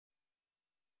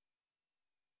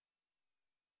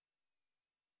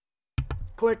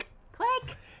Click.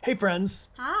 Click. Hey, friends.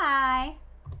 Hi.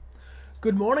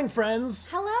 Good morning, friends.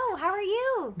 Hello, how are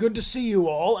you? Good to see you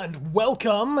all, and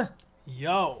welcome.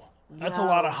 Yo, that's a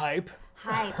lot of hype.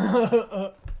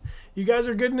 Hi. You guys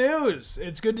are good news.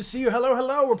 It's good to see you. Hello,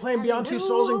 hello. We're playing Beyond Two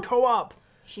Souls in co-op.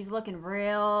 She's looking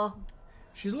real...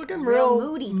 She's looking real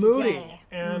moody today.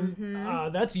 And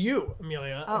that's you,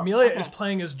 Amelia. Oh, Amelia okay. is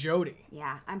playing as Jodie.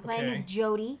 Yeah, I'm playing Okay. as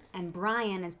Jodie, and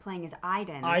Bryan is playing as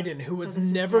Aiden. Aiden, who was this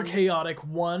is never gonna- chaotic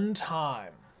one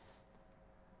time.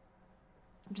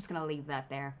 I'm just gonna leave that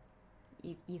there.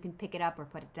 You can pick it up or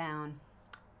put it down.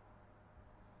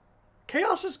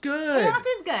 Chaos is good. Chaos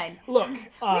is good. Look, We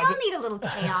all need a little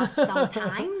chaos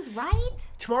sometimes,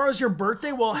 right? tomorrow's your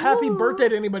birthday. Well, happy birthday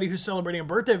to anybody who's celebrating a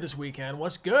birthday this weekend.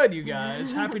 What's good, you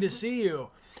guys? Happy to see you.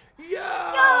 Yo!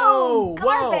 Oh,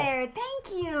 Wow. Garbear,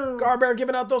 thank you. Garbear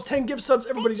giving out those 10 gift subs.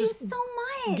 Everybody Thank just you so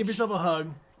much. give yourself a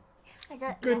hug.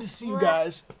 Good to see you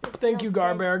guys. Thank you,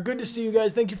 Garbear. Good to see you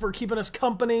guys. Thank you for keeping us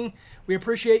company. We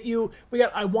appreciate you. We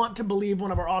got I Want to Believe,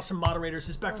 one of our awesome moderators,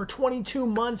 is back for 22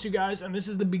 months, you guys, and this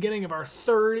is the beginning of our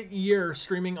 3rd year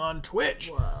streaming on Twitch.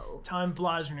 Whoa. Time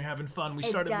flies when you're having fun. We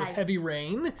started with does. Heavy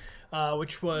Rain,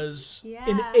 which was in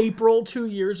Yeah. April 2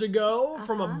 years ago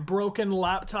from a broken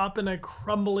laptop and a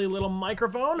crumbly little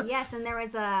microphone. Yes, and there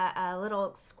was a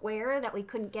little square that we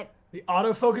couldn't get. The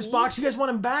autofocus box. You guys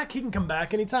want him back? He can come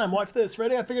back anytime. Watch this.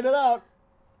 Ready? I figured it out.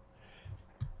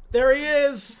 There he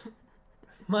is.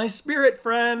 My spirit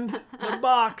friend. The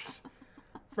box.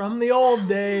 From the old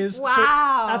days.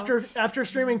 Wow. So after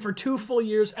streaming for 2 full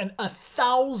years and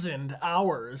 1,000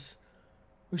 hours.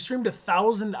 We streamed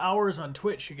 1,000 hours on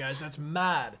Twitch, you guys. That's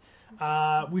mad.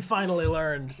 We finally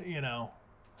learned,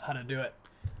 how to do it.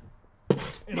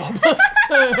 It almost,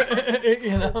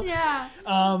 Yeah.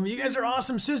 You guys are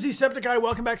awesome. Susie Septiceye,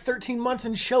 welcome back 13 months.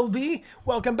 And Shelby,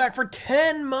 welcome back for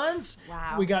 10 months.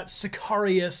 Wow. We got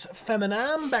Sicarius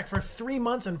Feminam back for 3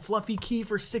 months and Fluffy Key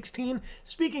for 16.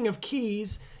 Speaking of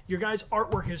keys, your guys'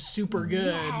 artwork is super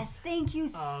good. Yes, thank you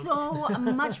so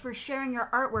much for sharing your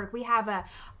artwork. We have a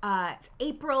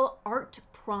April art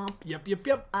prompt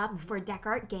Yep. up for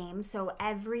Dechart games, so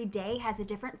every day has a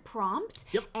different prompt.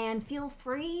 Yep. And feel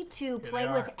free to play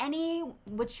they with are.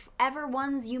 whichever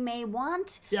ones you may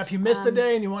want. Yeah, if you missed the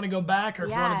day and you want to go back or if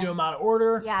you want to yeah. do them out of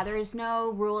order. Yeah, there is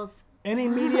no rules. Any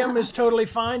medium is totally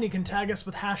fine. You can tag us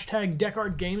with hashtag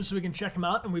Dechart Games so we can check them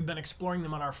out. And we've been exploring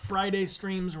them on our Friday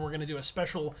streams. And we're going to do a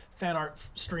special fan art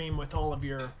stream with all of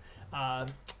your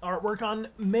artwork on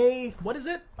May. What is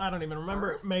it? I don't even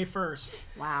remember. May 1st.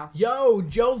 Wow. Yo,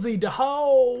 Josie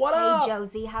DeHo, what up? Hey,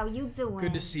 Josie, how you doing?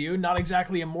 Good to see you. Not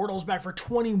Exactly Immortals back for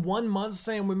 21 months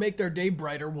saying we make their day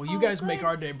brighter. Well, you guys make good.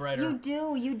 our day brighter. You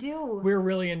do. We're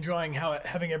really enjoying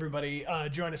having everybody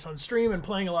join us on stream and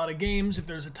playing a lot of games. If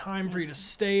there's a time for you to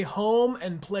stay home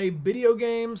and play video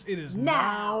games, it is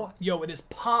now. Yo, it is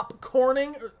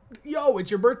popcorning. Yo, it's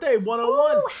your birthday,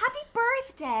 101. Ooh, happy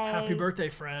birthday. Happy birthday,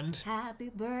 friend. Happy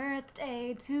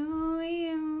birthday to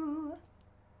you.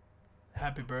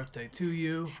 Happy birthday to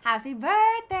you. Happy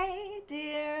birthday,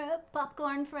 dear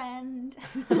popcorn friend.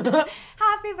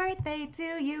 Happy birthday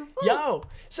to you. Woo. Yo,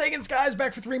 Sagan Sky's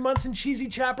back for 3 months and Cheesy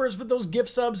Chappers with those gift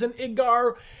subs and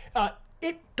Igdor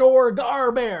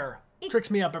Garbear.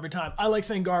 Tricks me up every time. I like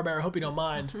saying Garbear. I hope you don't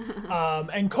mind.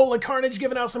 And Cola Carnage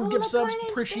giving out some gift subs. Carnage,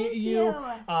 Appreciate thank you.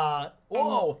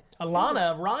 you.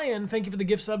 Alana, Ryan, thank you for the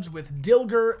gift subs with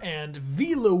Dilger and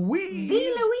V.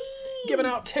 Louise. Giving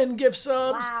out 10 gift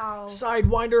subs. Wow.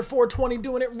 Sidewinder 420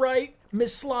 doing it right.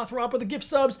 Miss Slothrop with the gift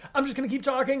subs. I'm just going to keep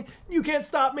talking. You can't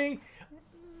stop me.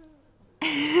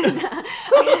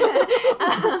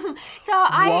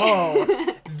 Whoa,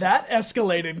 that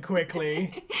escalated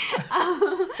quickly.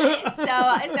 So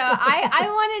I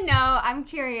want to know, I'm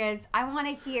curious, I want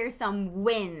to hear some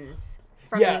wins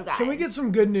from you guys. Can we get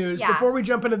some good news before we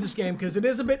jump into this game? Because it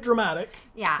is a bit dramatic.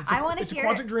 Yeah, I want to It's hear... a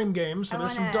Quantic Dream game, so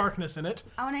there's some darkness in it.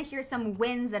 I want to hear some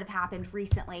wins that have happened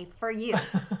recently for you.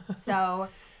 So,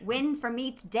 win for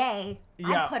me today,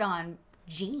 I put on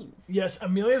jeans. Yes,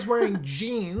 Amelia's wearing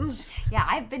jeans. Yeah,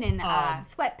 I've been in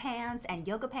sweatpants and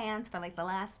yoga pants for like the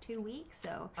last 2 weeks,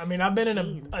 so... I mean, I've been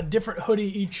in a different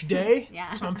hoodie each day,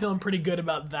 Yeah. so I'm feeling pretty good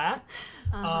about that.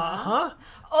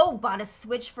 Oh, bought a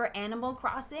Switch for Animal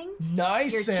Crossing.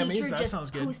 Nice, Your Sammy's. teacher That just sounds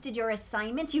good. posted your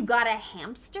assignment. You got a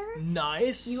hamster.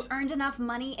 Nice. You earned enough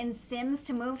money in Sims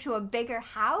to move to a bigger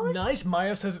house. Nice.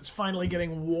 Maya says it's finally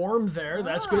getting warm there.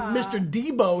 That's good. Mr.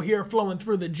 Debo here flowing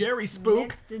through the Jerry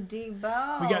Spook. Mr.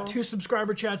 Debo. We got 2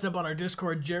 subscriber chats up on our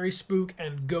Discord, Jerry Spook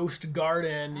and Ghost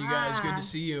Garden. You guys, good to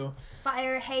see you.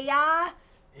 Fire Heya.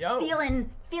 Yo.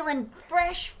 Feeling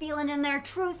fresh, feeling in their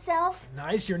true self.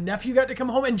 Nice. Your nephew got to come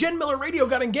home, and Jen Miller Radio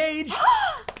got engaged.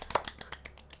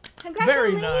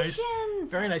 Congratulations. Very nice.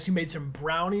 Very nice. You made some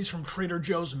brownies from Trader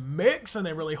Joe's Mix, and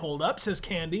they really hold up, says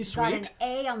Candy. Sweet. Got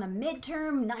an A on the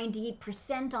midterm,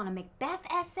 98% on a Macbeth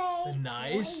essay.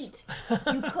 Nice.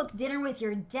 You cooked dinner with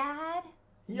your dad.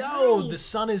 Yo, nice. The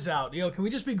sun is out. Yo, can we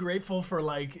just be grateful for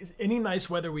like any nice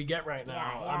weather we get right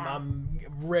now? Yeah. I'm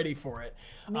ready for it.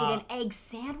 Made an egg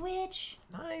sandwich.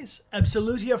 Nice.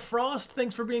 Absolutia Frost,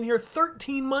 thanks for being here.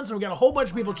 13 months, and we got a whole bunch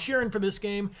of people cheering for this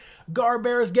game.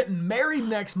 Garbear is getting married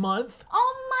next month.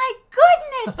 Oh my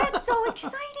goodness, that's so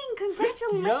exciting.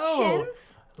 Congratulations.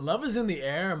 Yo, love is in the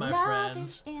air, my friends. Love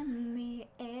is in the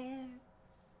air.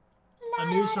 A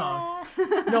new song.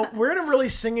 No, we're in a really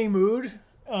singing mood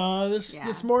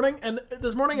this morning, and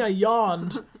this morning I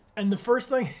yawned, and the first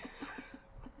thing...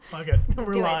 Fuck it,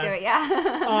 we're live. Do it,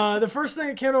 yeah. The first thing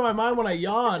that came to my mind when I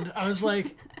yawned, I was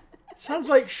like, sounds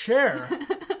like Cher.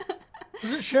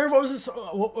 Was it Cher? What was this?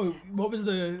 What was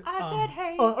the... I said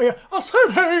hey. Oh, yeah. I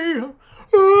said hey.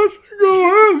 What's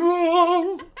going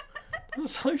on?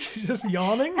 It's like she's just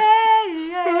yawning. Hey,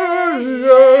 yeah.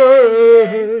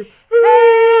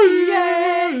 Hey,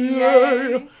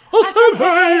 yeah. I said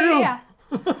hey.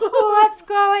 What's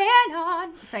going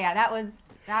on? So yeah, that was.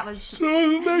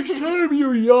 So next time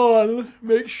you yawn,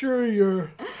 make sure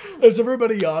you're... Is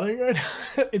everybody yawning right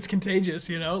now? It's contagious,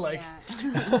 you know? Like,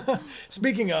 yeah.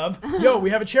 Speaking of, yo, we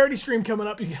have a charity stream coming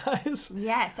up, you guys.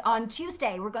 Yes, on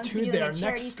Tuesday. We're going to be doing a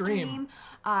charity stream.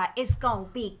 It's going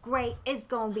to be great. It's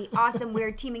going to be awesome.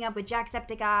 We're teaming up with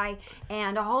Jacksepticeye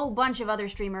and a whole bunch of other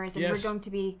streamers, and we're going to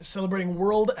be... celebrating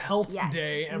World Health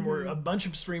Day, and we're a bunch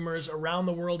of streamers around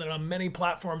the world and on many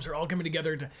platforms are all coming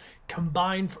together to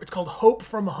combine. It's called Hope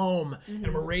from Home,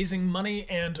 and we're raising money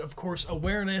and, of course,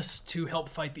 awareness to help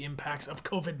fight the impacts of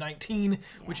COVID-19,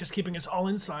 which is keeping us all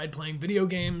inside playing video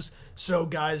games. So,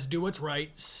 guys, do what's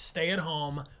right. Stay at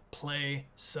home. Play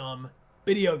some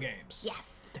video games. Yes.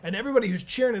 And everybody who's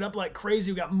cheering it up like crazy.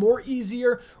 We got More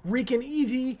Easier, Reek and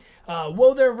Evie,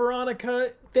 Whoa There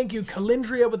Veronica. Thank you,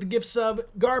 Calindria with the gift sub.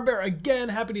 Garbear again,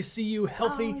 happy to see you.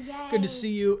 Healthy, good to see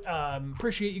you.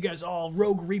 Appreciate you guys all.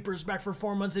 Rogue Reapers back for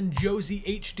 4 months, and Josie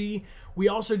HD. We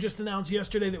also just announced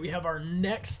yesterday that we have our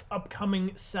next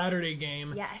upcoming Saturday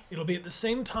game. Yes. It'll be at the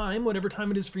same time, whatever time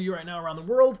it is for you right now around the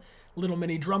world. Little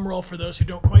mini drum roll for those who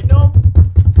don't quite know.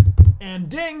 And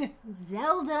ding!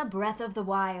 Zelda Breath of the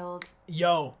Wild.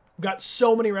 Yo, got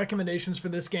so many recommendations for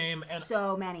this game. And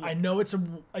so many. I know it's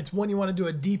one you want to do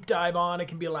a deep dive on. It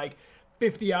can be like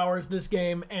 50 hours this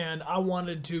game, and I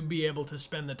wanted to be able to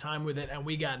spend the time with it, and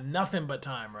we got nothing but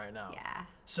time right now. Yeah.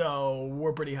 So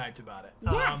we're pretty hyped about it.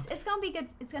 Yes, it's gonna be good.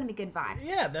 It's gonna be good vibes.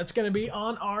 Yeah, that's gonna be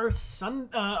on our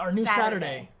new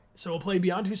Saturday. So we'll play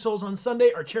Beyond Two Souls on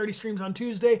Sunday, our charity streams on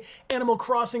Tuesday, Animal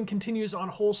Crossing continues on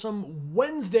Wholesome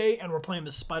Wednesday, and we're playing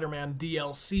the Spider-Man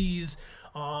DLCs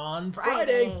on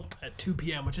Friday at 2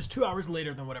 p.m., which is 2 hours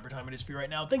later than whatever time it is for you right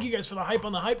now. Thank you guys for the hype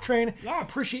on the hype train. Yes.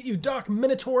 Appreciate you, Doc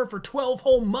Minotaur, for 12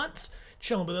 whole months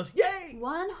chilling with us. Yay!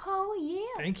 1 whole year.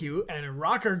 Thank you. And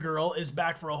Rocker Girl is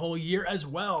back for a whole year as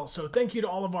well. So thank you to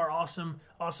all of our awesome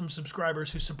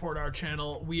subscribers who support our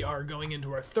channel. We are going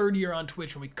into our 3rd year on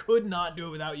Twitch, and we could not do it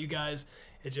without you guys.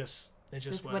 It's just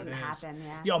what wouldn't it is. happen,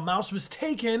 yeah. Yo, Mouse was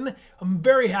taken. I'm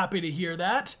very happy to hear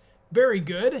that. Very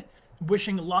good.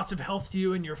 Wishing lots of health to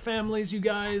you and your families, you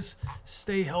guys.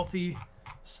 Stay healthy.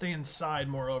 Stay inside,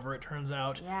 moreover, it turns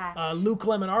out. Yeah. Luke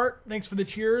Lemon Art, thanks for the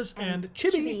cheers. And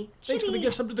Chibi, thanks for the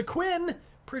gift sub to the Quinn.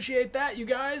 Appreciate that, you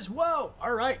guys. Whoa.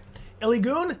 All right. Ellie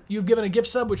Goon, you've given a gift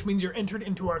sub, which means you're entered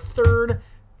into our 3rd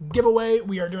giveaway.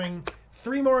 We are doing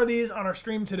 3 more of these on our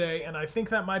stream today, and I think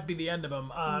that might be the end of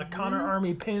them. Connor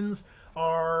Army pins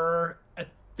are at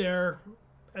their...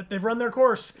 They've run their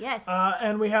course. Yes.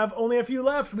 And we have only a few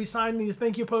left. We sign these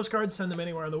thank you postcards, send them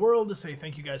anywhere in the world to say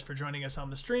thank you guys for joining us on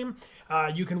the stream.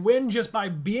 You can win just by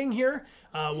being here.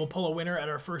 We'll pull a winner at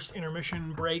our first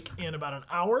intermission break in about an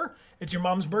hour. It's your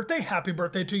mom's birthday. Happy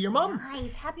birthday to your mom.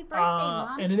 Nice. Happy birthday,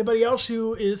 Mom. And anybody else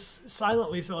who is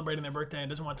silently celebrating their birthday and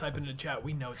doesn't want to type into the chat,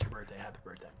 we know it's your birthday. Happy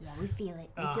birthday. Yeah, we feel it.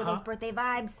 We feel those birthday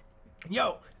vibes.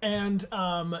 Yo, and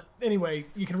anyway,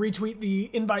 you can retweet the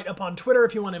invite up on Twitter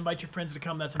if you want to invite your friends to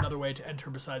come. That's another way to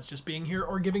enter besides just being here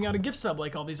or giving out a gift sub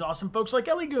like all these awesome folks like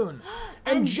Ellie Goon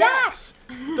and Jax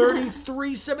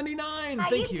 3379.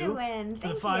 Thank you doing? for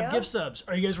the 5 gift subs.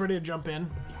 Are you guys ready to jump in?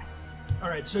 Yes. All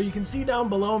right, so you can see down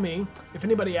below me, if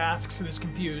anybody asks and is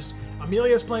confused,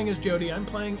 Amelia's playing as Jodie. I'm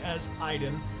playing as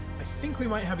Aiden. I think we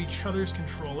might have each other's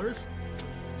controllers,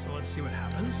 so let's see what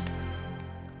happens.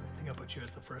 I'll put you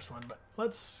as the first one, but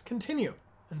let's continue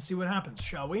and see what happens,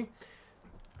 shall we?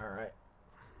 All right.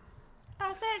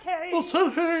 I said hey. I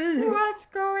said hey. What's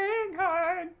going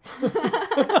on?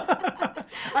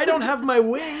 I don't have my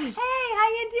wings. Hey, how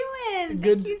you doing?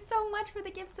 Good. Thank you so much for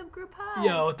the gifts of group hug.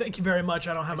 Yo, thank you very much.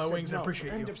 I don't have my wings. I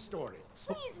appreciate you. End of story.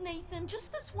 Please, Nathan,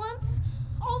 just this once.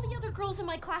 All the other girls in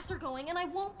my class are going, and I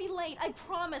won't be late. I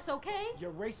promise, okay?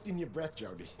 You're wasting your breath,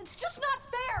 Jodie. It's just not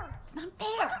fair. It's not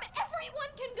How fair. come everyone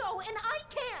can go and I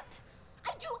can't?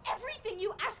 I do everything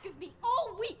you ask of me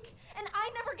all week, and I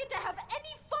never get to have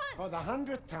any fun. For the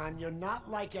 100th time, you're not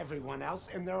like everyone else,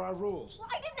 and there are rules. Well,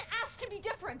 I didn't ask to be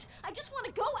different. I just want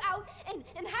to go out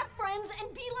and have friends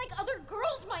and be like other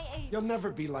girls my age. You'll never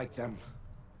be like them.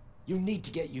 You need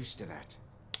to get used to that.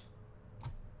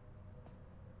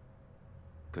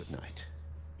 Good night.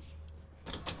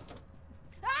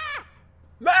 Ah!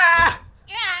 Ah!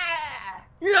 Yeah.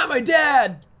 You're not my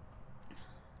dad.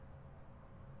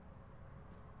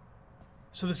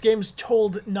 So this game's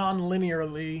told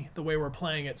non-linearly the way we're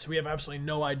playing it, so we have absolutely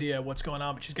no idea what's going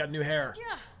on, but she's got new hair.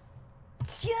 Yeah.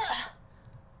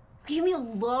 Leave me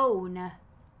alone.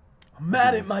 I'm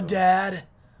mad at my dad.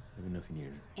 Let me know if you need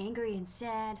anything. Angry and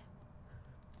sad.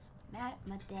 Mad at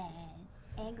my dad.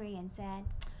 Angry and sad.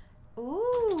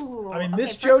 Ooh. I mean, okay,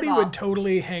 this first of Jodie all, would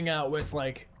totally hang out with,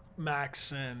 like,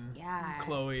 Max and Yeah.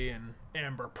 Chloe and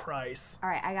Amber Price. All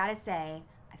right, I gotta say,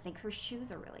 I think her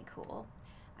shoes are really cool.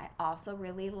 I also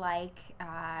really like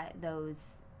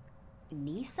those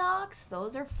knee socks.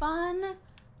 Those are fun.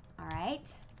 All right.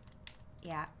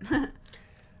 Yeah.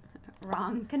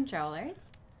 Wrong controllers.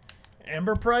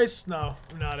 Amber Price? No,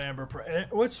 not Amber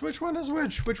Price. Which one is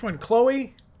which? Which one?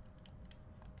 Chloe?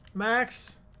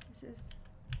 Max? This is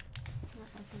not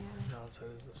looking at No, so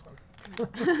it is this one.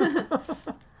 it.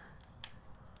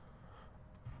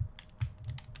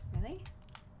 Really?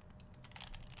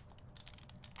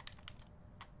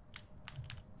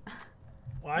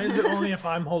 Why is it only if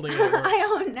I'm holding it? It works? I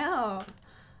don't know.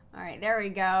 All right, there we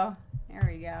go. There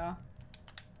we go.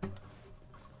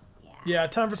 Yeah. Yeah,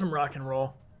 time for some rock and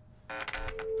roll.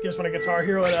 You guys want a Guitar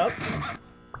Hero it up?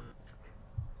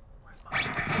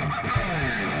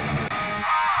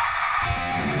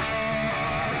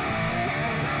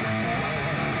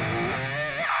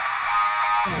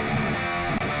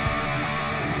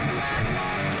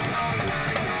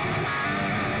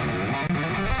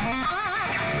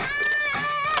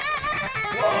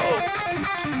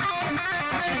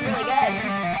 She's really good.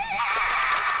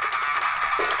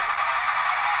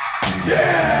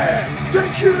 Yeah!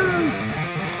 Thank you!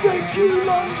 Thank you,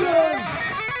 London!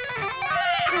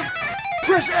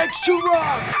 Press X to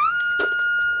rock!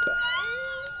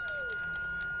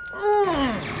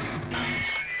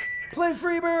 Play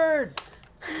Freebird!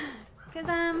 Cause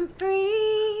I'm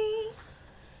free.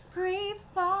 Free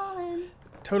falling.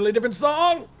 Totally different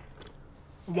song!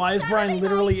 Why is Bryan Saturday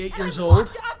literally night, 8 and years I'm old?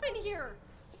 locked up in here.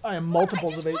 I am I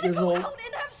multiples just of 8 wanna years go old. out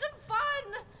and have some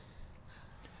fun.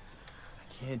 I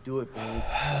can't do it, babe.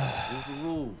 Those are the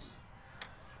rules.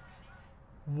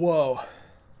 Whoa.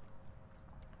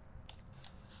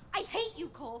 I hate you,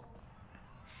 Cole.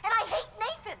 And I hate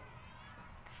Nathan.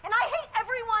 And I hate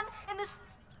everyone in this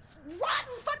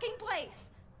rotten fucking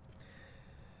place.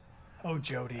 Oh,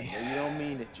 Jodie. No, you don't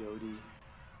mean it, Jodie.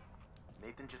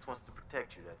 Nathan just wants to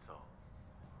protect you, that's all.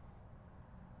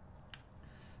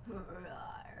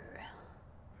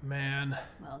 Man.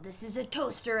 Well, this is a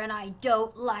toaster and I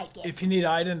don't like it. If you need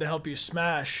Aiden to help you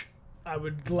smash, I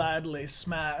would gladly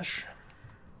smash.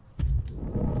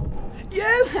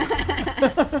 Yes!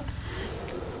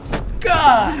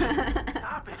 God!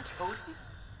 Stop it,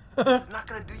 Jodie. It's not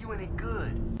gonna do you any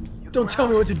good. You're Don't tell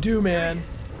me what to do, man.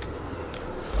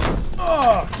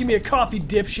 Oh, give me a coffee,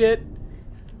 dipshit.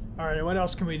 Alright, what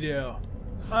else can we do?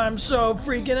 I'm so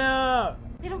freaking out.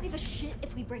 They don't give a shit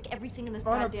if we break everything in this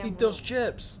Why not goddamn eat world. those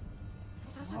chips?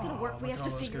 That's not gonna work. We look have at to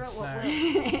all those figure good out what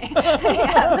snacks. works.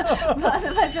 Yeah, both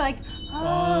of us are like,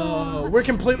 oh. Oh, we're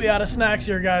completely out of snacks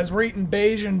here, guys. We're eating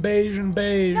beige and beige and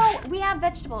beige. No, we have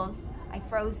vegetables. I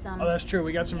froze some. Oh, that's true.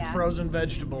 We got some Yeah. frozen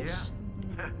vegetables.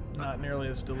 Not nearly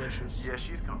as delicious. Yeah,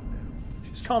 she's calming down.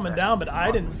 She's calming down, but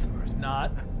Aiden's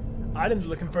not. Aiden's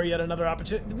looking for yet another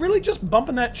opportunity. Really, just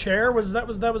bumping that chair? Was that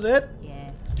it? Yeah.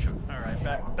 All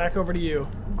right, back over to you.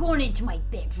 I'm going into my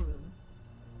bedroom.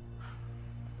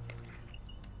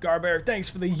 Garbear, thanks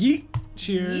for the yeet.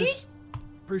 Cheers. Yeet.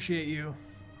 Appreciate you.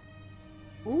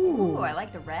 Ooh, I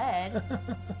like the red.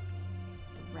 The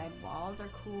red walls are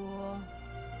cool.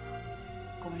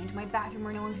 Going into my bathroom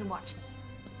where no one can watch me.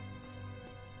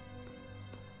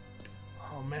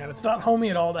 Oh man, it's not homey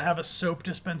at all to have a soap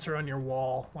dispenser on your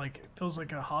wall. Like, it feels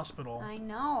like a hospital. I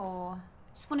know.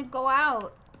 Just want to go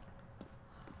out.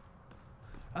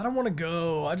 I don't want to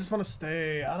go. I just want to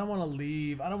stay. I don't want to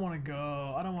leave. I don't want to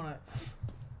go. I don't want to...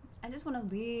 I just want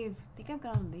to leave. I think I'm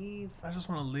gonna leave. I just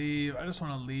want to leave. I just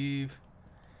want to leave.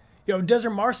 Yo,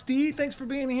 Desert Marsty, thanks for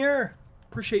being here.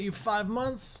 Appreciate you 5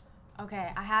 months.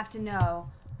 Okay, I have to know,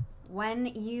 when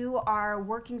you are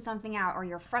working something out or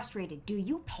you're frustrated, do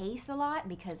you pace a lot?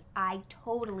 Because I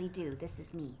totally do. This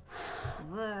is me.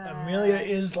 Amelia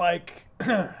is like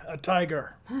a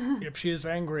tiger. If she is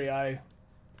angry, I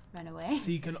Run away.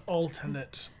 seek an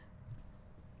alternate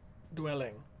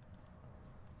dwelling.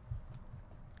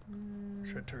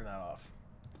 Should I turn that off?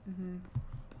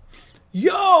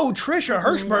 Yo, Trisha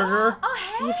Hirschberger. Oh,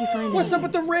 hey! See if you find What's up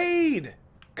with the raid?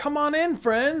 Come on in,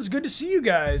 friends. Good to see you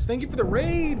guys. Thank you for the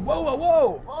raid. Whoa, whoa,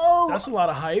 whoa. Whoa! That's a lot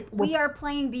of hype. We are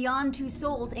playing Beyond Two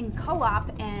Souls in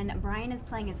co-op, and Bryan is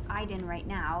playing as Aiden right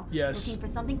now. Yes. Looking for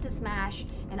something to smash,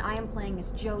 and I am playing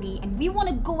as Jodie, and we want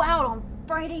to go out on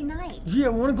Friday night. Yeah,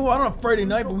 we want to go out on a Friday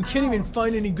night, but we can't even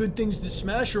find any good things to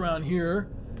smash around here.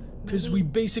 Because we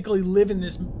basically live in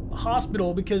this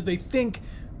hospital because they think,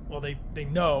 well, they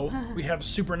know we have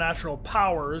supernatural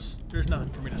powers. There's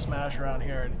nothing for me to smash around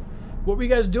here. What were you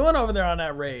guys doing over there on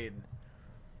that raid?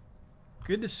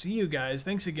 Good to see you guys.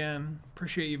 Thanks again.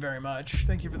 Appreciate you very much.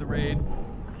 Thank you for the raid.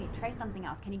 Okay, try something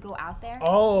else. Can you go out there?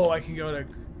 Oh, I can go to...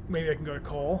 Maybe I can go to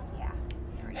Cole. Yeah.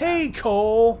 There we go. Hey,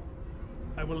 Cole.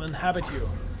 I will inhabit you.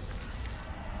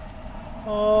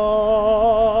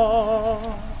 Oh.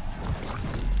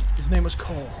 His name was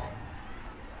Cole.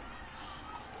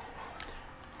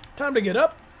 Time to get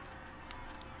up.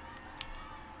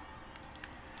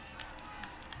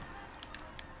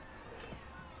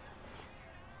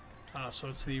 So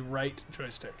it's the right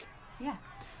joystick. Yeah.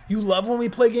 You love when we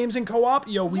play games in co-op?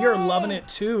 Yo, we are Yay. loving it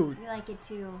too. We like it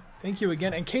too. Thank you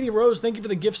again. And Katie Rose, thank you for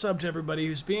the gift sub to everybody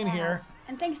who's being here.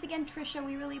 And thanks again, Trisha.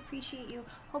 We really appreciate you.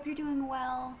 Hope you're doing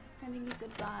well. Sending you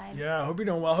good vibes. Yeah, I hope you're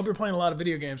doing well. I hope you're playing a lot of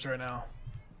video games right now.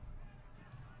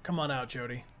 Come on out,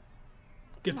 Jodie.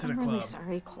 Get to the club. I'm really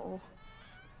sorry, Cole.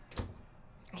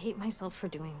 I hate myself for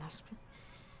doing this, but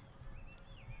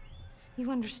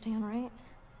you understand, right?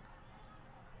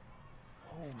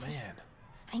 Oh, man.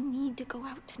 I need to go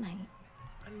out tonight.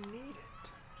 I need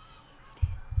it.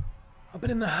 I've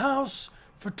been in the house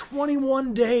for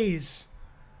 21 days.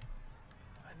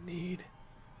 I need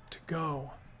to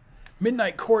go.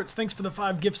 Midnight Courts, thanks for the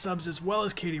 5 gift subs, as well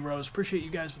as Katie Rose. Appreciate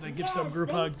you guys with that gift sub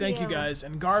group hug. Thank you guys.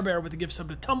 And Garbear with the gift sub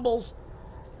to Tumbles.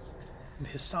 And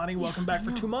Hisani, welcome back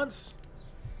for 2 months.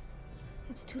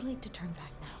 It's too late to turn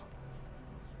back now.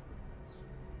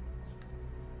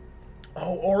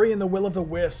 Oh, Ori and the Will of the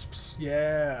Wisps.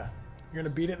 Yeah. You're going to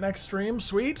beat it next stream?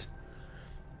 Sweet.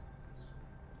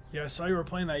 Yeah, I saw you were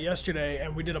playing that yesterday,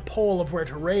 and we did a poll of where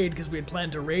to raid because we had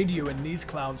planned to raid you, and these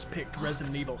clowns picked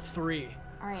Resident Evil 3.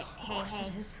 All right. Hey, Of course hey.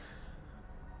 it is.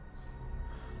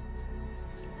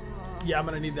 Yeah, I'm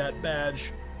going to need that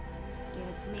badge. Give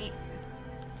it to me.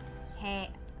 Hey.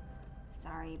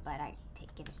 Sorry, but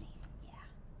give it to me. Yeah.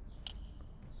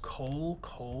 Cole,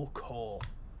 Cole, Cole.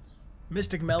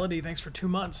 Mystic Melody, thanks for 2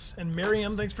 months. And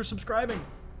Miriam, thanks for subscribing.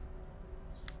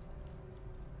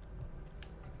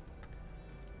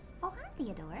 Oh, hi,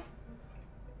 Theodore.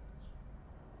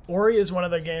 Ori is one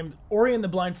of the games. Ori and the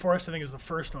Blind Forest, I think, is the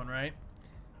first one, right?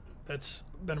 That's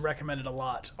been recommended a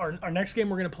lot. Our next game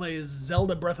we're going to play is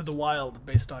Zelda Breath of the Wild,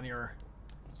 based on your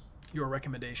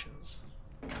recommendations.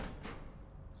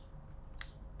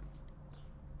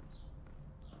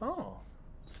 Oh,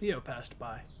 Theo passed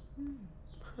by.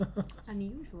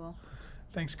 Unusual.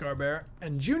 Thanks, Garbear.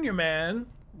 And Junior Man.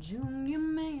 Junior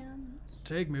Man.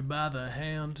 Take me by the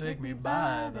hand, take me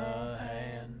by the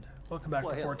hand. Welcome back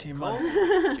for 14 months.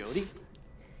 Jodie?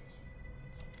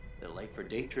 They're late for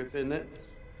day trip, isn't it?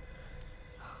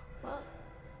 Well,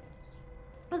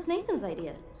 it was Nathan's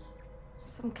idea.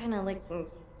 Some kind of like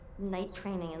night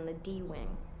training in the D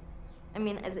wing. I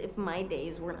mean, as if my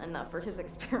days weren't enough for his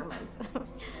experiments.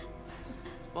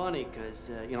 Funny,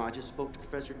 because, I just spoke to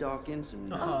Professor Dawkins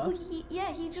and... Uh-huh. Well,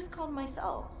 he just called my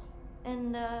cell.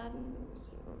 And, I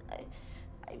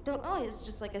don't know, it's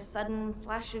just like a sudden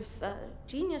flash of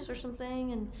genius or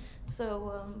something. And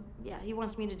so, he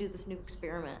wants me to do this new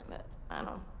experiment, but I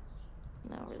don't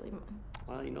know, really.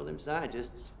 Well, you know them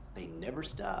scientists, they never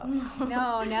stop.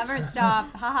 No, never stop.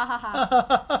 Ha ha ha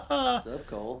ha. What's up,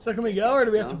 Cole? So can we go, or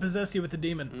do we have to possess you with the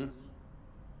demon? Hmm?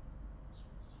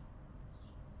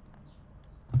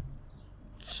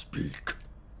 Speak.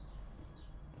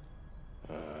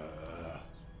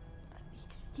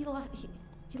 He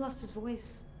lost his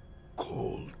voice.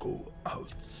 Cole, go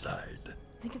outside.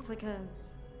 I think it's like a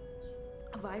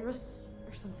virus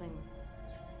or something.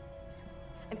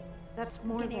 That's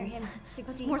more Get near than him. 6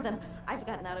 that's feet. more than I've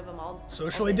gotten out of him all.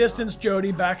 Socially all day distanced,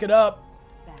 Jodie. Back it up.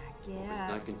 Back it It's up.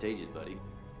 not contagious, buddy.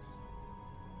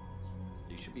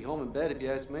 You should be home in bed if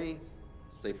you ask me.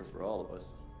 Safer for all of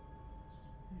us.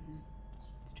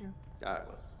 It's true. All right,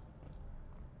 well.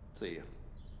 See ya.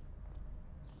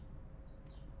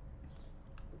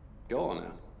 Go on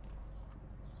now.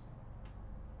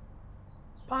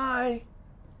 Bye.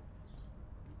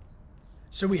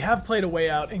 So we have played A Way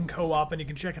Out in co-op, and you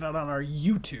can check it out on our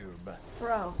YouTube.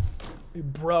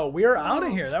 Bro, we are out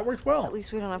of here. That worked well. At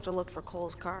least we don't have to look for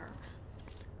Cole's car.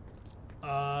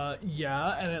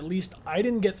 Yeah, and at least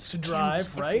Aiden gets to drive,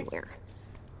 Cameras right? everywhere.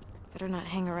 Better not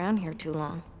hang around here too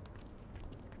long.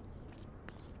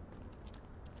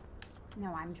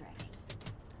 No, I'm driving.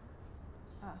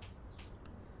 Oh.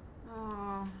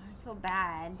 Oh, I feel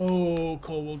bad. Oh,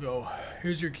 Cole will go.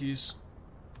 Here's your keys.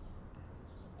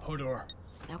 Hodor.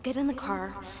 Now get in the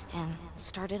car and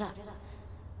start it up.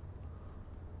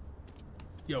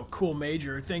 Yo, cool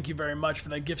Major. Thank you very much for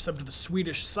that gift sub to the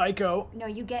Swedish Psycho. No,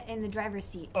 you get in the driver's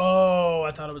seat. Oh,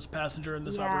 I thought it was passenger in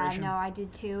this operation. Yeah, no, I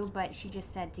did too, but she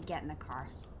just said to get in the car.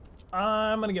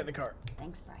 I'm gonna get in the car.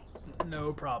 Thanks, Bryan.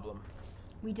 No problem.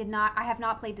 I have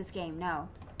not played this game, no.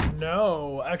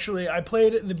 No, actually, I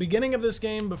played the beginning of this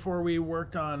game before we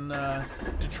worked on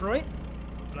Detroit,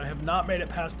 but I have not made it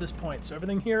past this point. So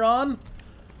everything here on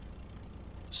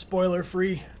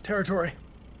spoiler-free territory.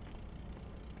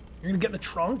 You're gonna get in the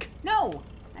trunk? No!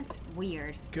 That's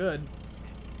weird. Good.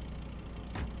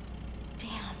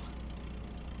 Damn.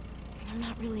 I'm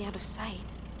not really out of sight.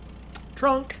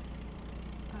 Trunk.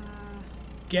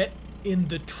 Get in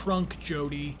the trunk,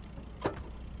 Jodie. Okay.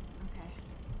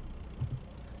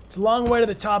 It's a long way to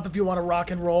the top if you want to rock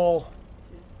and roll.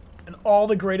 And all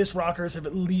the greatest rockers have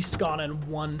at least gone in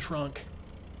one trunk.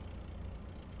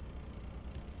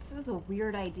 This is a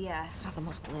weird idea. It's not the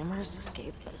most glamorous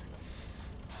escape,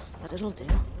 but it'll do.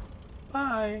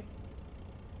 Bye.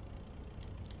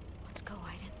 Let's go,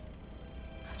 Aiden.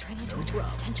 I'll try not to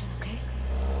attract attention, okay?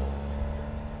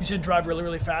 You should drive really,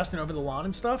 really fast and over the lawn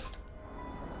and stuff?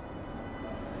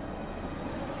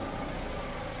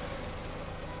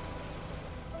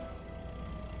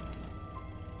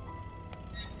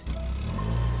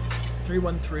 Three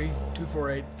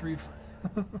 248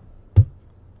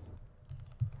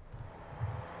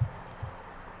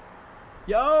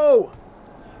 Yo!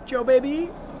 Joe, baby!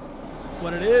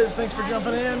 What it is, thanks for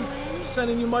jumping in.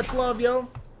 Sending you much love, yo.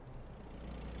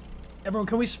 Everyone,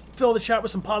 can we fill the chat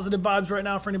with some positive vibes right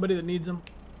now for anybody that needs them?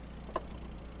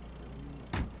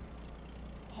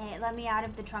 Hey, let me out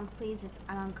of the trunk, please.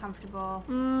 I'm uncomfortable.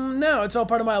 No, it's all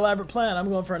part of my elaborate plan. I'm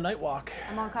going for a night walk.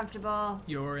 I'm uncomfortable.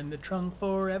 You're in the trunk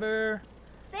forever.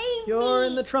 Save You're me!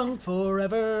 in the trunk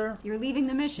forever. You're leaving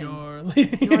the mission. You're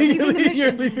leaving the mission.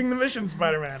 You're leaving the mission,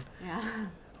 Spider-Man. Yeah.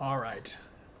 All right.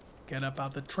 Get up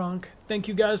out the trunk. Thank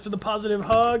you guys for the positive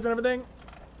hugs and everything.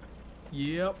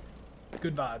 Yep.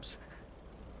 Good vibes.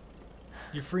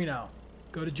 You're free now.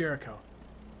 Go to Jericho.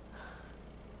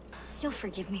 You'll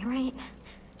forgive me, right?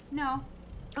 No.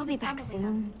 I'll be back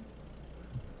soon.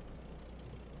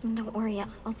 Don't worry,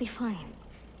 I'll be fine.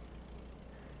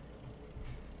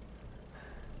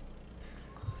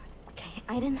 Okay,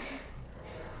 Aiden.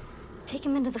 Take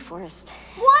him into the forest.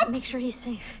 What? Make sure he's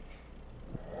safe.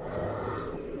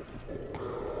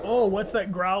 Oh, what's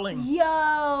that growling?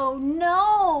 Yo,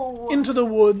 no! Into the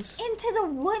woods. Into the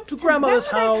woods To grandmother's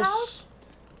house.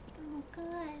 Oh, good.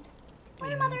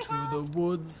 Grandmother's Into house. the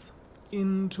woods.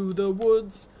 Into the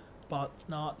woods. But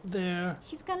not there.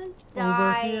 He's gonna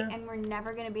die, here. and we're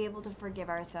never gonna be able to forgive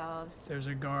ourselves. There's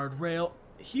a guardrail.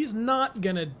 He's not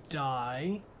gonna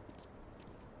die.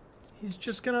 He's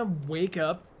just gonna wake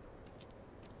up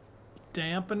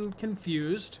damp and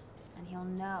confused. And he'll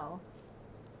know.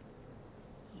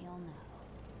 He'll know.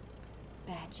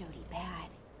 Bad, Jodie, bad.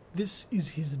 This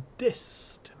is his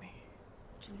destiny.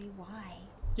 Jodie, why?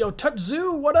 Yo,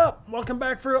 Tutzu, what up? Welcome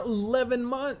back for 11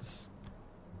 months.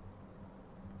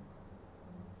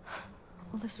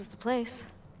 Well, this is the place.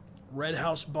 Red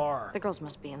House Bar. The girls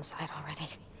must be inside already.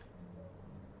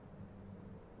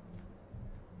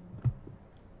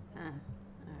 Huh.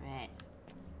 Alright.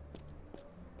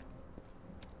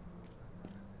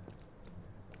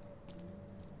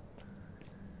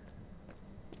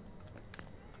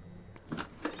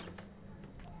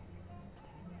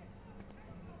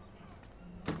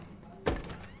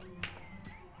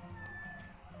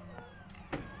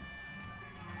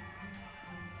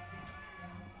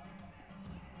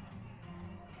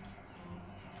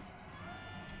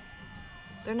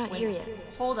 They're not here yet.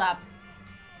 Hold up.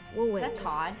 We'll Is wait. that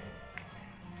Todd?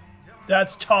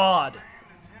 That's Todd.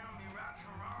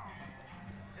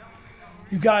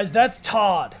 You guys, that's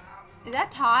Todd. Is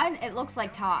that Todd? It looks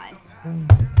like Todd.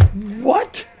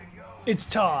 What? It's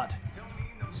Todd.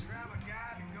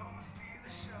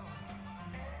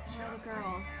 Where are the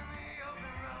girls?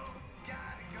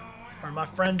 Where are my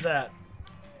friends at?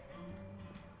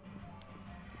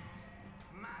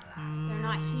 They're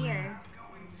not here.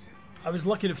 I was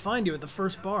lucky to find you at the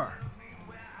first bar.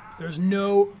 There's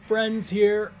no friends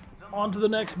here. On to the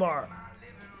next bar.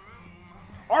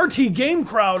 RT Game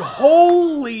Crowd.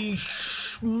 Holy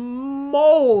schmoly.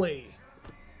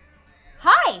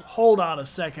 Hi. Hold on a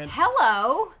second.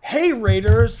 Hello. Hey,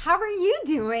 Raiders. How are you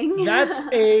doing? That's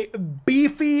a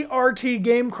beefy RT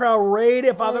Game Crowd raid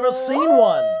if I've ever seen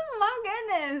one. Oh my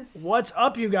goodness. What's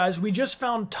up, you guys? We just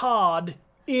found Todd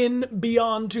in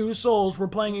Beyond Two Souls. We're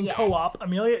playing in co-op.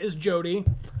 Amelia is Jodie.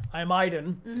 I am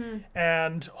Aiden.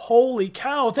 And holy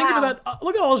cow, thank you for that.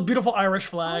 Look at all those beautiful Irish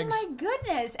flags. Oh my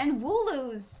goodness. And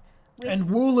Wooloos.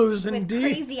 Wooloos, with indeed.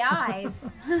 crazy eyes.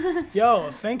 Yo,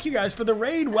 thank you guys for the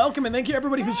raid. Welcome, and thank you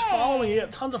everybody who's following. You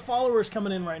got tons of followers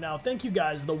coming in right now. Thank you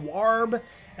guys. The Warb,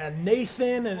 and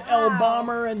Nathan, and L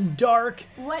Bomber, and Dark.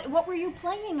 What were you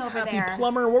playing over there? Happy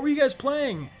Plumber. What were you guys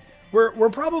playing? We're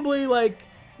probably like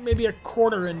maybe a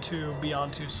quarter into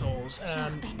Beyond Two Souls.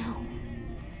 And I know.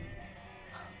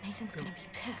 Nathan's gonna be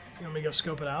pissed. You want me to go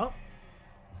scope it out?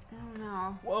 Oh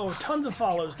no. Whoa, tons of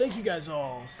follows. Thank you guys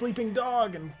all. Sleeping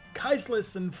Dog, and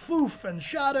Kaisless, and Foof, and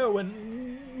Shadow,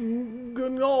 and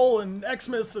Gunol, and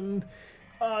Xmas, and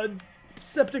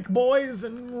Septic Boys,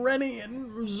 and Rennie,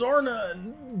 and Zorna,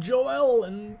 and Joel,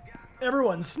 and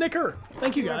everyone. Snicker.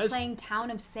 Thank you guys. We're playing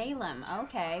Town of Salem.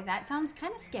 Okay, that sounds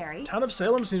kind of scary. Town of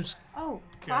Salem seems Oh,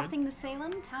 good. Crossing the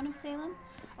Salem? Town of Salem?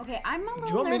 Okay, I'm a little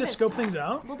nervous. Do you want me to scope things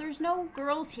out? Well, there's no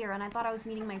girls here, and I thought I was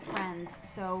meeting my friends.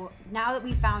 So now that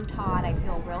we found Todd, I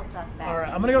feel real suspect. All right,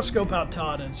 I'm gonna go scope out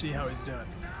Todd and see how he's doing.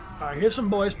 All right, here's some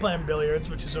boys playing billiards,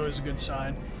 which is always a good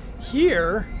sign.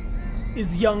 Here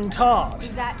is young Todd.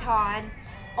 Is that Todd?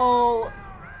 Oh.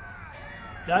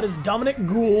 That is Dominic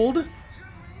Gould,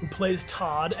 who plays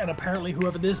Todd, and apparently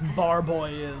whoever this bar boy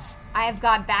is. I've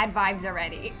got bad vibes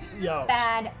already. Yo.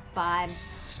 Bad vibes.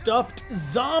 Stuffed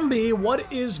Zombie,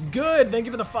 what is good? Thank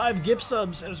you for the 5 gift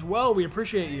subs as well. We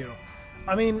appreciate you.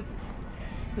 I mean,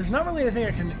 there's not really anything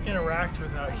I can interact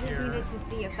with out I just here. needed to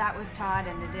see if that was Todd,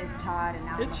 and it is Todd, and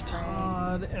now It's I'm afraid.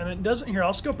 Todd, and it doesn't. Here,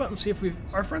 I'll scope out and see if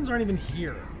our friends aren't even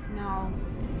here. No.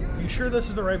 Are you sure this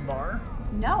is the right bar?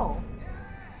 No.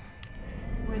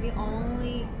 We're the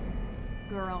only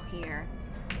girl here.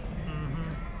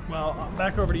 Well,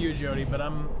 back over to you, Jodie, but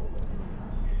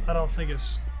I don't think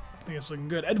it's looking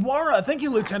good. Edwara, thank you,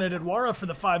 Lieutenant Edwara, for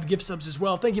the 5 gift subs as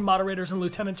well. Thank you, moderators and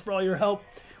lieutenants, for all your help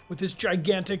with this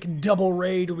gigantic double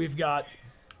raid we've got.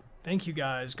 Thank you,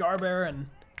 guys. Garbear and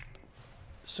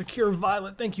Secure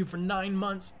Violet, thank you for 9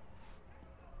 months.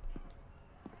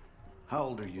 How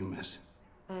old are you, miss?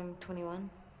 I'm 21.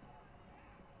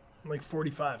 I'm like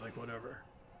 45, like whatever.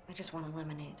 I just want a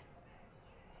lemonade.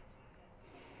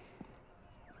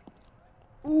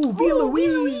 Ooh, V.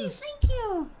 Louise! Thank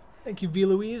you. Thank you, V.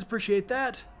 Louise. Appreciate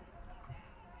that.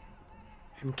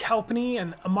 And Kalpany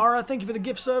and Amara, thank you for the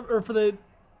gift sub, or for the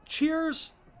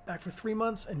cheers. Back for 3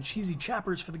 months. And Cheesy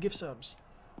Chappers for the gift subs.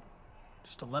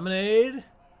 Just a lemonade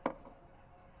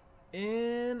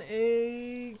in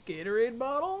a Gatorade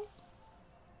bottle.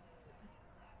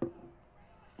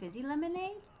 Fizzy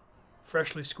lemonade?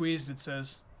 Freshly squeezed, it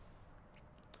says.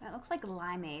 That looks like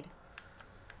limeade.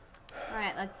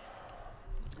 Alright, let's...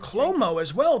 Clomo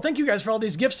as well. Thank you guys for all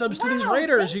these gift subs to these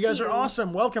raiders. You guys are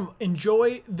awesome. Welcome.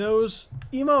 Enjoy those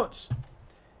emotes.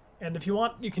 And if you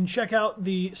want, you can check out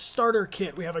the starter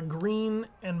kit. We have a green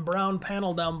and brown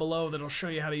panel down below that'll show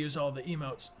you how to use all the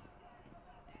emotes.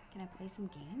 Can I play some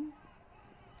games?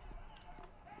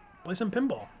 Play some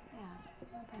pinball. Yeah,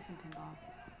 I'll play some pinball.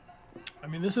 I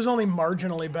mean, this is only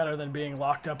marginally better than being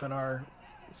locked up in our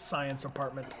science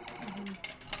apartment.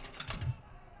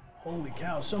 Holy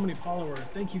cow, so many followers.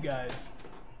 Thank you, guys.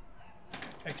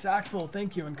 X-Axel,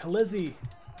 thank you. And Kalizzy.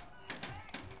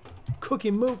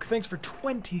 Cookie Mook, thanks for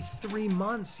 23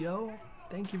 months, yo.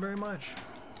 Thank you very much.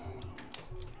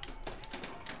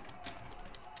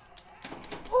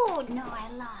 Oh, no, I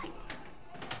lost.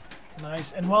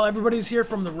 Nice. And while everybody's here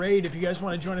from the raid, if you guys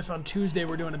want to join us on Tuesday,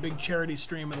 we're doing a big charity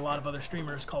stream with a lot of other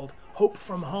streamers called Hope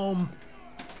from Home.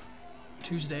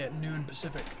 Tuesday at noon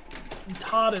Pacific. And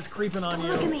Todd is creeping on you.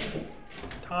 Look at me.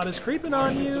 Todd is creeping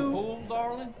on you. Some pool,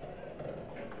 darling?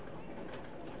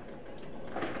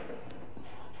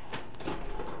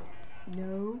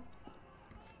 No.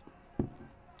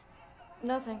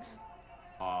 No, thanks.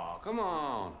 Aw, come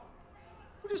on.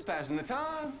 We're just passing the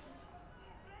time.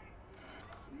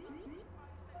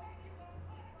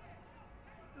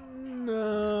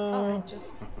 No. All right,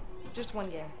 just one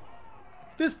game.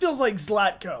 This feels like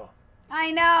Zlatko.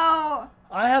 I know.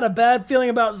 I had a bad feeling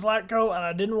about Zlatko, and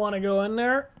I didn't want to go in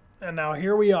there, and now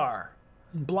here we are.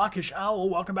 Blockish Owl,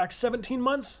 welcome back 17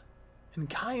 months. And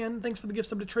Cayenne, thanks for the gift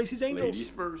sub to Tracy's Angels. Ladies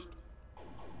first.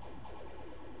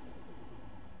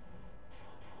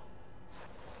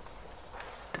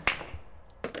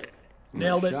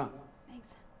 Nailed it. Shot. Thanks.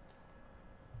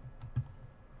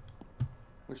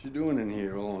 What you doing in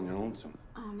here all on your lonesome?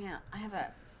 Oh man, I have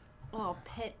a little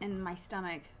pit in my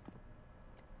stomach.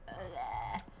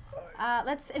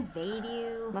 Let's evade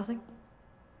you. Nothing?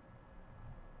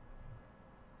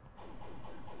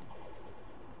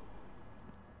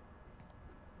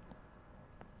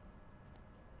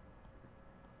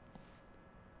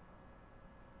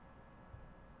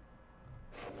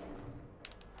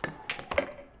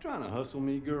 Trying to hustle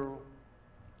me, girl?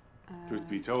 Truth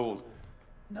be told,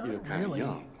 Not you're kind of really.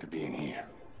 young to be in here.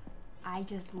 I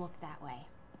just look that way.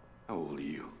 How old are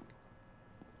you?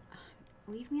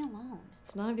 Leave me alone.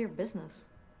 It's none of your business.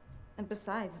 And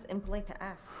besides, it's impolite to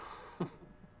ask.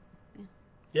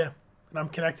 Yeah, and I'm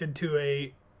connected to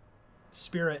a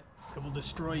spirit that will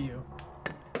destroy you.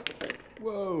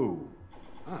 Whoa,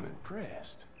 I'm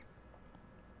impressed.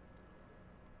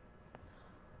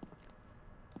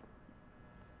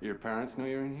 Your parents know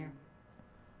you're in here?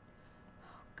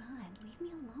 Oh God, leave me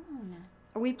alone.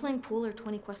 Are we playing pool or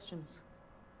 20 questions?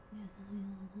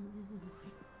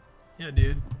 Yeah,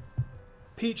 dude.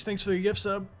 Peach, thanks for the gift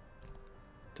sub.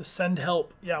 To send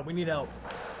help. Yeah, we need help.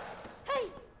 Hey,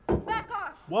 back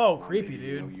off! Whoa, Well, creepy, maybe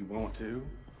you know dude. you want to.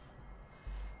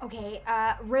 Okay,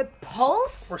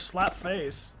 repulse? Or slap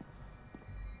face.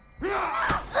 No!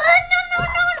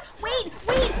 Wait!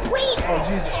 Oh,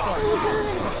 Jesus fuck.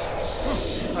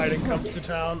 Aiden comes to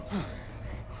town.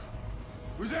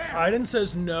 Who's there? Aiden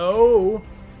says no.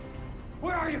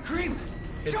 Where are you, creep?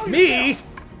 It's Show me. yourself.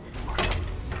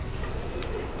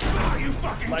 Oh, you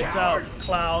fucking Lights coward. out,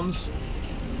 clowns.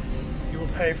 You will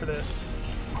pay for this.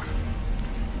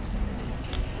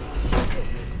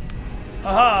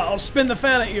 Aha, I'll spin the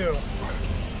fan at you.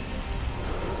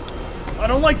 I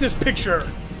don't like this picture.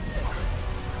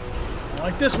 I don't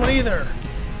like this one either.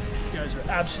 You guys are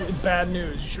absolutely bad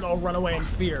news. You should all run away in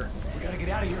fear. We gotta get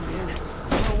out of here, man.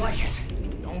 I don't like it.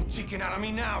 Don't chicken out on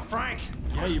me now, Frank.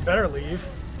 Yeah, you better leave.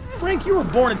 Frank, you were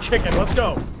born a chicken. Let's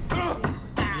go.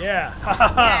 Yeah. Ha ha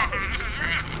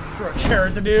ha. Throw a chair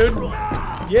at the dude.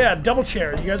 Yeah, double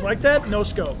chair. You guys like that? No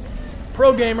scope.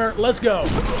 Pro gamer, let's go.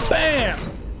 Bam!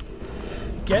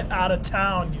 Get out of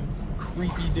town, you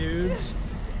creepy dudes.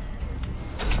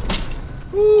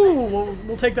 Ooh,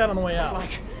 we'll take that on the way It's out.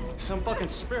 like some fucking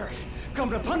spirit come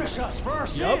to punish us for our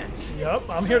sins. Yep,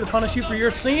 I'm here to punish you for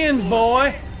your sins,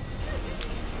 boy.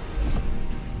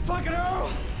 Fucking Earl,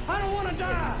 I don't want to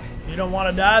die. You don't want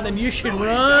to die, then you should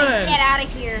run. Get out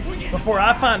of here. Before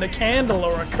I find a candle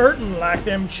or a curtain like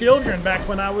them children back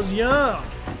when I was young.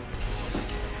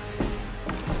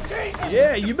 Jesus.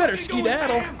 Yeah, you better Fucking going,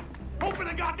 skedaddle. Sam. Open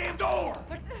the goddamn door.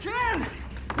 I can't.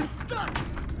 It's stuck.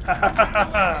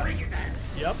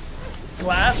 Yep.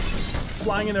 Glass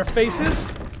flying in their faces.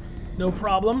 No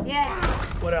problem. Yeah.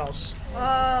 What else?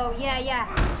 Oh, yeah.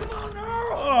 Come on, Earl.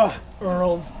 Oh,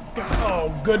 Earl's.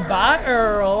 Oh, goodbye,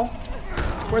 Earl.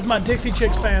 Where's my Dixie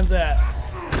Chicks fans at?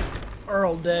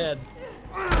 Earl dead.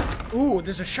 Ooh,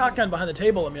 there's a shotgun behind the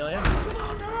table, Amelia.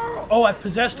 Oh, I've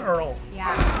possessed Earl.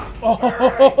 Yeah.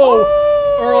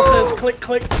 Oh, Earl says click,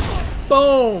 click.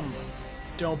 Boom.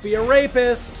 Don't be a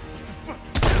rapist.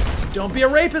 Don't be a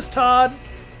rapist, Todd.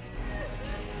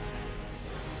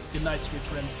 Good night, sweet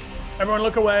prince. Everyone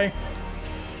look away.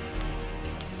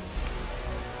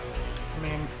 I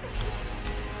mean...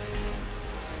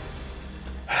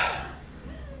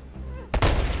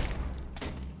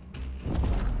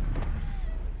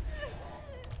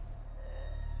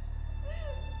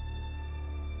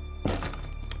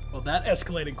 Well, that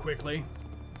escalated quickly.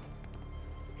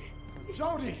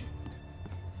 Jodie.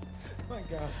 My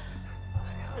God.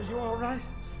 Are you all right?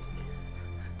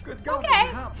 Good God. Okay.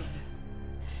 What happened?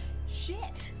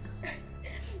 Shit. I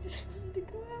just wanted to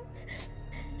go out.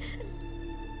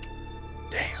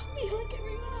 Damn. Be like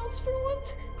everyone else for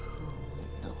once.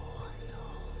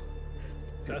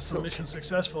 That's the mission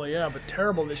successfully, yeah, but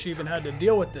terrible that she even had to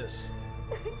deal with this.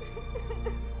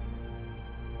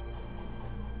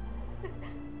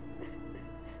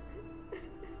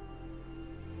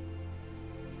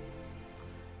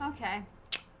 Okay.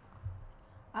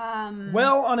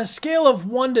 Well, on a scale of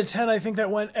 1 to 10, I think that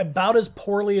went about as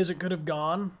poorly as it could have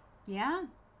gone. Yeah?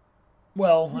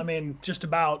 Well, I mean, just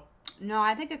about. No,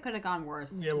 I think it could have gone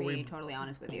worse, Yeah, to but be totally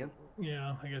honest with you.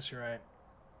 Yeah, I guess you're right.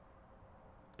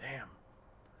 Damn.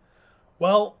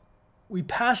 Well, we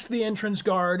passed the entrance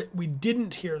guard. We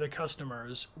didn't hear the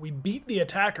customers. We beat the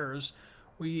attackers.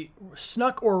 We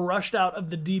snuck or rushed out of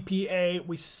the DPA.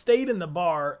 We stayed in the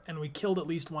bar, and we killed at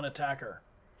least one attacker.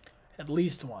 At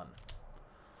least one.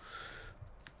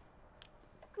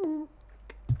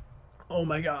 Oh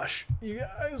my gosh, you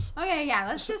guys. Okay, yeah,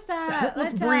 let's just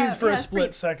let's breathe for a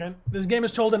split second. This game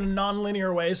is told in a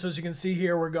non-linear way, so as you can see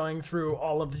here, we're going through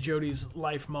all of Jodie's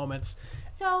life moments.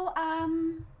 So,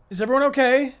 is everyone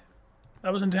okay?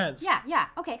 That was intense. Yeah,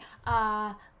 okay.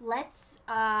 Let's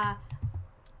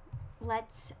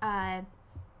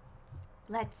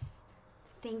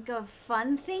think of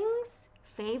fun things,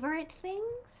 favorite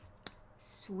things,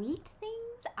 sweet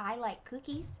things. I like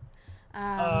cookies.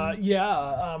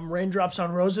 Raindrops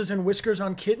on roses and whiskers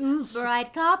on kittens.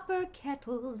 Bright copper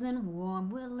kettles and warm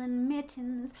woolen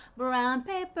mittens, brown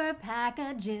paper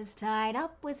packages tied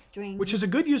up with strings. Which is a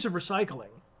good use of recycling.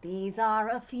 These are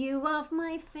a few of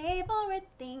my favorite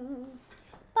things.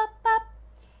 Bop, bop.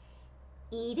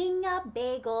 Eating a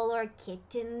bagel or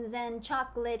kittens and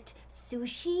chocolate,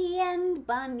 sushi and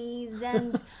bunnies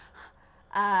and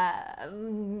I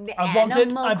want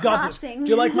it. I've got it. Do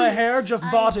you like my hair? Just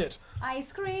bought it.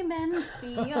 Ice cream and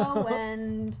Theo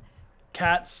and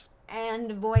cats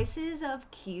and voices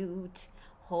of cute,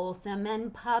 wholesome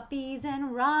and puppies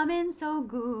and ramen so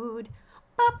good.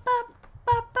 Bop, bop,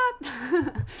 bop, bop.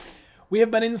 We have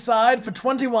been inside for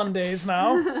 21 days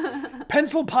now.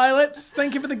 Pencil Pilots,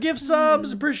 thank you for the gift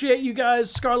subs. Appreciate you guys.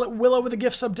 Scarlet Willow with a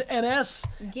gift sub to NS.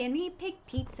 Guinea pig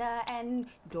pizza and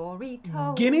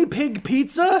Doritos. Guinea pig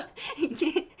pizza?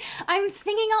 I'm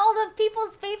singing all the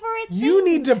people's favorite things. You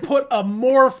need to put a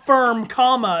more firm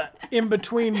comma in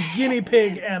between guinea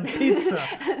pig and pizza.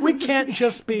 We can't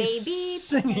just be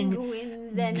singing.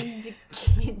 Penguins and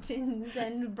kittens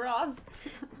and bras.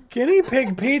 Guinea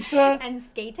pig pizza. And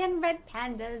skate and red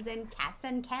pandas and cats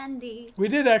and candy. We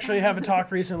did actually have a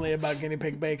talk recently about guinea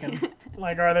pig bacon.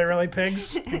 Like, are they really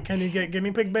pigs? Can you get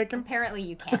guinea pig bacon? Apparently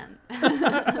you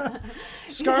can.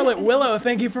 Scarlet Willow,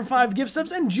 thank you for 5 gift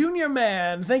subs. And Junior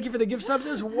Man, thank you for the gift subs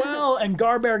as well. And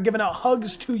Garbear giving out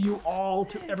hugs to you all,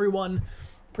 to everyone.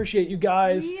 Appreciate you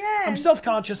guys. Yes. I'm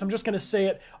self-conscious. I'm just gonna say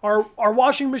it. Our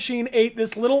washing machine ate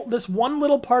this one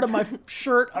little part of my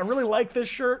shirt. I really like this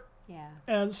shirt. Yeah.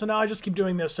 And so now I just keep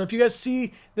doing this. So if you guys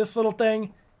see this little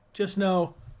thing, just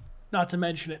know not to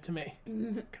mention it to me.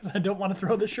 Because I don't want to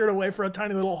throw this shirt away for a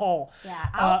tiny little hole. Yeah,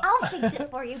 I'll fix it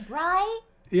for you, Bri.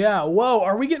 Yeah, whoa,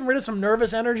 are we getting rid of some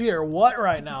nervous energy or what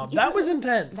right now? That was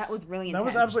intense. That was really intense. That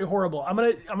was absolutely horrible. I'm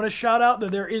gonna shout out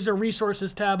that there is a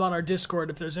resources tab on our Discord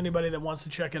if there's anybody that wants to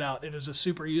check it out. It is a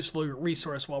super useful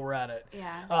resource while we're at it.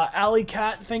 Yeah. Alley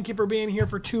Cat, thank you for being here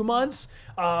for 2 months.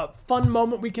 Fun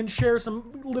moment we can share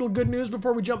some little good news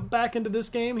before we jump back into this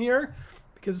game here.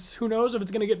 Because who knows if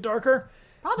it's gonna get darker.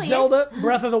 Probably Zelda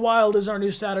Breath of the Wild is our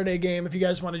new Saturday game. If you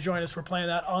guys want to join us, we're playing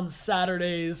that on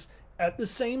Saturdays. At the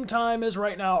same time as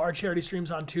right now, our charity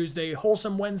streams on Tuesday.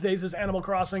 Wholesome Wednesdays is Animal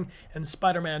Crossing, and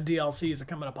Spider-Man DLCs are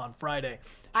coming up on Friday.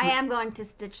 I am going to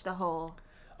stitch the hole.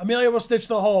 Amelia will stitch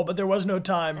the hole, but there was no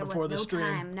time before the stream.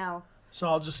 There was no time, no. So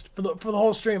I'll just, for the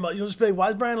whole stream, you'll just be like, why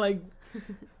is Bryan like...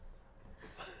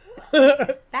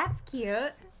 That's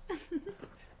cute.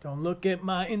 Don't look at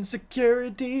my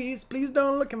insecurities. Please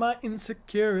don't look at my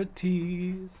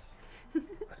insecurities.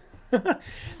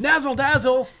 Nazzle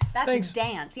Dazzle. That's thanks. A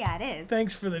dance. Yeah, it is.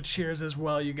 Thanks for the cheers as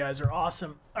well. You guys are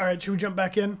awesome. All right, should we jump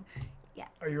back in? Yeah.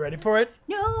 Are you ready for it?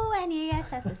 No and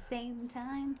yes at the same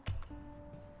time.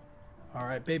 All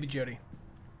right, baby Jodie.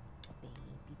 Baby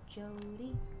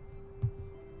Jodie.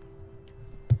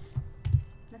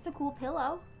 That's a cool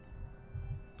pillow.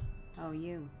 Oh,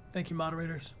 you. Thank you,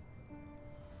 moderators.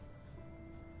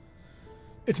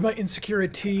 It's my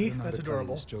insecurity. That's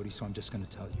adorable. This, Jodie, so I'm just going to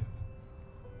tell you.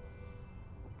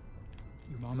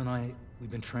 Your mom and I, we've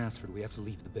been transferred. We have to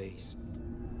leave the base.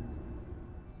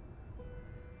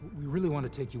 We really want to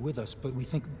take you with us, but we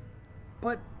think...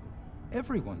 But...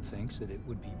 Everyone thinks that it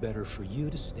would be better for you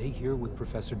to stay here with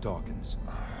Professor Dawkins.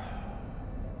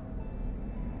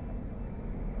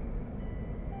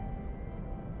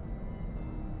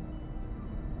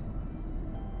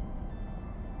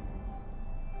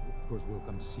 Of course, we'll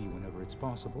come to see you whenever it's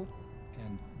possible.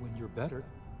 And when you're better,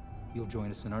 you'll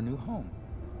join us in our new home.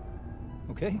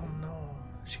 Okay? Oh no.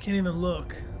 She can't even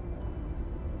look.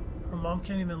 Her mom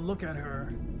can't even look at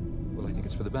her. Well, I think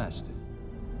it's for the best.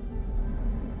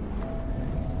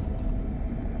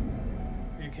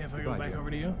 Are you okay if I go back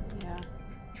over to you? Yeah. I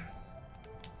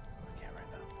can't right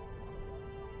now.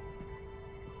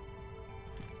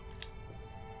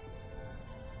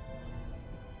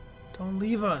 Don't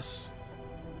leave us.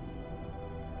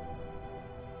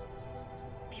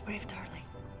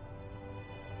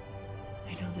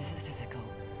 This is difficult.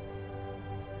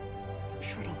 I'm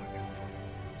sure it'll work out.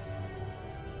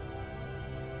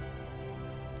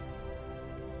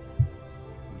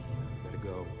 We gotta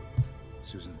go.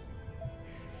 Susan.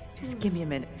 Just give me a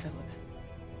minute, Philip.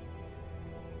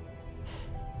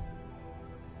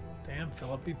 Damn,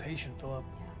 Philip. Be patient, Philip.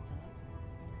 Yeah,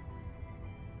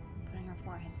 Philip. Putting our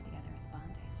foreheads together is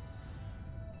bonding.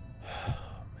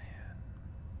 Oh, man.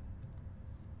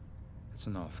 That's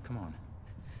enough. Come on.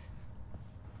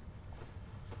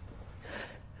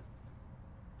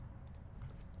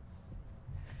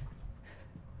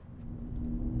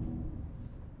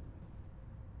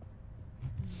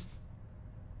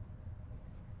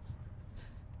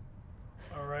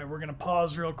 All right, we're going to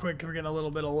pause real quick. We're getting a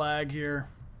little bit of lag here.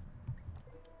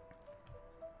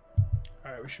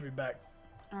 All right, we should be back.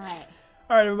 All right.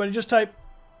 All right, everybody, just type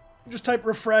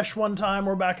refresh one time.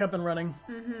 We're back up and running.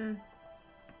 Mm-hmm.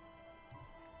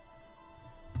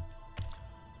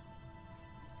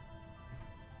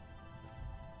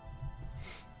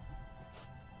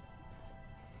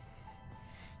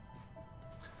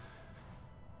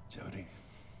 Jodie,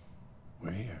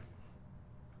 we're here.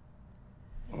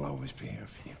 We'll always be here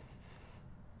for you.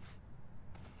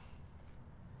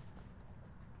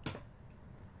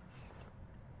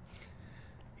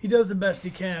 He does the best he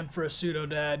can for a pseudo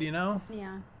dad, you know?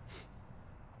 Yeah.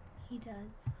 He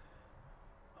does.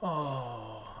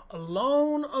 Oh,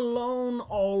 alone,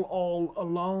 all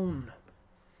alone.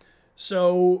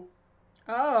 So,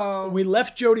 we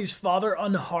left Jodie's father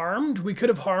unharmed. We could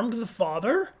have harmed the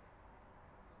father.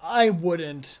 I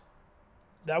wouldn't.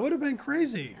 That would have been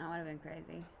crazy. That would have been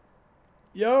crazy.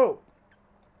 Yo.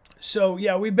 So,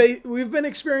 yeah, we've been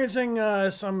experiencing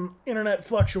some internet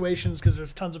fluctuations because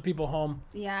there's tons of people home.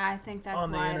 Yeah, I think that's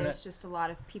why there's just a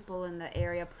lot of people in the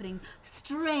area putting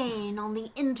strain on the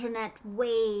internet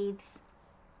waves.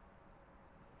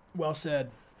 Well said.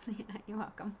 Yeah, you're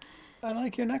welcome. I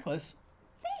like your necklace.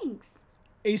 Thanks.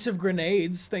 Ace of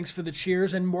Grenades, thanks for the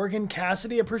cheers. And Morgan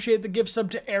Cassidy, appreciate the gift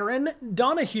sub to Aaron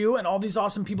Donahue and all these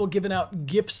awesome people giving out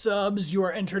gift subs. You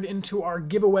are entered into our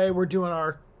giveaway. We're doing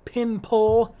our pin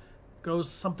pull. Goes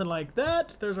something like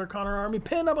that. There's our Connor Army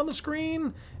pin up on the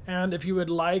screen. And if you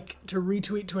would like to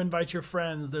retweet to invite your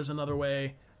friends, there's another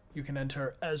way you can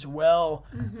enter as well.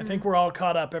 I think we're all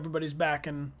caught up. Everybody's back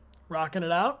and rocking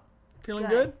it out. Feeling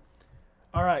good?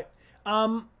 All right.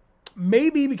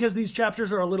 Maybe because these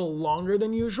chapters are a little longer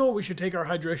than usual, we should take our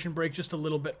hydration break just a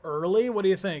little bit early. What do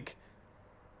you think?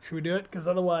 Should we do it? Because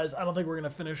otherwise, I don't think we're going to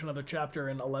finish another chapter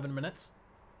in 11 minutes.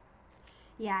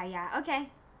 Yeah, okay.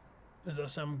 Does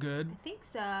that sound good? I think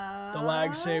so. The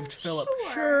lag saved Philip.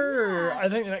 Sure. Yeah. I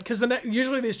think because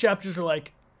usually these chapters are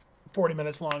like 40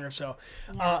 minutes long or so.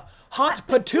 Yeah. Hot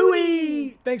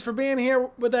Patooey! Thanks for being here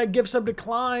with that gift sub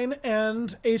decline.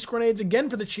 And Ace Grenades again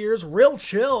for the cheers. Real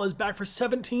Chill is back for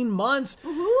 17 months.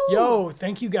 Woohoo! Yo,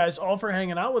 thank you guys all for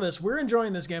hanging out with us. We're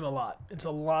enjoying this game a lot. It's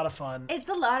a lot of fun. It's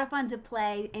a lot of fun to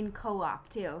play in co-op,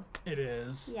 too. It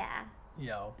is. Yeah.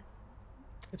 Yo.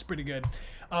 It's pretty good.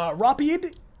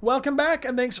 Rapid, welcome back.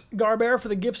 And thanks, Garbear, for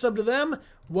the gift sub to them.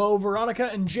 Whoa, Veronica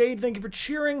and Jade, thank you for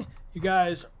cheering. You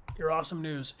guys... Your awesome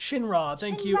news. Shinra,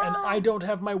 thank you. And I Don't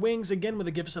Have My Wings, again with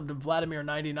a gift sub to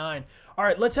Vladimir99. All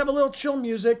right, let's have a little chill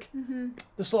music.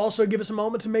 This will also give us a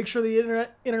moment to make sure the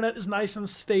internet is nice and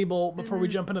stable before we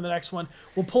jump into the next one.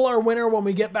 We'll pull our winner when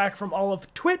we get back from all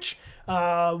of Twitch,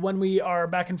 when we are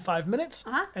back in 5 minutes.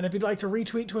 And if you'd like to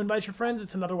retweet to invite your friends,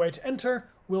 it's another way to enter.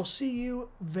 We'll see you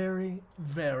very,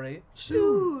 very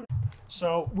soon.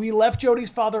 So we left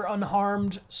Jodie's father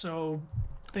unharmed, so...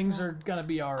 Things are gonna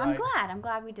be all right. I'm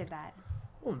glad we did that.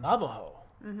 Oh, Navajo.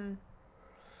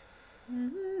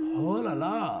 Oh la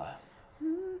la.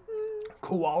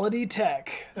 Quality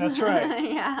tech. That's right.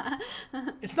 Yeah.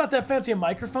 It's not that fancy a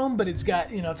microphone, but it's got,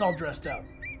 it's all dressed up.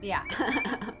 Yeah.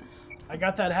 I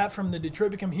got that hat from the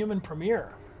Detroit Become Human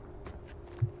premiere,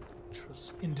 which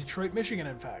was in Detroit, Michigan,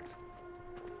 in fact.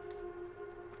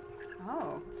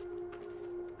 Oh.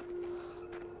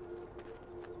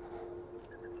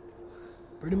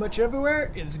 Pretty much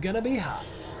everywhere is gonna be hot.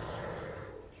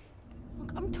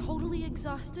 Look, I'm totally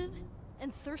exhausted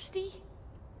and thirsty,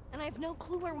 and I have no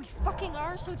clue where we fucking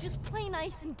are, so just play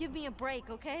nice and give me a break,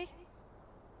 okay?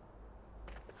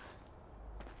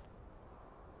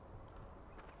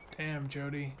 Damn,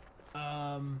 Jodie.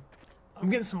 I'm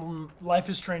getting some Life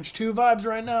is Strange 2 vibes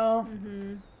right now.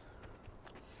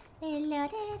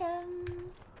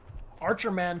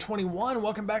 Archerman21,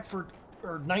 welcome back for...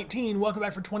 Or 19, welcome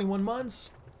back for 21 months.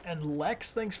 And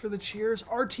Lex, thanks for the cheers.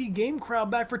 RT Game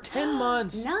Crowd back for 10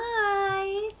 months.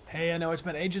 Nice. Hey, I know it's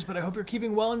been ages, but I hope you're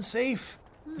keeping well and safe.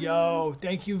 Yo,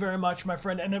 thank you very much, my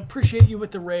friend, and appreciate you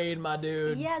with the raid, my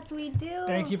dude. Yes, we do.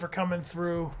 Thank you for coming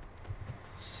through.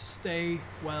 Stay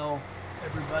well,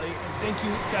 everybody, and thank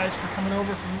you guys for coming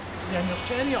over from Daniel's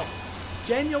channel.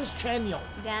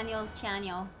 Daniel's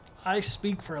channel. I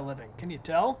speak for a living. Can you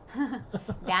tell?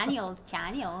 Daniel's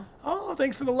channel. Oh,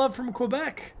 thanks for the love from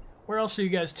Quebec. Where else are you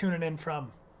guys tuning in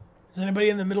from? Is anybody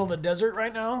in the middle of the desert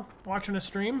right now watching a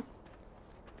stream?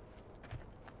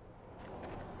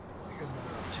 Here's another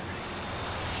opportunity.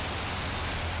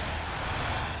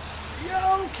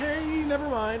 Yeah, okay, never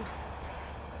mind.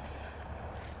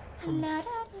 From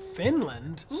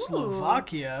Finland,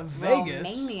 Slovakia,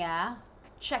 Vegas, Romania,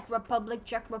 Czech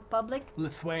Republic,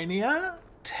 Lithuania,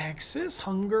 Texas,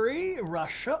 Hungary,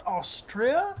 Russia,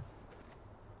 Austria,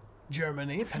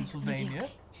 Germany, Pennsylvania,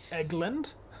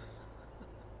 England,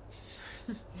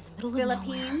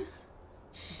 Philippines,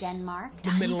 Denmark,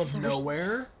 the middle of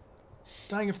nowhere,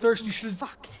 dying of thirst. You should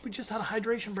have. We just had a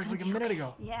hydration break like a minute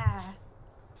ago. Yeah.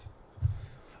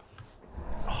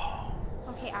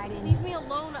 Okay, Aiden. Leave me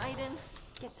alone, Aiden.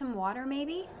 Get some water,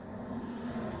 maybe?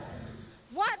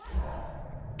 What?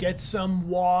 Get some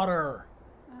water.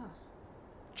 Oh.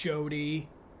 Jodie.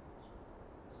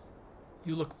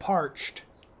 You look parched.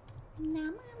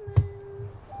 No,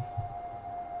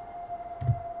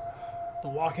 The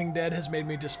Walking Dead has made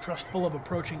me distrustful of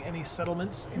approaching any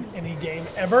settlements in any game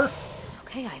ever. It's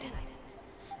okay, Aiden.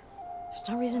 There's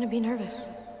no reason to be nervous.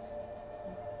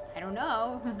 I don't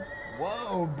know.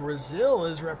 Whoa, Brazil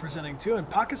is representing too, and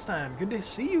Pakistan. Good to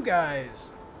see you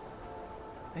guys.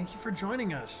 Thank you for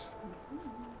joining us.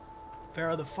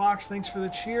 Farrah the Fox, thanks for the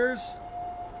cheers.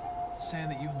 Saying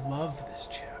that you love this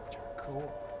chapter.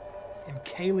 Cool. And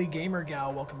Kaylee Gamer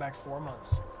Gal, welcome back 4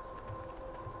 months.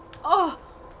 Oh!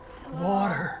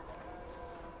 Water.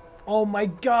 Oh my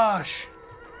gosh.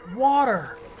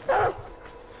 Water. Back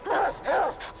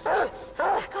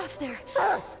off there.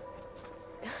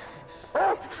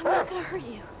 I'm not gonna hurt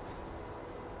you.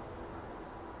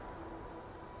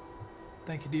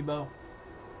 Thank you, Debo.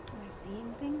 Do I see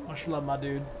anything? Much love, my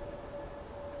dude.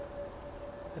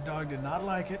 The dog did not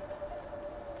like it.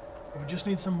 We just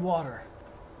need some water.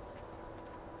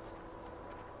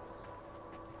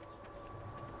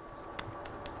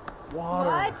 Water.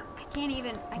 What? I can't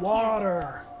even.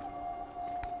 Water.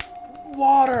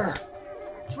 Water.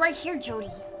 It's right here,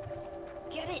 Jodie.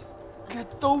 Get it.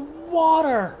 Get the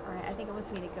water. Alright, I think it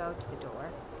wants me to go to the door.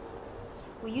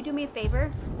 Will you do me a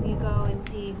favor? Will you go and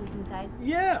see who's inside?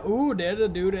 Yeah. Ooh, there's a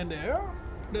dude in there.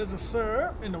 There's a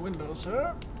sir in the window,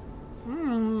 sir.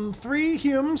 3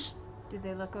 humans. Do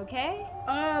they look okay?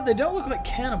 They don't look like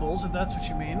cannibals, if that's what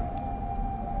you mean.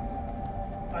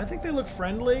 I think they look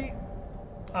friendly.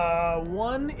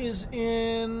 One is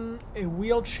in a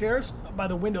wheelchair by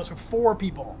the window, so 4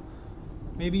 people.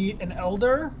 Maybe an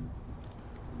elder.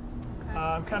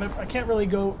 Okay. I can't really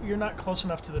go. You're not close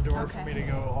enough to the door for me to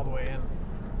go all the way in.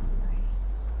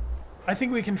 I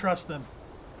think we can trust them.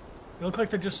 They look like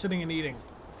they're just sitting and eating.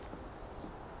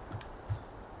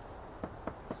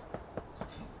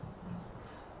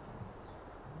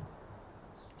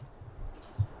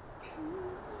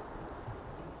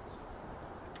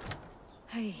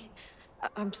 Hi.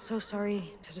 I'm so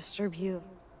sorry to disturb you.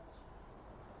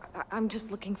 I'm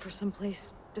just looking for some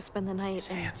place to spend the night.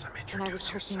 Handsome,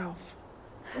 introduce yourself.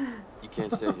 You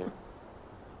can't stay here.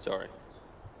 Sorry.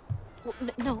 Well,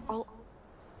 no,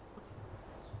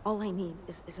 all I need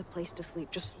is a place to sleep,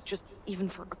 just even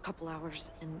for a couple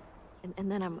hours, and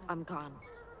then I'm gone.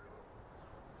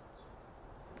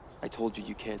 I told you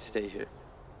you can't stay here.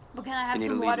 But can I have need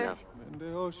some to leave water?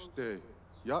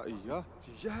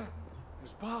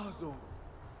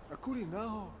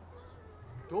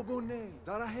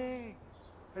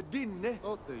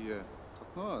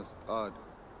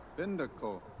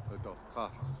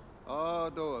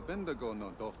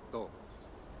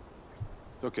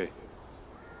 Okay.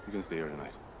 You can stay here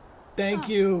tonight. Thank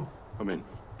you. Come in.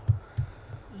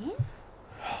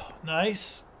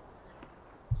 Nice.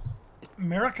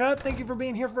 America, thank you for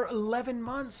being here for 11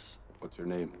 months. What's your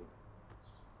name?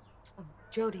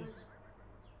 Jodie.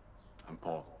 I'm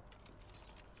Paul.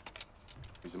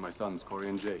 These are my sons, Corey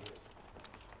and Jay.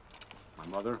 My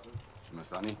mother,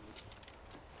 Shimasani.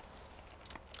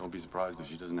 Don't be surprised if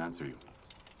she doesn't answer you.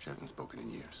 She hasn't spoken in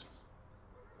years.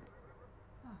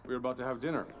 We're about to have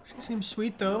dinner. She seems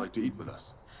sweet, Would though. you like to eat with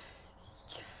us?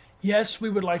 Yes, we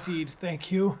would like to eat.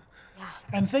 Thank you. Yeah.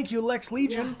 And thank you, Lex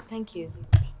Legion. Yeah, thank you.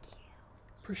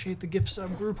 Appreciate the gift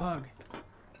sub group hug.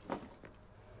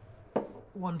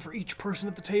 One for each person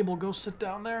at the table. Go sit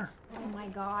down there. Oh my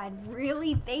god,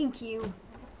 really? Thank you.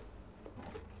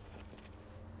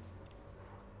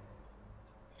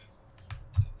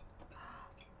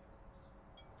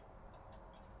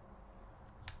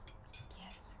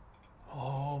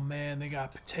 they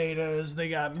got potatoes, they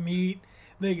got meat,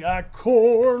 they got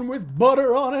corn with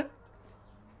butter on it.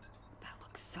 That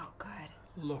looks so good.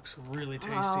 Looks really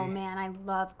tasty. Oh man, I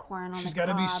love corn on the cob. She's got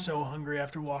to be so hungry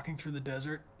after walking through the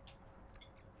desert.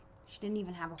 She didn't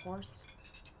even have a horse.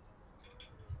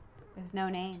 With no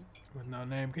name. With no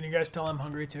name. Can you guys tell I'm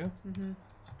hungry too? Mm-hmm.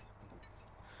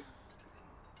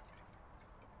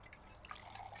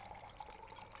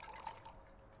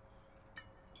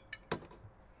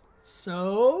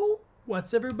 So,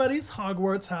 what's everybody's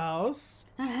Hogwarts house?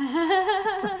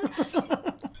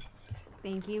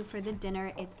 Thank you for the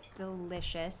dinner. It's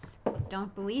delicious.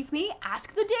 Don't believe me?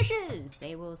 Ask the dishes.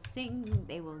 They will sing.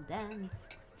 They will dance.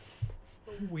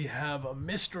 We have a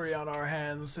mystery on our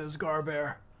hands, says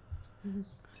Garbear.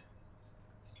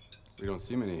 We don't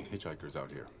see many hitchhikers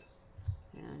out here.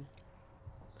 Yeah.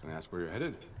 Can I ask where you're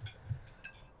headed?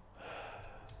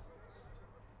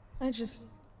 I just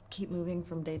keep moving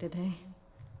from day to day.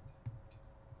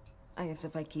 I guess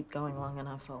if I keep going long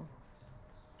enough, I'll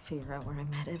figure out where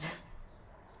I'm headed.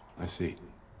 I see. You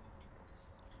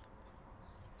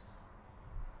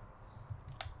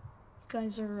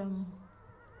guys are,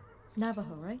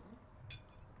 Navajo, right?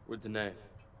 We're Dene.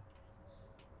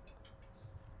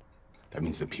 That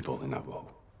means the people in Navajo.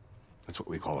 That's what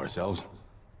we call ourselves.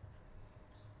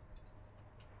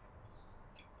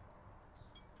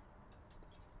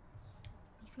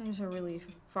 You guys are really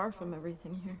far from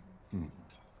everything here.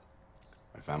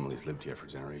 My family's lived here for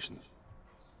generations.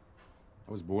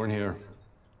 I was born here.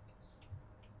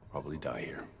 I'll probably die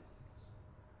here.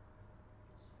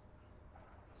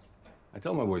 I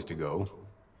tell my boys to go.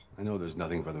 I know there's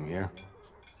nothing for them here.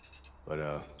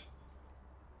 But,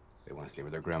 they want to stay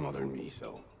with their grandmother and me,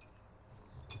 so...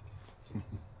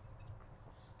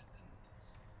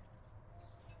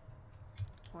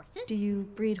 Horses? Do you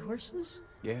breed horses?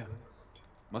 Yeah.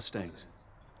 Mustangs.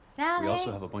 Sally. We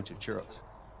also have a bunch of churros.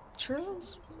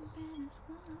 Churros?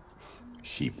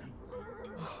 Sheep.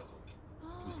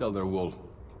 We sell their wool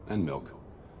and milk.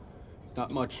 It's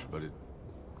not much, but it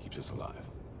keeps us alive.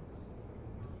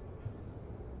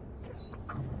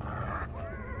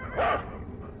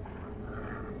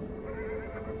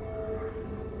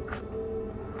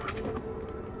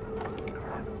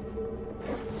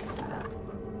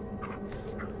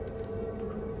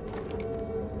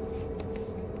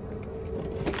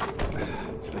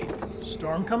 It's late.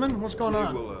 Storm coming? What's going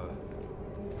on? We'll,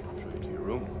 show you to your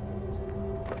room.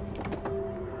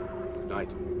 Good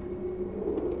night.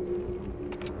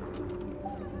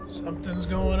 Something's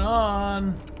going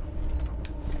on.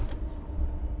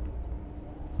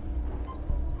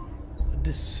 A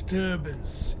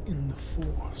disturbance in the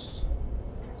force.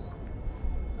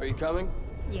 Are you coming?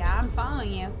 Yeah, I'm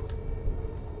following you.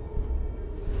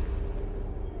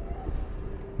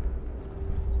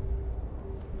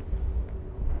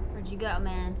 Where'd you go,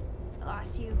 man? I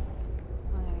lost you.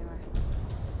 Oh, there you are.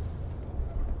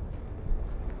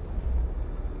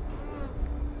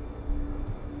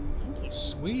 Thank you.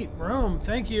 Sweet room,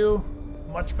 thank you.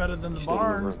 Much better than the Stay in your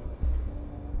barn. room.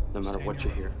 No matter Stay in what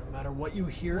your you hear. room. No matter what you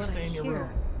hear, What stay I in your hear? room.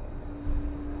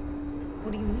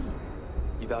 What do you mean?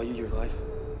 You value your life?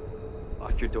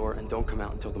 Lock your door and don't come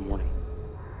out until the morning.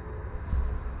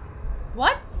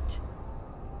 What?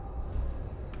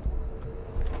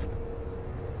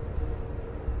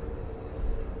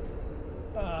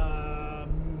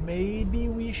 Maybe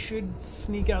we should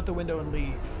sneak out the window and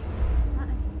leave. Not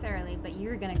necessarily, but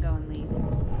you're gonna go and leave.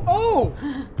 Oh!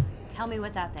 Tell me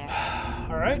what's out there.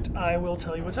 All right, I will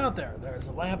tell you what's out there. There's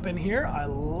a lamp in here. I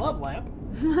love lamp.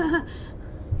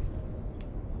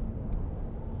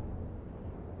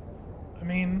 I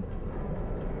mean,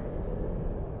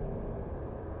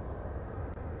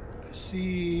 I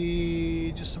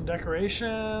see just some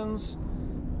decorations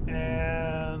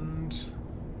and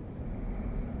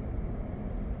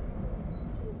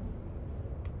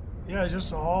yeah,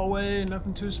 just a hallway,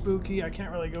 nothing too spooky. I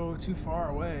can't really go too far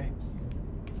away.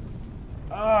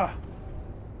 Ah!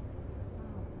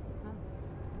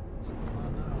 What's going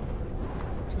on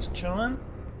now? Just chilling?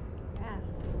 Yeah.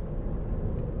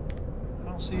 I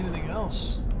don't see anything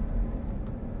else.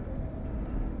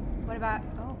 What about?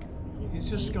 Oh, He's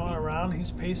just going around.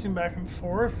 He's pacing back and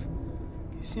forth.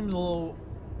 He seems a little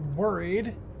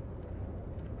worried.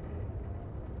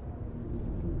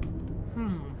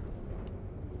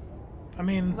 I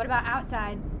mean... What about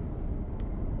outside?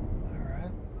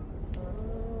 Alright.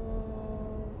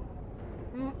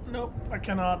 Nope, I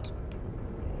cannot.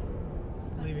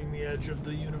 Leaving the edge of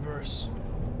the universe.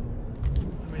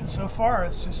 I mean, so far, it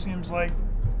just seems like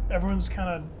everyone's kind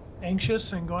of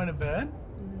anxious and going to bed.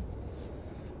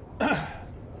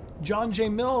 John J.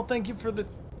 Mill, thank you for the...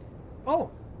 Oh,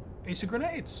 Ace of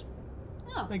Grenades.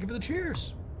 Oh. Thank you for the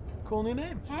cheers. Cool new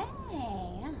name. Hey.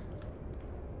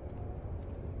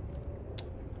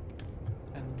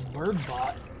 And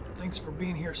Birdbot, thanks for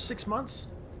being here 6 months.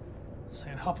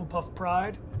 Saying Hufflepuff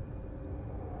pride.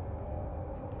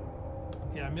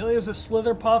 Yeah, Amelia's a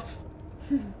Slitherpuff.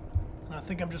 And I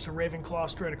think I'm just a Ravenclaw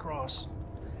straight across.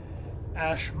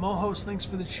 Ash Mohos, thanks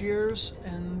for the cheers.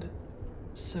 And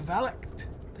Sivalek,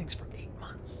 thanks for 8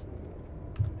 months.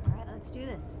 Alright, let's do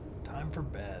this. Time for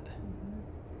bed.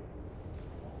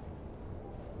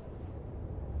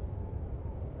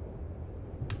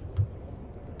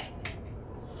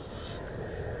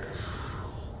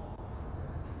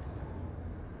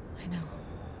 I know.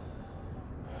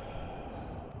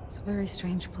 It's a very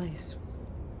strange place.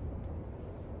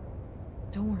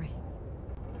 Don't worry.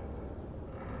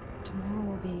 Tomorrow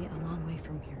will be a long way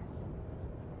from here.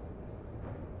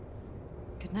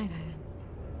 Good night, Aiden.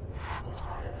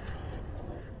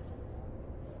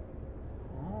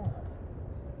 Oh.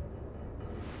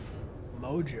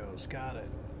 Mojo's got it.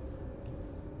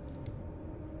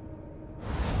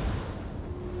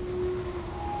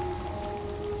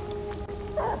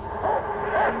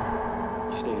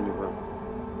 You stay in your room.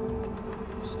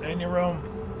 Stay in your room.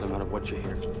 No matter what you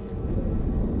hear.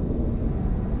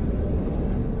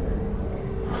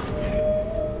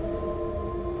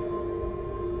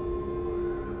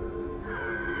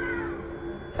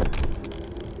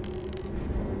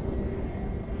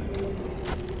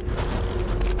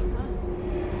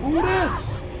 Who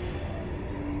this?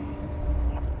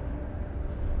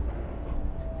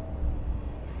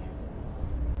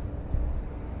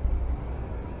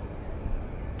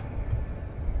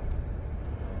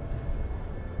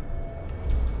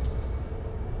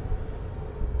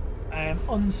 I am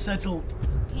unsettled.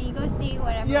 Can you go see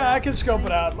whatever? Yeah, I can scope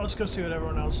it out. Let's go see what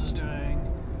everyone else is doing.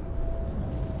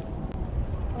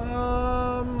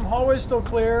 Hallway's still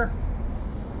clear.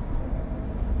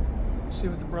 Let's see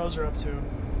what the bros are up to.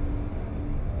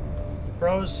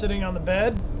 Bro's sitting on the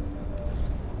bed.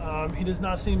 He does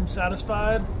not seem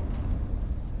satisfied.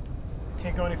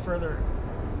 Can't go any further.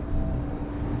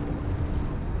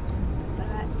 What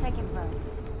about second bro?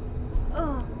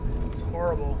 Oh. It's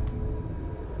horrible.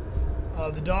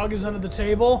 The dog is under the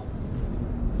table.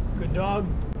 Good dog.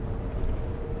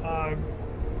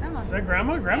 Grandma's Is that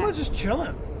Grandma? asleep. Grandma's Yeah. just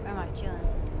chilling. Grandma's chilling.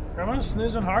 Grandma's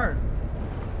snoozing hard.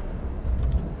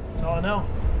 That's all I know.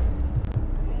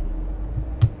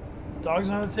 Dog's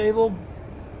on the table.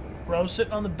 Bro's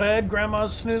sitting on the bed.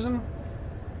 Grandma's snoozing.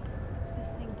 What's this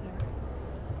thing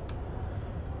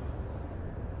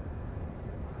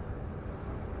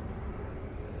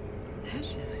here?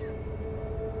 Ashes.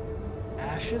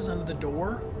 Ashes under the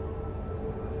door?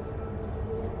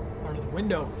 Under the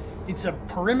window. It's a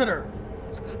perimeter.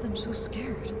 It's got them so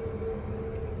scared.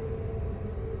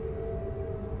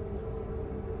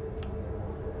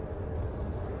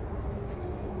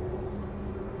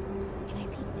 Can I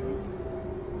peek through?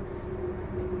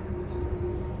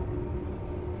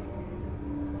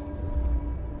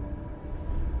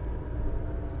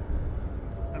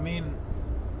 I mean,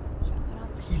 Should I put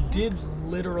on some he pants? did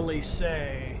literally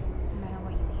say, No matter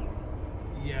what you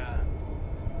hear. yeah.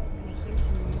 I'm gonna hear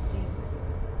some weird things.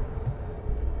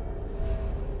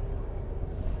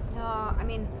 No, I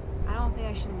mean, I don't think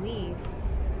I should leave.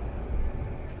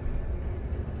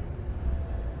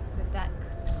 But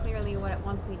that's clearly what it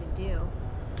wants me to do.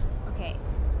 Okay,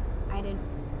 I didn't.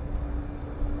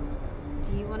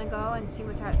 Do you want to go and see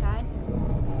what's outside?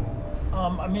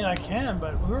 I mean, I can,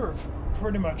 but we were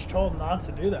pretty much told not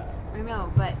to do that. I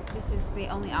know, but this is the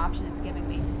only option it's giving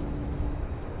me.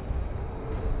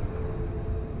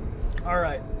 All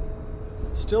right.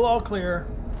 Still all clear.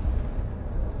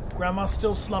 Grandma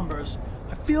still slumbers.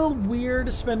 I feel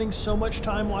weird spending so much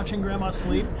time watching Grandma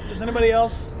sleep. Does anybody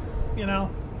else,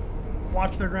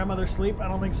 watch their grandmother sleep? I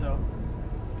don't think so.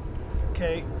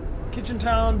 Okay. Kitchen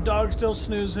town, dog still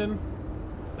snoozing.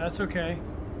 That's okay.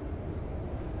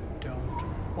 Don't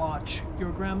watch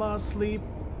your grandma sleep.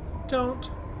 Don't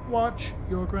watch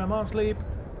your grandma sleep.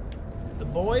 The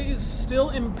boy is still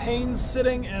in pain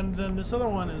sitting, and then this other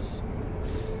one is...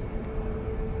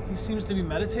 He seems to be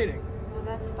meditating. Well,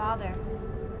 that's father.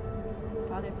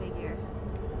 Father figure.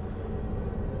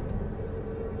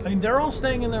 I mean, they're all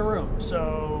staying in their room,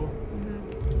 so...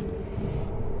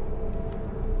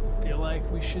 Feel like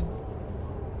we should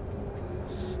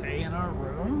stay in our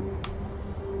room?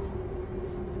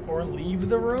 Or leave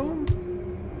the room?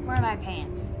 Where are my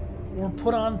pants? Or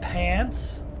put on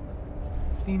pants?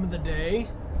 Theme of the day?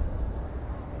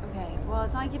 Okay, well,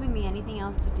 it's not giving me anything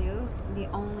else to do. The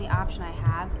only option I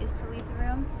have is to leave the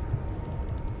room.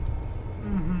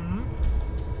 Mm-hmm.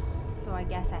 So I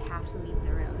guess I have to leave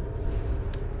the room.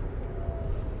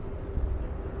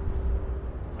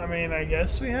 I mean, I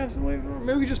guess we have to leave the room.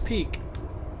 Maybe we just peek.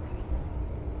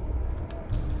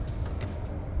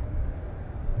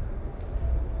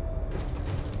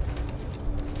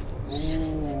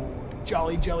 Ooh,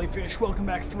 jolly jellyfish, welcome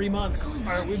back 3 months.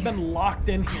 Alright, we've been locked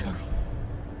in here.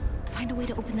 Find a way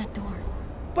to open that door.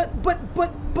 But,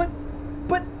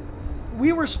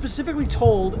 we were specifically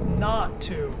told not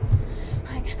to.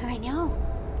 I know.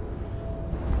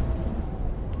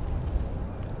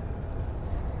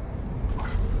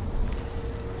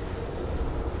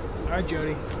 Alright,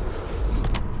 Jodie.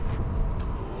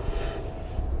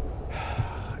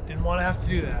 Didn't want to have to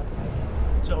do that.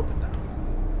 It's open now.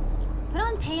 Put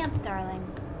on pants, darling.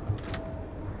 Okay.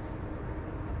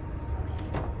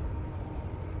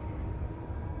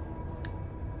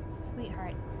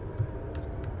 Sweetheart.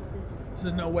 This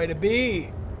is no way to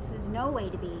be. This is no way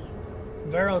to be.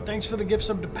 Vero, thanks for the gift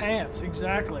sub to pants.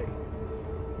 Exactly.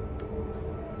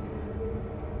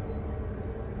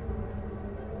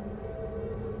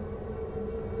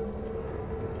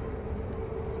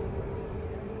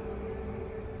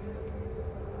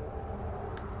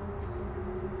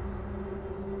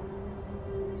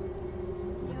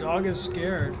 The dog is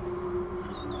scared.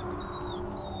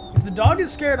 If the dog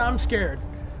is scared, I'm scared.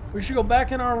 We should go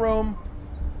back in our room,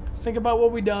 think about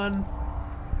what we done.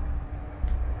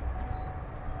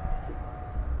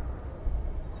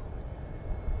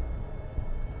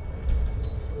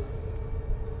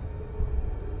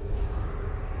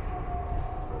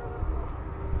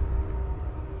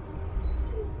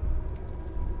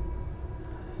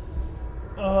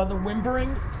 The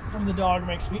whimpering from the dog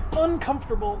makes me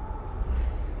uncomfortable.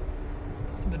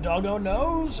 The doggo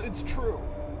knows it's true.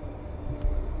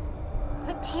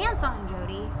 Put pants on,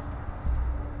 Jodie.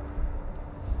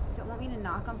 Don't want me to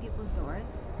knock on people's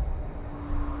doors?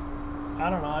 I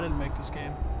don't know. I didn't make this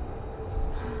game.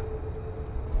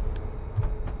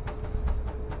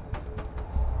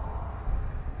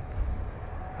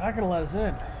 They're not gonna let us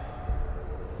in.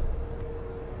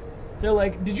 They're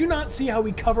like, did you not see how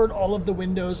we covered all of the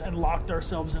windows and locked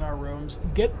ourselves in our rooms?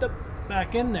 Get the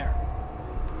back in there.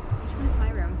 Which one's my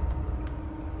room?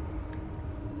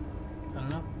 I don't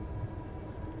know.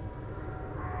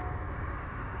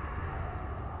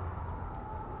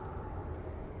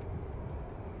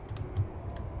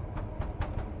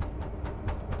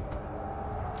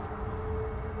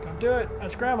 Don't do it.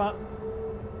 That's Grandma.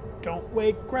 Don't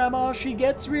wake Grandma. She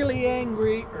gets really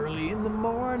angry early in the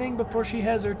morning before she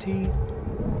has her tea.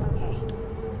 Okay.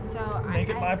 So Make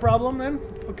it my problem then?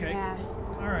 Okay. Yeah.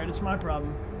 Alright, it's my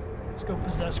problem. Let's go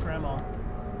possess Grandma.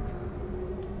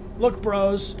 Look,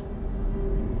 bros.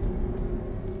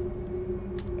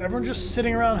 Everyone just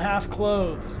sitting around half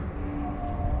clothed.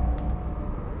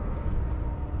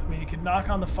 I mean, you could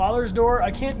knock on the father's door. I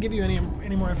can't give you any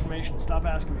more information. Stop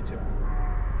asking me to.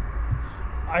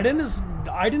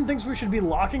 Aiden thinks we should be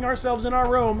locking ourselves in our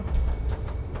room.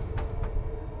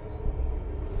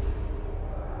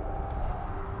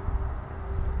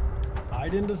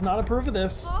 Aiden does not approve of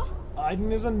this. Paul?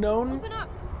 Aiden is a known... Open up!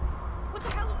 What the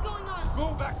hell is going on?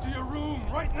 Go back to your room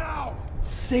right now!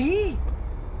 See?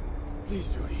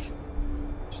 Please, Jodie.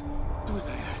 Just do as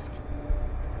I ask.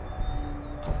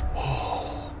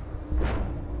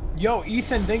 Yo,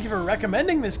 Ethan, thank you for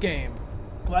recommending this game.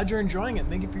 Glad you're enjoying it.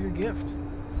 Thank you for your gift.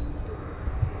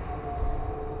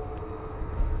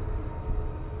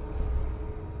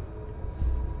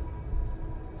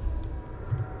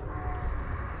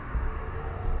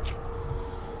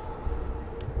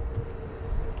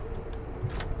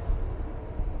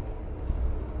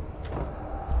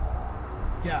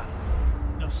 Yeah.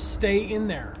 No, stay in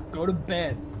there. Go to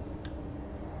bed.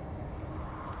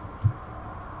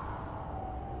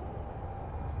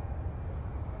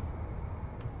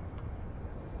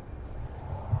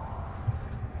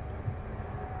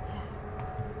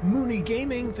 Mooney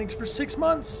Gaming, thanks for 6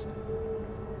 months.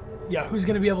 Yeah, who's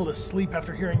going to be able to sleep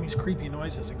after hearing these creepy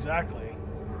noises? Exactly.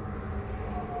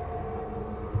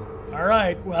 All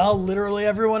right, well, literally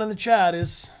everyone in the chat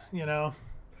is, you know,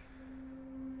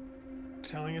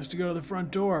 telling us to go to the front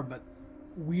door, but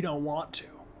we don't want to.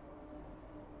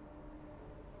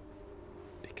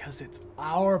 Because it's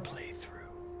our playthrough.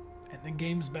 And the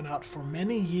game's been out for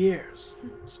many years.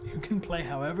 So you can play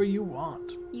however you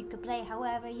want. You can play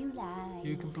however you like.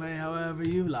 You can play however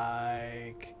you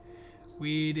like.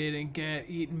 We didn't get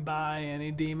eaten by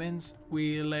any demons.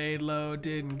 We laid low,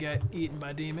 didn't get eaten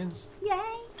by demons. Yay,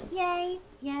 yay,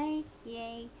 yay,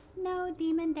 yay. No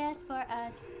demon death for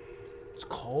us. It's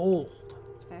cold.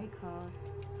 It's very cold.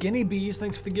 Guinea Bees,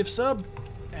 thanks for the gift sub.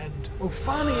 And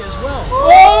Ofani as well.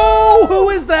 Oh, who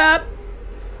is that?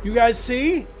 You guys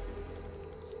see?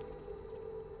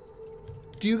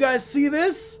 Do you guys see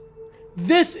this?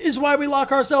 This is why we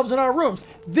lock ourselves in our rooms.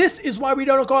 This is why we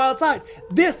don't go outside.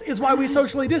 This is why we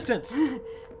socially distance.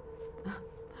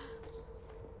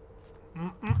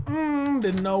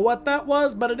 Didn't know what that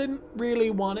was, but I didn't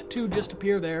really want it to just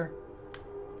appear there.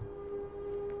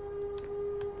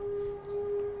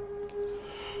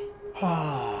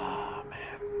 Ah,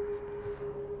 man.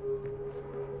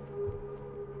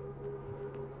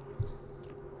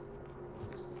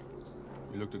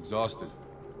 You looked exhausted.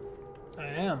 I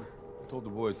am. I told the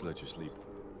boys to let you sleep.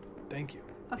 Thank you.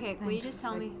 Okay, will you just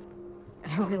tell me?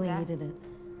 I really needed it.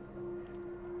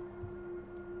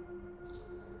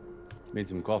 Made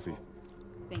some coffee.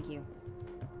 Thank you.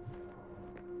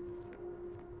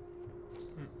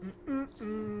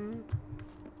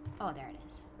 Oh, there it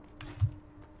is.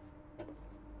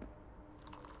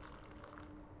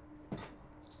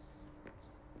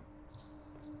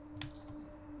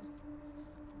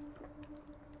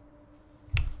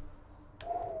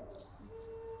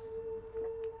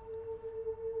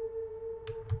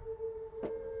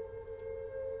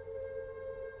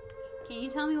 Can you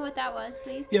tell me what that was,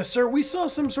 please? Yes, sir. We saw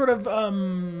some sort of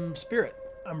spirit,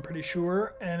 I'm pretty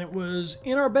sure, and it was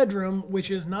in our bedroom,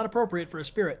 which is not appropriate for a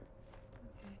spirit.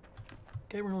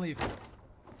 Okay, we're gonna leave.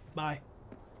 Bye.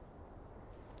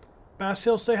 Bass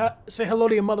Hill, say hello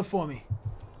to your mother for me.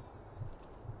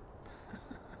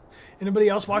 Anybody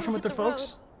else watching with their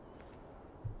folks?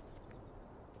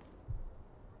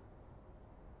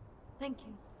 Thank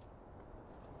you.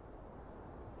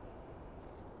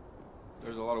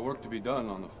 There's a lot of work to be done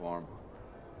on the farm.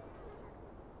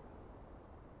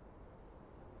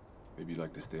 Maybe you'd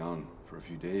like to stay on for a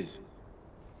few days.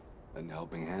 Lend a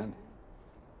helping hand.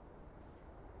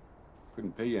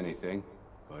 Couldn't pay you anything,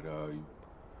 but you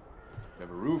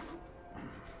have a roof,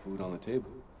 food on the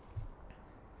table.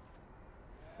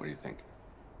 What do you think?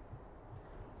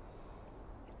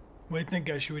 What do you think,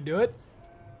 guys? Should we do it?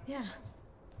 Yeah.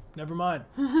 Never mind.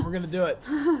 We're gonna do it.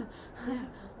 Yeah.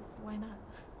 Why not?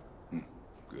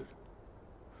 Good.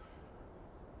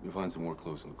 You'll find some more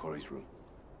clothes in the Corey's room.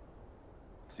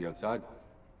 See you outside?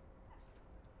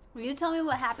 Will you tell me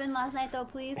what happened last night, though,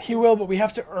 please? He will, but we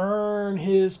have to earn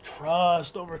his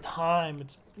trust over time.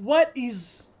 It's what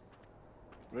he's.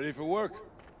 Ready for work?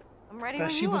 I'm ready That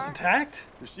when sheep you was are. attacked?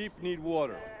 The sheep need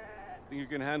water. Think you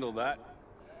can handle that?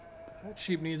 That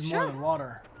sheep needs more than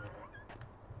water.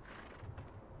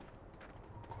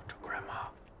 Go to Grandma.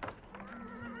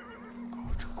 Go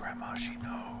to Grandma, she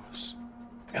knows.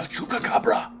 El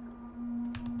Chupacabra!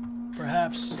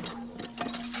 Perhaps.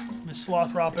 Miss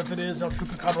Slothrop, if it is El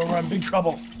Chupacabra, we're in big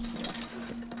trouble.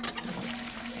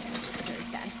 Very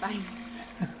satisfying.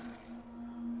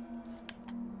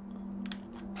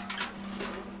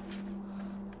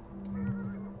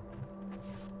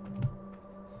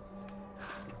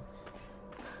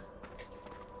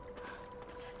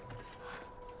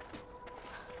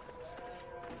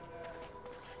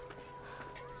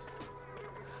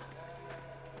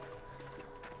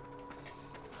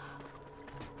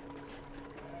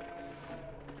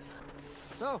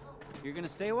 So, you're gonna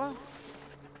stay a while?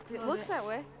 It looks that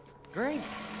way. Great.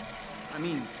 I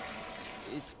mean,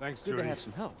 it's Thanks, good to Jodie. have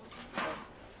some help.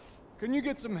 Can you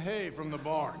get some hay from the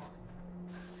barn?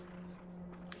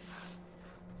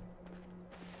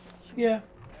 Yeah.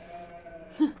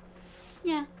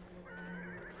 Yeah.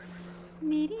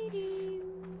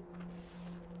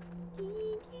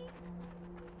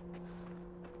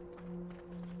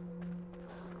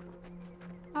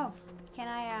 Oh, can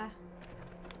I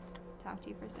talk to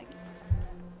you for a second?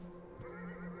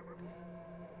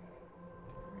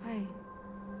 Hi.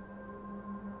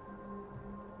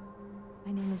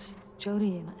 My name is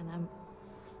Jodie, and I'm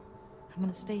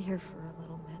gonna stay here for a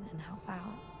little bit and help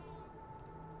out.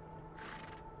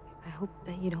 I hope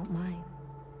that you don't mind.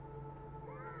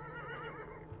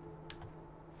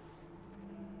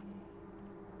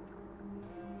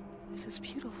 This is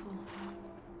beautiful.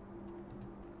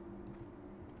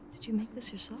 Did you make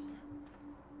this yourself?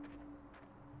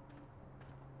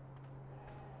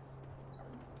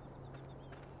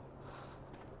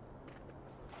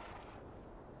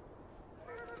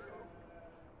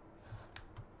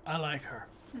 I like her.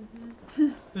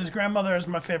 This grandmother is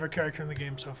my favorite character in the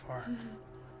game so far.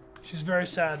 She's very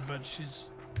sad, but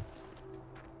she's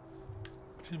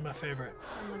my favorite.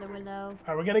 Mother Willow.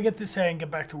 All right, we gotta get this hay and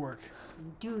get back to work.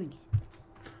 I'm doing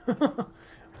it.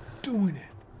 Doing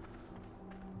it.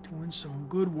 Doing some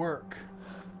good work.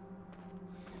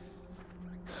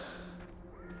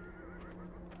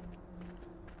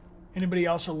 Anybody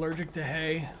else allergic to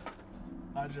hay?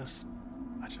 I just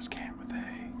can't with hay.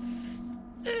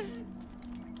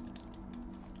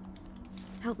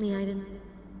 Help me, Aiden.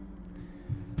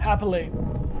 Happily.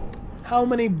 How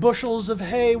many bushels of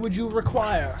hay would you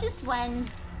require? Just one.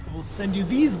 We'll send you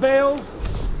these bales.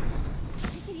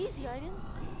 Take it easy, Aiden.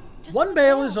 Just One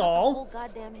bale is not the all. whole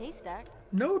goddamn haystack.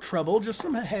 No trouble, just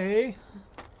some hay.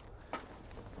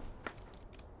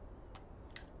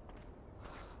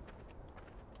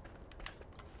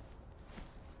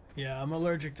 Yeah, I'm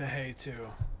allergic to hay too.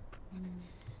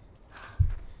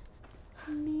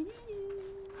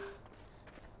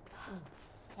 Oh,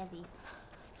 heavy.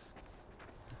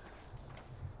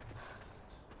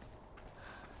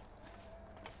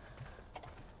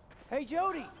 Hey,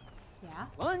 Jodie. Yeah?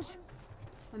 Lunch?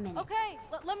 1 minute. Okay,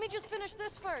 let me just finish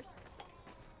this first.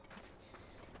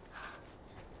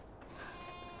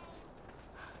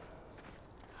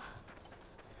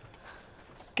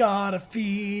 Gotta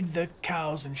feed the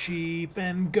cows and sheep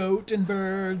and goat and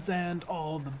birds and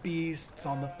all the beasts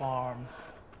on the farm.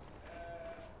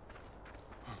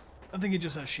 I think it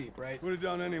just has sheep, right? Put it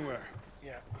down anywhere.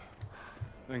 Yeah.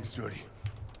 Thanks, Jodie.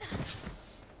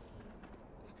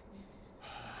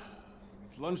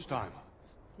 It's lunchtime.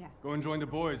 Yeah. Go and join the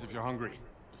boys if you're hungry.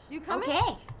 You coming?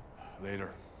 Okay.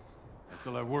 Later. I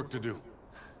still have work to do.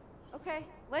 Okay,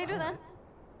 later then.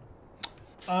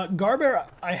 Garbear,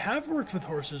 I have worked with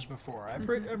horses before. I've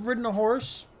ridden a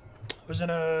horse. I was in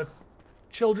a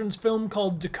children's film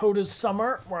called Dakota's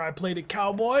Summer, where I played a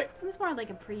cowboy. It was more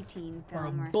like a preteen Or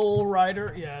a film. bull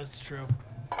rider. Yeah, it's true.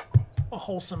 A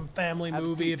wholesome family Have a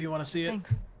movie seat. if you want to see it.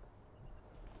 Thanks.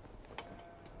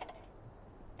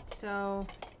 So,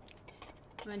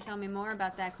 you want to tell me more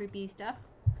about that creepy stuff?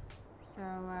 So,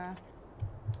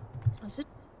 Is it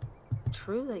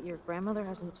true that your grandmother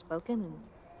hasn't spoken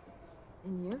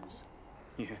in years?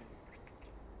 Yeah.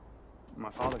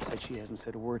 My father said she hasn't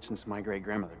said a word since my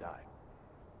great-grandmother died.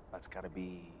 That's gotta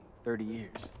be 30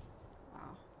 years. wow.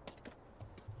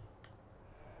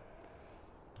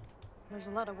 There's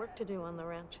a lot of work to do on the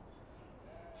ranch.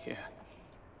 Yeah.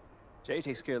 Jay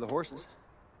takes care of the horses.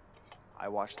 I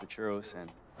watch the churros,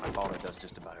 and my father does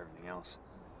just about everything else.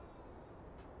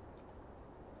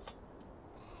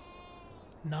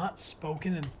 Not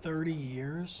spoken in 30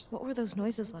 years? What were those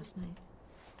noises last night?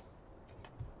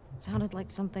 It sounded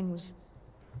like something was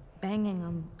banging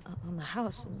on the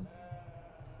house and...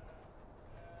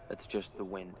 That's just the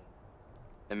wind.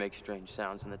 It makes strange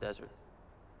sounds in the desert.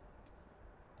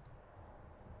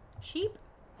 Sheep?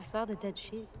 I saw the dead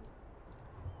sheep.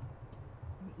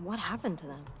 What happened to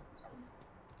them?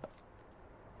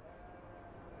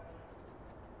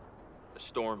 A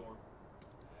storm.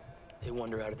 They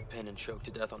wander out of the pen and choke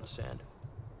to death on the sand.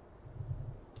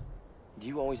 Do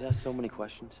you always ask so many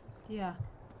questions? Yeah.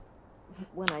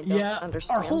 When I don't Yeah,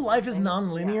 understand our whole life is something,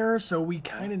 non-linear, so we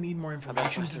kind of need more How about if I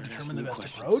information to started determine asking the you best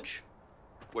questions? approach.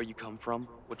 Where you come from?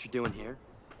 What you're doing here?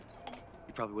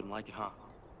 You probably wouldn't like it, huh?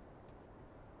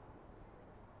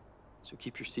 So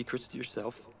keep your secrets to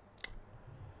yourself.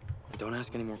 And don't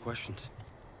ask any more questions.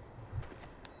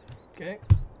 Okay.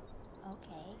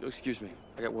 Okay. Excuse me,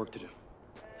 I got work to do.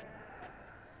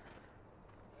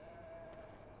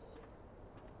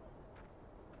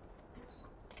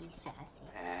 He's sassy.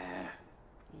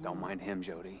 Don't mind him,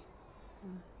 Jodie.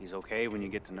 He's okay when you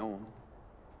get to know him.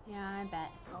 Yeah, I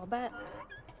bet. I'll bet.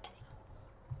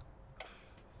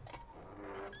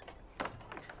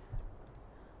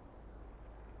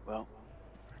 Well,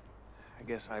 I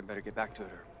guess I better get back to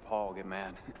it or Paul will get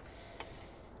mad.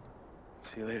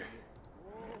 See you later.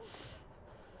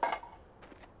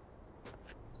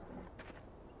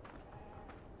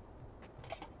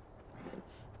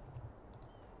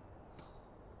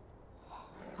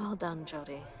 Well done,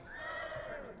 Jodie.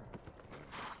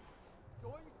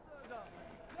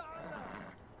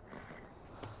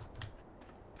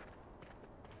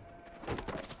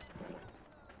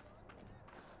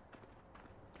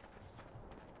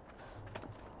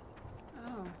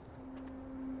 Oh.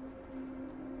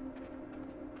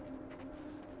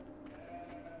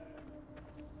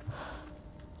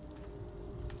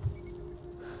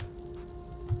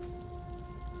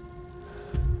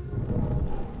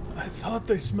 I thought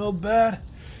they smelled bad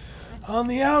on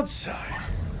the outside.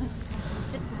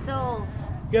 Sip the soul.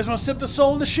 You guys want to sip the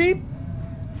soul of the sheep?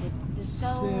 Sip the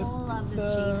soul of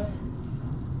the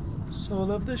sheep.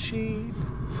 Soul of the sheep.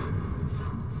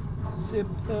 Sip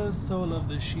the soul of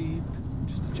the sheep.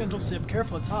 Just a gentle sip.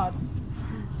 Careful, it's hot.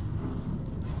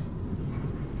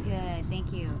 Good,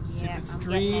 thank you. Sip Yeah, its I'm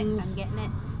dreams. getting it. I'm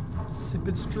getting it. Sip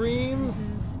its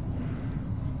dreams.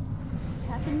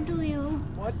 What happened to you?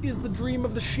 What is the dream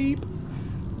of the sheep?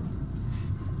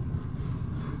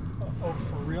 Oh,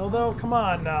 for real though? Come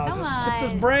on now. Come Just sip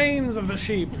this on. brains of the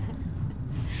sheep.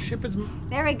 Ship its...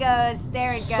 There it goes.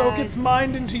 There it goes. Soak its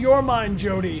mind into your mind,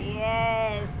 Jodie.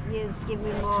 Yes. Yes. Give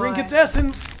me more. Drink its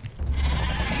essence.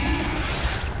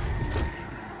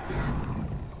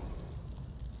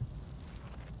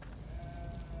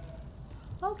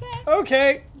 Okay.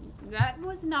 Okay. That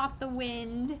was not the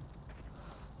wind.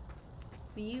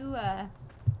 You,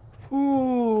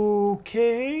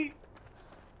 Okay.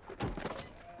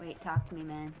 Wait, talk to me,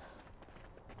 man.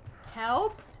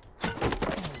 Help?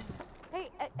 Hey,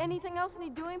 anything else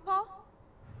need doing, Paul?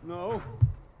 No,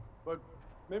 but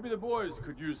maybe the boys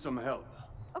could use some help.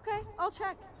 Okay, I'll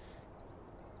check.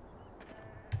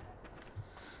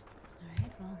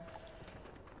 Alright, well.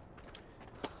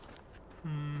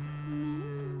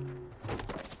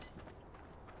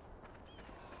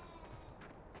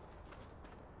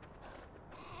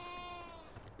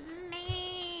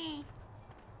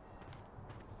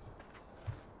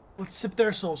 Let's sip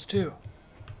their souls, too.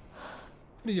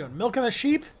 What are you doing, milking the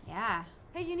sheep? Yeah.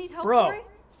 Hey, you need help, Bro. Corey?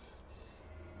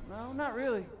 No, not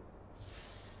really.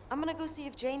 I'm gonna go see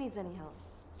if Jay needs any help.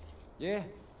 Yeah,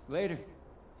 later.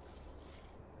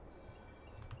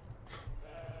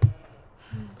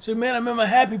 So, man, I'm in my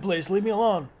happy place. Leave me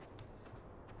alone.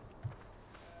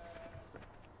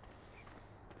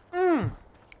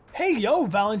 Hey, yo,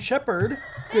 Valen Shepherd.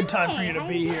 Good time for you to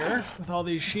be here with all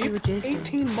these sheep.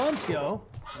 18 months, yo.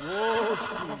 Whoa.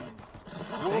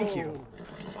 Thank you.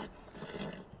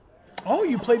 Oh,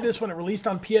 you played this when it released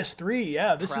on PS3.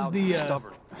 Yeah, this is the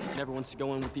stubborn. Never wants to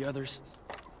go in with the others.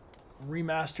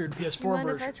 Remastered PS4 Do you mind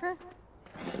version. if I try?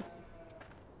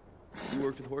 You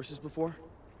worked with horses before?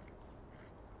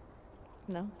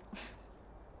 No.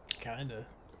 Kinda.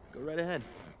 Go right ahead.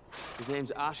 His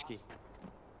name's Ashki.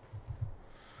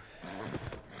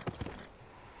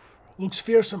 Looks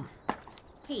fearsome.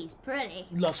 He's pretty.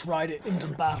 Let's ride it into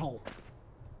battle.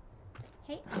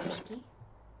 Hey, Ashki.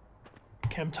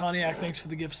 Camtoniac, thanks for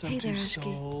the gift sent Hey to there, Ashki.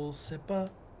 Soul Sippa.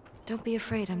 Don't be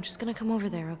afraid. I'm just gonna come over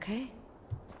there, okay?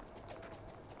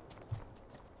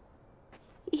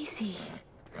 Easy.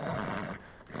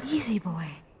 Easy, boy.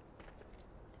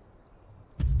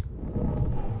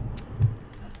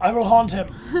 I will haunt him.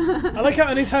 I like how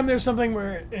anytime there's something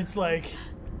where it's like,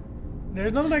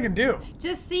 there's nothing I can do.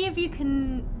 Just see if you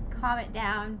can calm it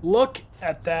down. Look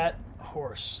at that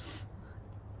horse.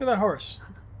 Look at that horse.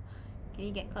 Can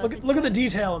you get closer? Look at the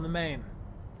detail in the mane.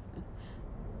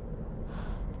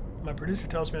 My producer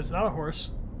tells me it's not a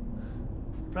horse.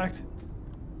 In fact,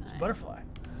 it's a butterfly.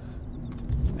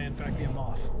 May in fact be a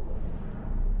moth.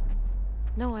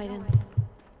 No, Aiden.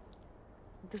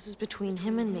 This is between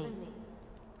him and me.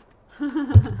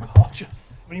 I'll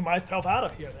just see myself out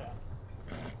of here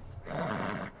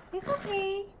now. It's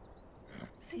okay.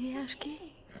 See,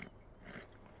 Ashki?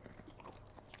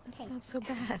 That's not so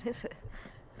bad, is it?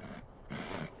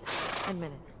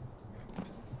 Admit it.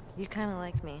 You kind of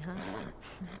like me, huh?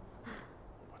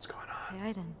 What's going on?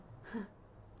 Hey, Aiden.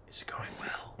 Is it going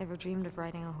well? Ever dreamed of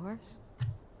riding a horse?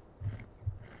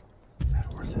 That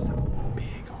horse is a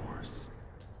big horse.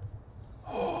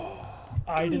 Oh,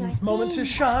 Aiden's moment to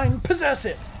shine. Possess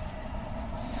it.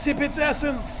 Sip its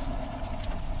essence.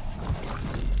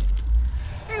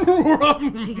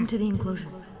 Take him to the enclosure.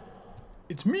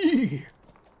 It's me.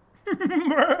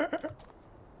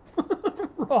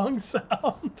 Wrong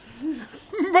sound.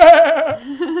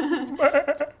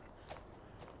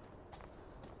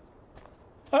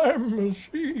 I'm a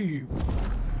sheep.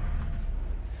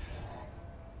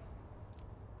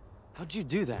 How'd you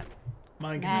do that?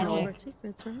 Mind Magic. control. Our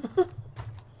secrets, right?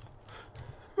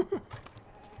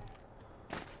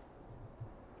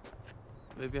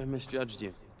 Maybe I misjudged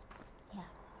you. Yeah.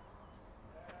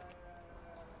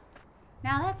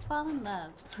 Now let's fall in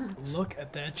love. Look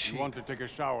at that sheep. You want to take a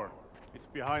shower? It's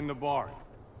behind the barn.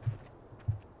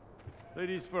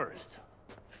 Ladies first.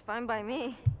 It's fine by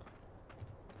me.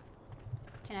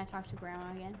 Can I talk to Grandma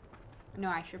again? No,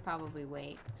 I should probably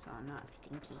wait so I'm not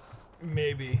stinky.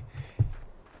 Maybe.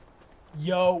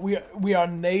 Yo, we are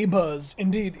neighbors.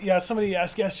 Indeed. Yeah, somebody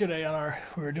asked yesterday on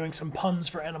we were doing some puns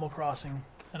for Animal Crossing,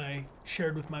 and I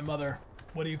shared with my mother,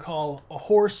 what do you call a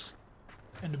horse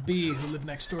and a bee who live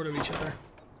next door to each other?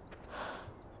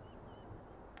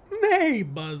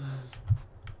 Neighbors.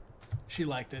 She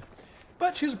liked it.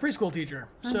 But she was a preschool teacher,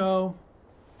 so,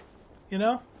 you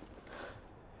know?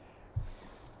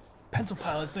 Pencil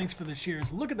Pilots, thanks for the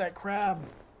cheers. Look at that crab.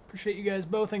 Appreciate you guys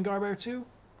both, and Garbear too.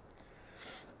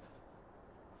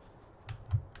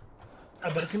 I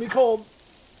bet it's gonna be cold.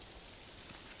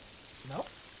 No?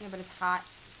 Yeah, but it's hot,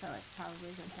 so it probably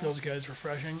isn't. Feels good, it's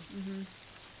refreshing. Mm-hmm.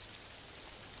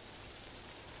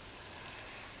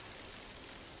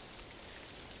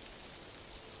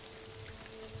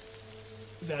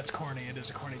 That's corny. It is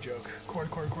a corny joke.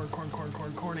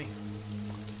 Corny.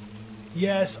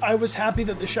 Yes, I was happy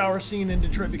that the shower scene in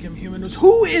Detroit Become Human was...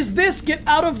 Who is this? Get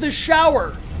out of the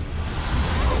shower!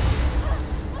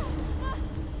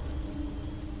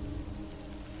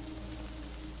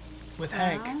 With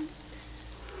Hank.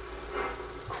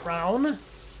 Crown?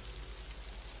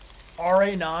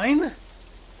 RA9?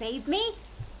 Save me?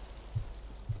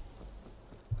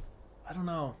 I don't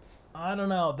know.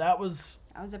 That was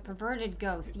a perverted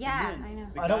ghost. Yeah, I know.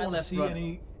 I don't want to see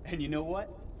any... And you know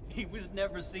what? He was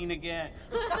never seen again.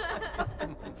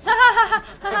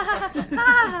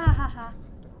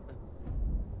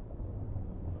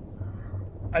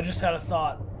 I just had a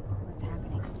thought. What's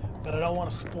happening? But I don't want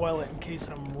to spoil it in case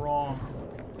I'm wrong.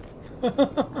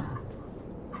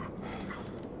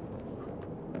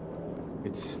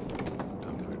 It's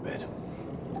time to go to bed.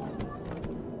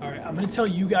 Alright, I'm going to tell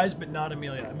you guys, but not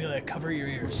Amelia. Amelia, cover your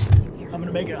ears. I'm going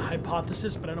to make a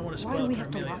hypothesis, but I don't want to spoil it for Amelia.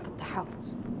 Why do we have to lock up the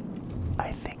house?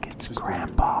 I think it's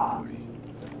Grandpa.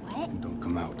 What? And don't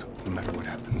come out, no matter what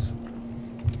happens.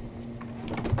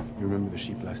 You remember the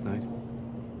sheep last night?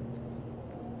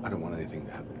 I don't want anything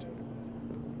to happen to you.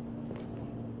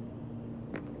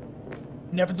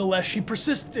 Nevertheless, she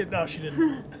persisted. No, she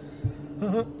didn't.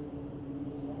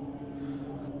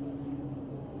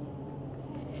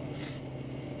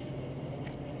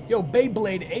 Yo,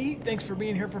 Beyblade 8, thanks for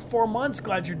being here for 4 months.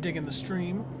 Glad you're digging the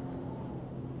stream.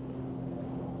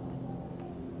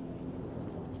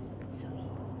 So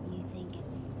you think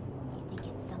it's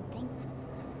something?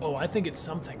 Oh, I think it's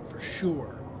something for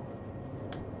sure.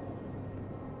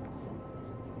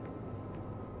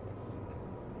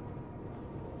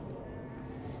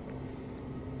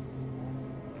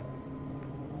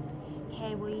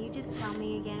 Hey, will you just tell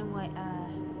me again what's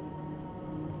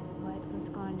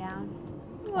going down?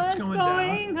 What's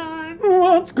going on?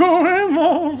 What's going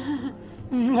on?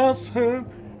 I said,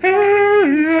 hey,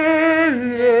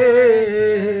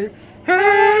 hey,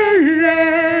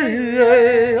 hey,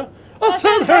 hey. I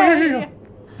said, hey,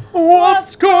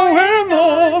 what's going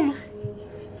on?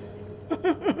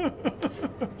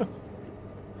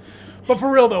 But for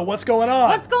real though, what's going on?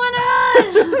 What's going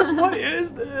on? What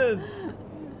is this?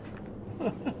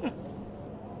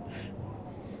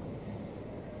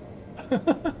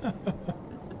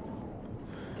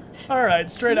 All right,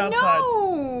 straight outside.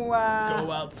 No!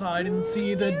 Go outside and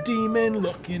see the demon,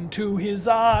 look into his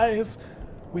eyes.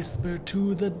 Whisper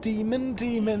to the demon,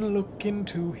 demon, look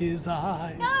into his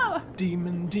eyes. No!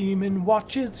 Demon, demon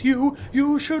watches you,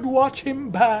 you should watch him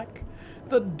back.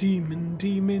 The demon,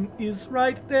 demon is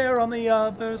right there on the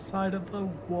other side of the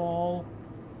wall.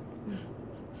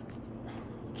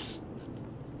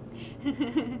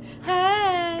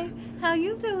 Hey, how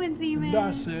you doing, demon? And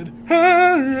I said,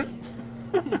 hey.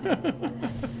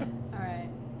 Alright.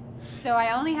 So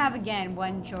I only have, again,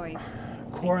 one choice.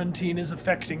 Quarantine is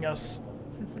affecting us.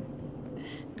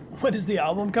 When does the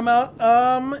album come out?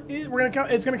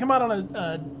 It's gonna come out on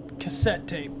a cassette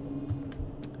tape.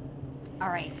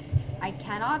 Alright. I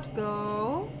cannot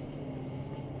go.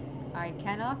 I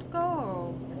can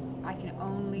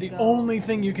only go. The only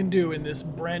thing you can do in this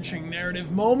branching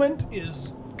narrative moment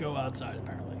is go outside,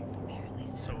 apparently. Apparently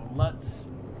so. So let's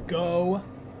go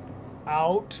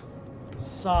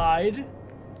outside.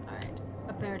 Alright.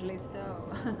 Apparently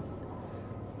so.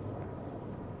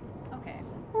 Okay.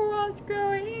 What's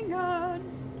going on?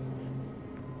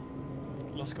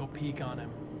 Let's go peek on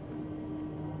him.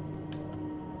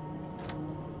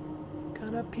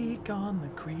 Gonna peek on the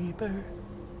creeper.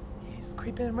 He's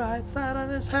creeping right side of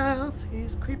this house.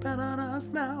 He's creeping on us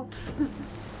now.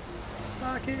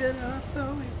 Lock it up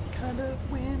though, it's kind of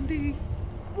windy.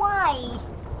 Why?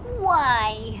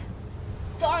 Why?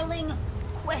 Darling,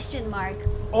 question mark.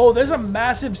 Oh, there's a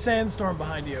massive sandstorm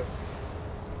behind you.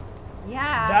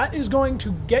 Yeah. That is going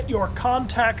to get your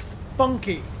contacts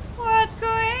funky. What's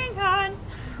going on?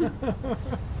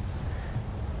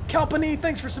 Kalpany,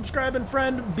 thanks for subscribing,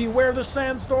 friend. Beware the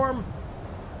sandstorm.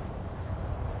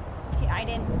 Okay,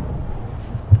 Aiden.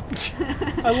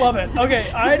 I love it.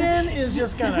 Okay, Aiden is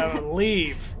just gonna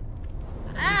leave.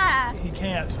 Ah! He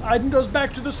can't. Aiden goes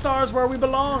back to the stars where we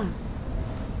belong.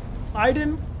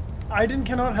 Aiden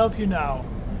cannot help you now.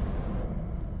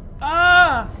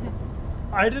 Ah!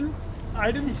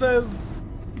 Aiden says,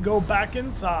 go back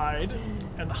inside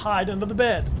and hide under the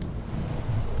bed.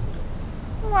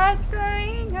 What's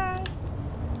going on?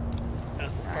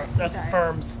 That's a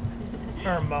firm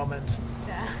moment.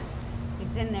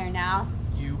 It's in there now.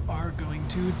 You are going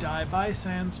to die by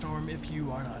sandstorm if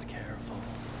you are not careful.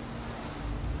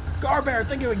 Garbear,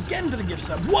 thank you again for the gift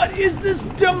sub. What is this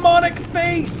demonic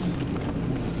face?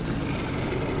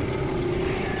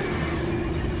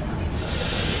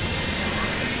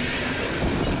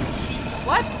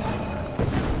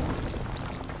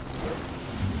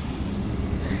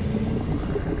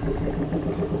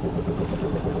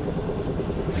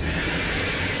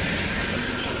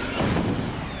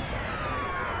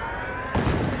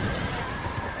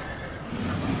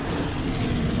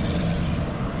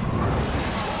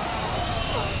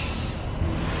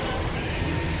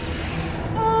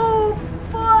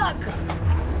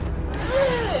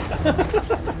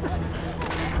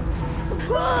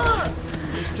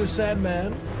 Mr.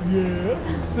 Sandman. Yeah,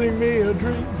 sing me a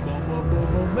dream. Bum, bum, bum,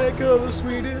 bum. Make her the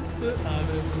sweetest that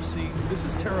I've ever seen. This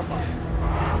is terrifying.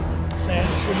 Sand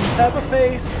shouldn't have a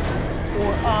face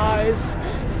or eyes.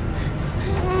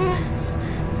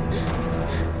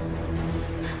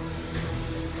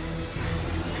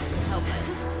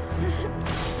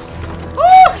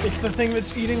 It's the thing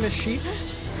that's eating the sheep.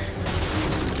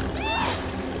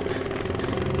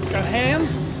 It's got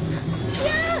hands.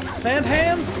 Sand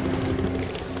hands.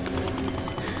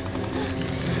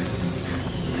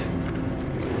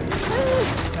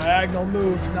 Diagonal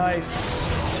move, nice.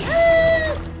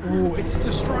 Ooh, it's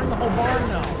destroying the whole barn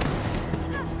now.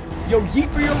 Yo, yeet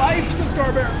for your life, says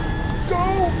Garbear.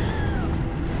 Go!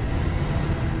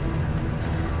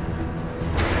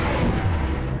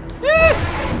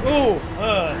 Ooh,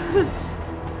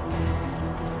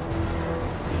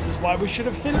 This is why we should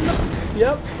have hit him.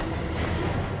 Yep.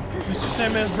 Mr.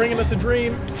 Sandman's bringing us a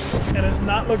dream, and it's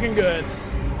not looking good.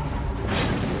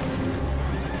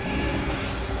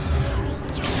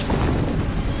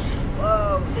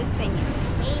 Whoa, this thing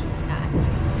hates us.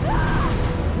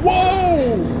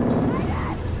 Whoa!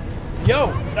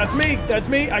 Yo, that's me. That's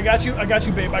me. I got you,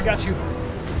 babe. I got you.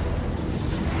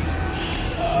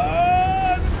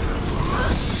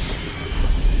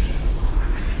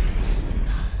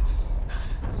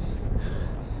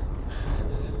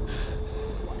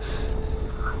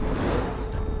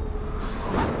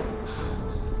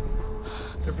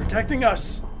 They're protecting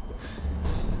us.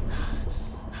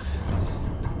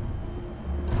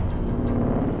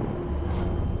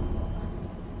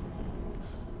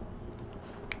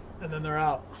 And then they're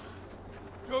out.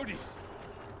 Jodie!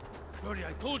 Jodie,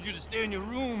 I told you to stay in your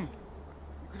room.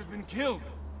 You could have been killed.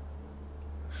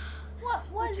 What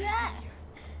was that?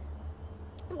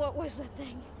 What was that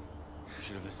thing? You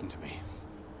should have listened to me.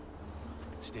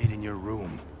 Stayed in your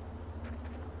room.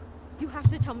 You have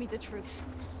to tell me the truth.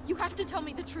 You have to tell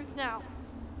me the truth now.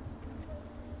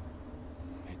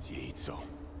 It's Yaitso.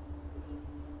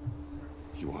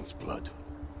 He wants blood.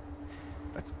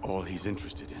 That's all he's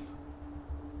interested in.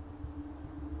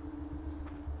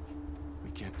 We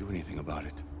can't do anything about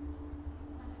it.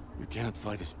 You can't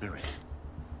fight a spirit.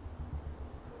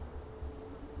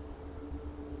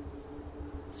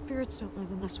 Spirits don't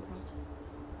live in this world.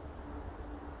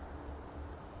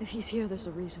 If he's here, there's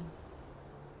a reason.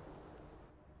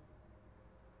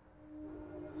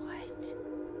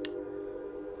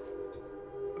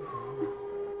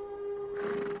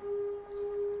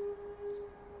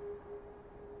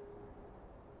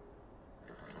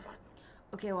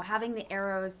 Okay, well, having the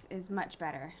arrows is much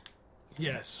better.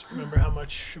 Yes. Remember how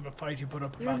much of a fight you put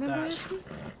up You about remember that? Ashley?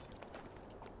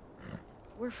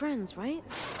 We're friends, right?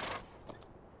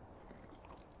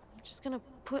 I'm just gonna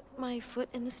put my foot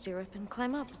in the stirrup and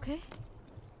climb up, okay?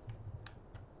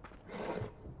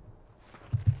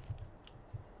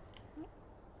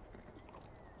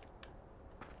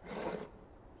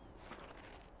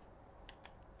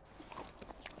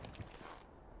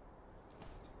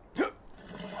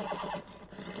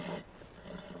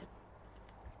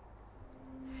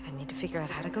 Figure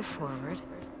out how to go forward.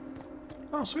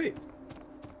 Oh, sweet.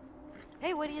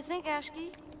 Hey, what do you think,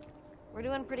 Ashki? We're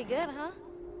doing pretty good, huh?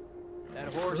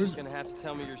 That horse is gonna have to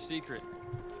tell me your secret.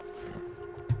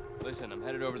 Listen, I'm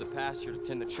headed over the pasture to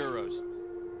tend the churros.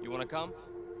 You wanna come?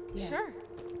 Yeah. Sure.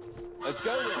 Let's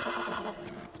go then.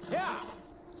 Yeah!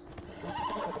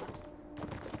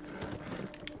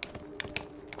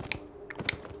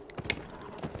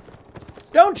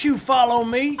 Don't you follow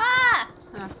me! Ah!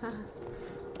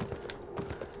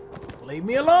 Leave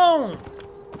me alone!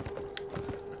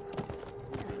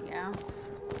 There we go.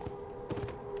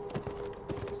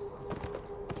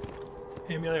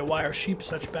 Hey, Amelia, why are sheep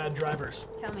such bad drivers?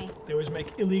 Tell me. They always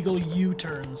make illegal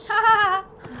U-turns. I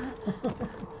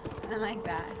like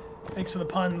that. Thanks for the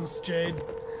puns, Jade.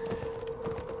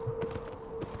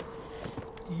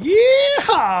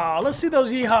 Yeehaw! Let's see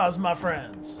those yeehaws, my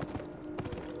friends.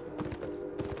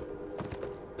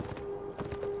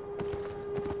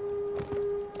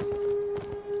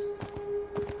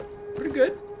 Pretty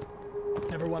good.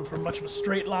 Never one for much of a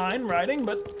straight line riding,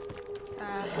 but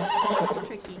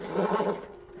tricky.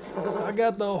 I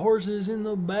got the horses in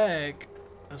the back.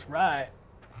 That's right.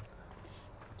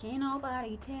 Can't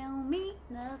nobody tell me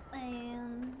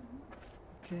nothing.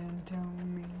 Can't tell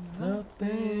me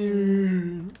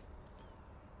nothing.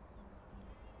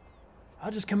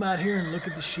 I'll just come out here and look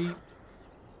at the sheep.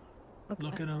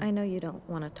 Look at them. I know you don't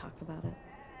want to talk about it,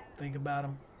 Think about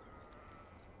them.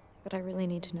 but I really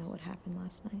need to know what happened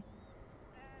last night.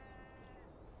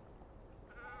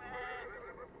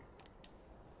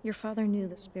 Your father knew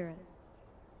the spirit.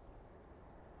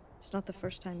 It's not the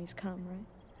first time he's come, right?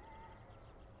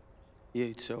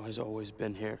 Yaitso has always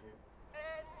been here.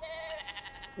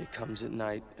 It comes at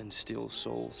night and steals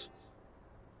souls.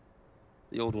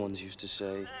 The old ones used to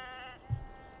say,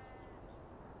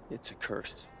 it's a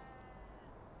curse.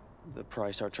 The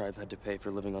price our tribe had to pay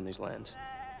for living on these lands.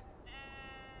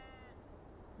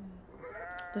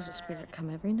 Does the spirit come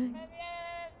every night?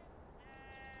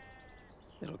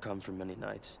 It'll come for many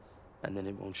nights, and then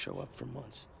it won't show up for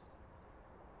months.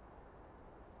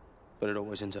 But it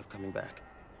always ends up coming back.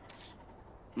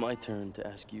 My turn to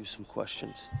ask you some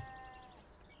questions.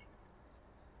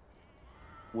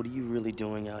 What are you really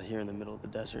doing out here in the middle of the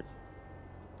desert?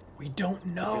 We don't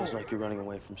know. It feels like you're running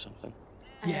away from something.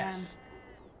 Yes.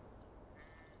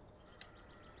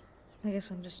 I guess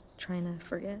I'm just trying to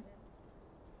forget.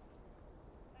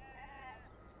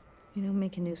 You know,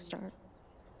 make a new start.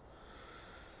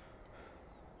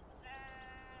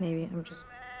 Maybe I'm just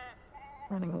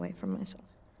running away from myself.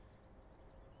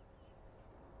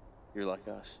 You're like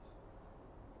us.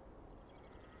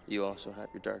 You also have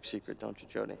your dark secret, don't you,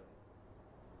 Jodie?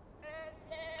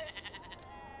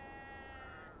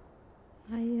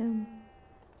 I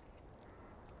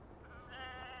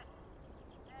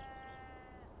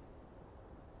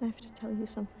have to tell you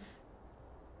something.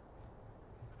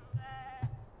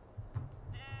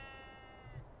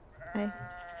 Hey.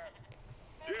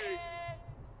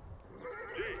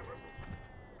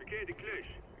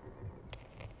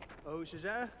 Oh, is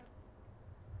that?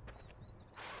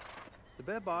 The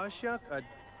bed bar shark.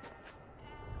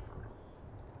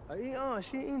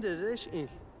 She into this is.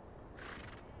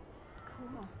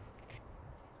 Cool.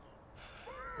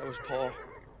 That was Paul.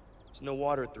 There's no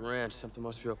water at the ranch. Something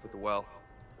must be up with the well.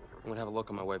 I'm gonna have a look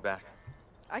on my way back.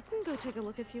 I can go take a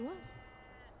look if you want.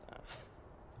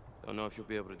 Don't know if you'll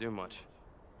be able to do much.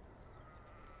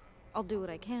 I'll do what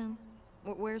I can.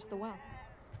 Where's the well?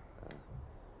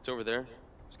 It's over there.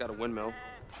 It's got a windmill.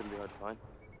 Shouldn't be hard to find.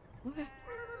 Okay.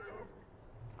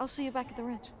 I'll see you back at the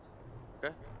ranch.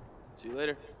 Okay. See you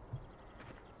later.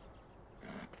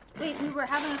 Wait, we were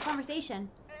having a conversation.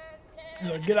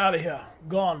 Get out of here.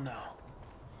 Gone now.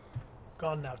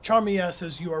 Gone now. Charmia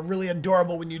says you are really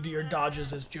adorable when you do your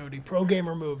dodges as Jodie. Pro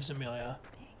gamer moves, Amelia.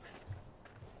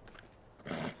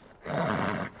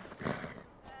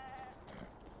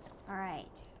 Alright.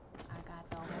 I got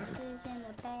the horses in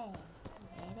the bag.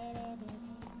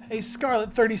 Hey,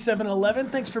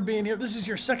 Scarlet3711, thanks for being here. This is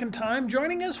your second time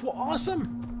joining us? Well,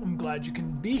 awesome. I'm glad you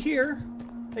can be here.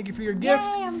 Thank you for your gift.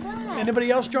 Yay, I'm glad.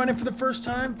 Anybody else joining for the first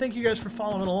time? Thank you guys for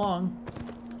following along.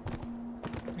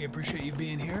 We appreciate you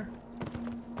being here.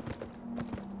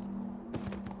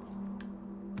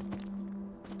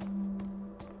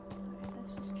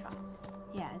 Let's just try.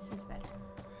 Yeah, this is better.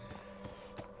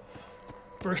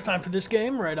 First time for this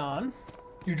game, right on.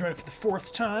 You're joining for the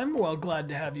fourth time. Well, glad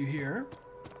to have you here.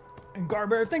 And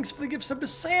Garbear, thanks for the gift sub to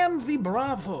Sam V.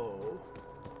 Bravo.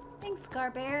 Thanks,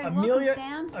 Garbear. Amelia, Welcome,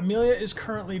 Sam. Amelia is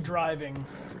currently driving.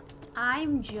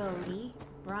 I'm Jodie.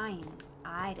 Bryan.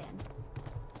 Aiden.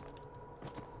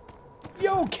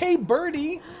 Yo, K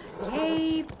Birdie.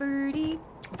 Hey, Birdie.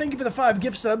 Thank you for the 5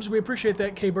 gift subs. We appreciate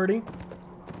that, K Birdie.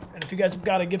 And if you guys have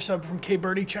got a gift sub from K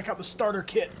Birdie, check out the starter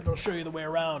kit. It'll show you the way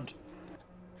around.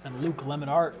 And Luke Lemon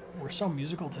Art. We're so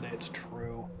musical today, it's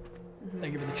true.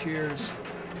 Thank you for the cheers.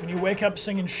 When you wake up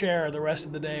singing Cher, the rest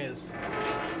of the day is...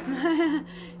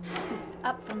 Just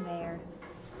up from there.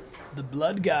 The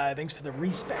Blood Guy, thanks for the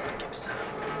respect gift sub.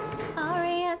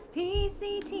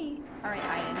 R-A-S-P-C-T. Alright,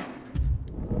 Aiden.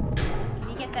 Can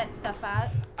you get that stuff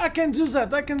out? I can do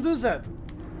that, I can do that.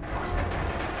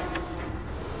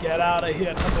 Get out of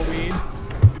here, tumbleweed.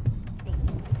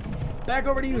 Back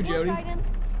over to you, Good work, Jodie. Aiden.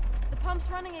 The pump's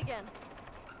running again.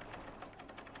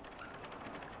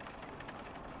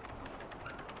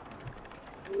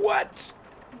 What?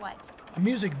 What? A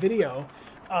music video.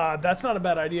 That's not a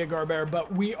bad idea, Garbear,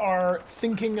 but we are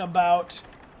thinking about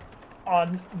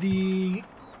on the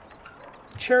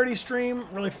charity stream,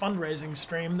 really fundraising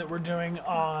stream that we're doing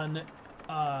on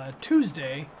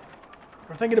Tuesday.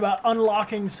 We're thinking about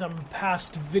unlocking some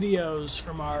past videos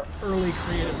from our early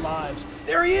creative lives.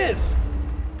 There he is!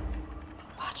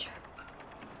 Watcher.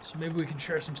 So maybe we can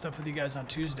share some stuff with you guys on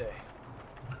Tuesday.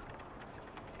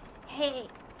 Hey,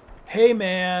 Hey,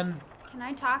 man. can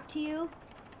I talk to you?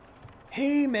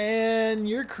 Hey, man.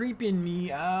 You're creeping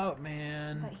me out,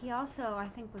 man. But he also, I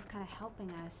think, was kind of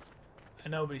helping us. I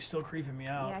know, but he's still creeping me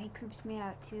out. Yeah, he creeps me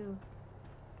out, too.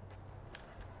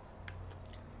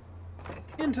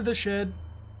 Into the shed.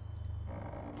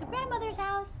 To grandmother's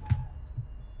house.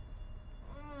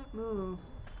 Moo.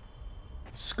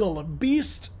 Skull of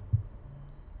Beast.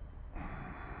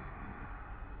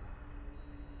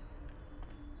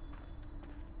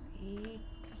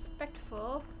 Respect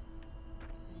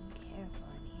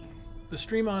The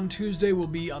stream on Tuesday will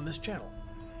be on this channel.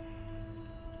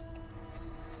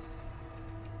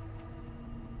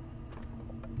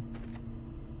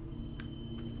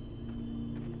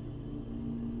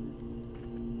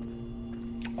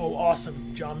 Oh,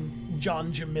 awesome. John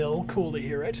Jamil, cool to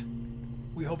hear it.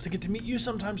 We hope to get to meet you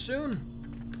sometime soon.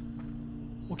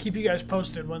 We'll keep you guys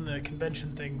posted when the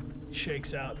convention thing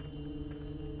shakes out.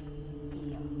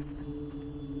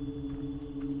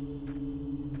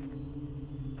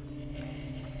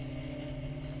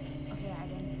 Okay,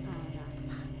 Aiden. Oh,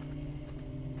 no.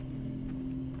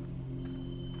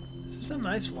 This is a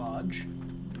nice lodge.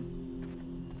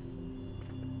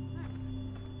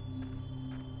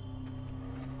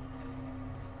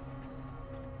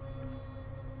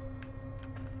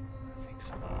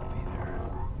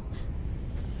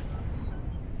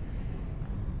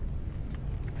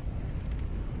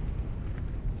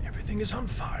 Is on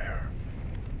fire.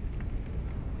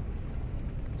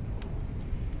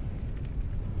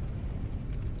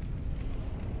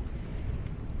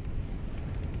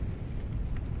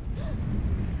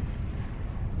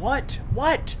 What?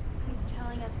 What? He's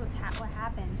telling us what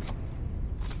happened.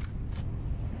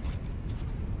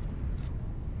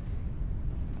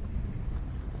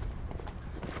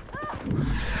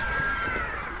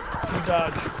 Good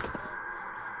dodge.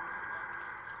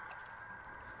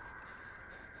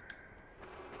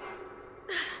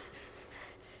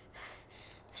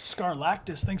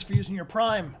 Scarlactus, thanks for using your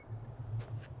Prime.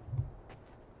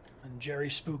 And Jerry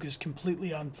Spook is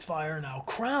completely on fire now.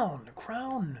 Crown!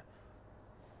 Crown!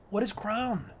 What is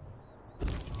Crown?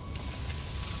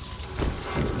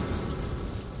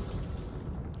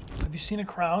 Have you seen a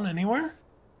crown anywhere?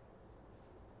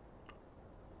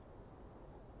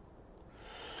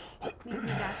 Maybe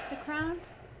that's the crown?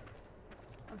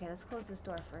 Okay, let's close this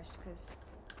door first, because...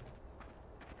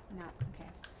 No, okay.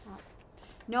 Well,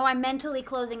 no, I'm mentally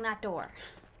closing that door.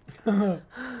 Can't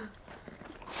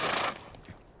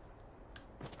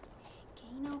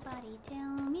nobody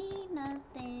tell me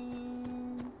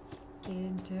nothing.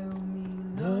 Can't tell me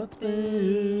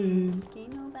nothing.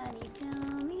 Can't nobody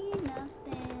tell me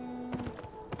nothing.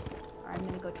 Alright, I'm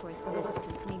gonna go towards this,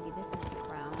 because maybe this is the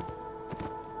crown.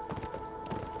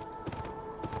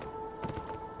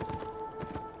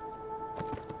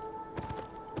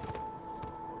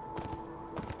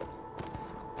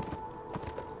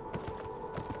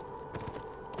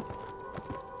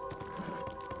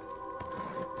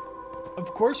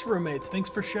 Of course, roommates. Thanks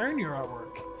for sharing your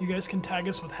artwork. You guys can tag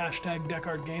us with hashtag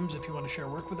Dechart Games if you want to share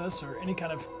work with us or any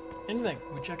kind of anything.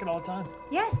 We check it all the time.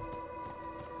 Yes.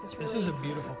 This is a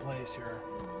beautiful place here.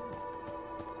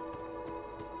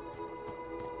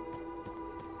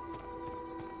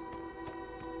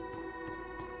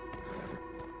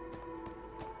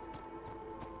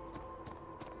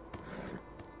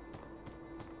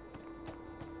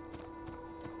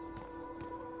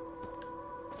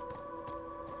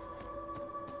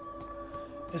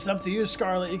 It's up to you,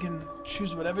 Scarlet. You can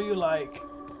choose whatever you like.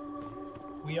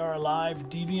 We Are Alive,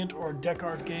 Deviant, or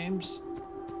Dechart Games.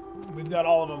 We've got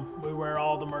all of them. We wear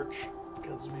all the merch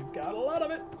because we've got a lot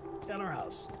of it at our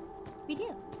house. We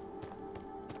do.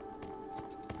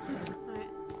 Alright.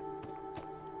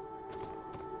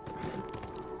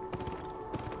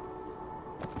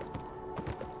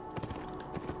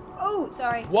 Oh,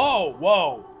 sorry. Whoa,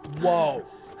 whoa, whoa,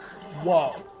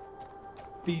 whoa.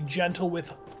 Be gentle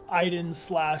with Aiden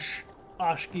 /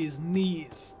 Ashki's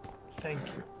knees. Thank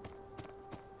you.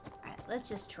 Alright, let's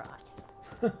just trot.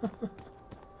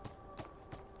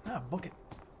 Book it.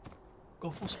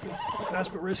 Go full speed.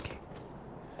 Fast but risky.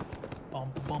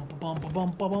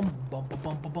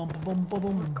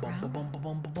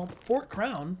 Fort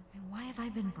Crown. And why have I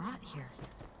been brought here?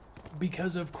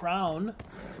 Because of Crown.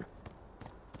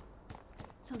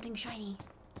 Something shiny.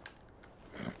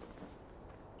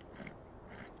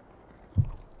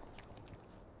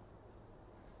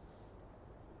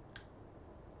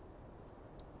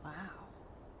 Wow.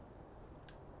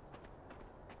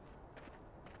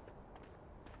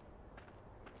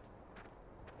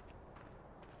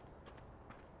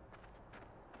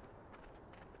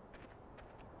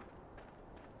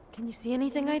 Can you see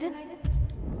anything, Aiden?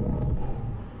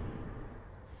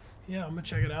 Yeah, I'm gonna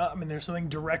check it out. I mean, there's something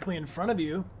directly in front of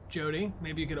you, Jodie.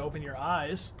 Maybe you could open your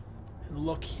eyes and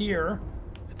look here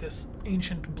at this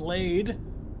ancient blade.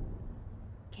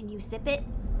 Can you sip it?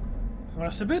 You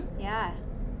wanna sip it? Yeah.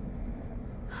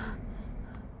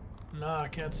 Nah, I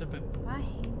can't sip it. Why?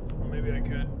 Well, maybe I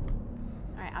could.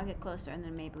 Alright, I'll get closer and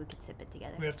then maybe we could sip it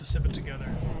together. We have to sip it together.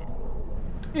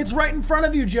 It's right in front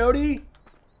of you, Jodie.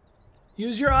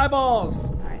 Use your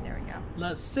eyeballs. Alright, there we go.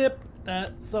 Let's sip.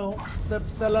 That's so. Sip,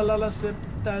 la la la, sip.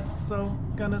 That's so.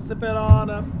 Gonna sip it on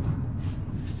up.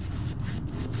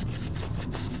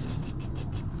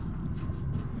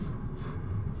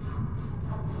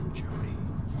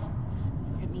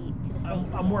 Jodie. Hit me to the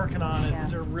face. I'm working on it. Yeah.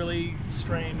 It's a really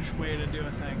strange way to do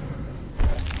a thing.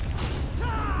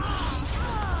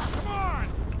 Come on!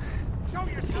 Show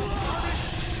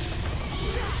yourself,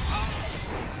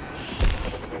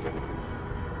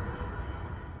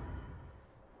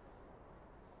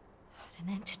 An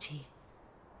entity.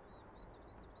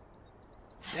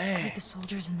 Dang. Massacred the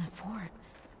soldiers in the fort.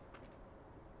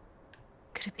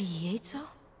 Could it be Yateso?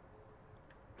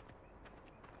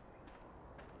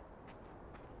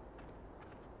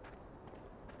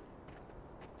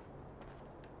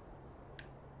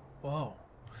 Whoa.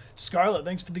 Scarlett,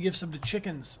 thanks for the gifts of the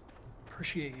chickens.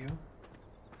 Appreciate you.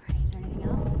 Alright, is there anything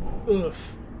else?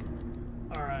 Oof.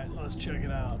 Alright, let's check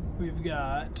it out. We've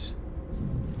got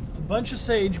a bunch of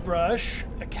sagebrush,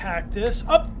 a cactus.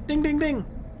 Up! Ding, ding, ding!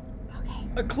 Okay.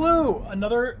 A clue!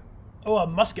 Another... Oh, a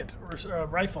musket, or a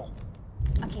rifle.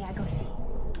 Okay, I go see.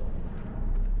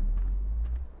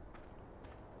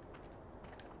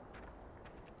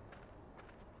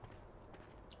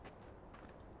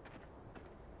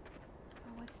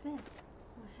 Oh, what's this?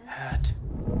 Oh, Hat.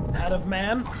 Hat of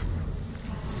man.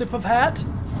 Sip of hat.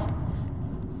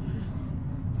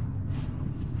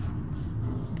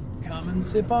 Come and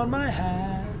sip on my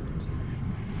hat.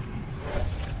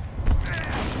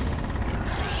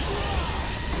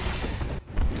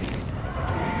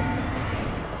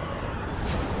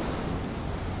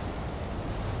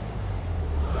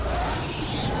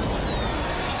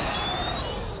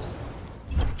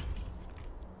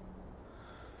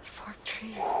 The forked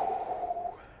tree.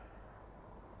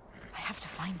 I have to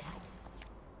find it.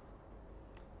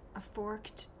 A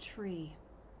forked tree.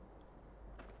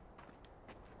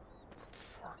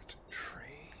 Forked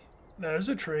tree. There's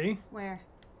a tree. Where?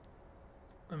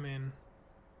 I mean,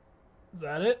 is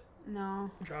that it?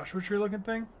 No. Joshua tree looking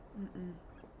thing? Mm-mm.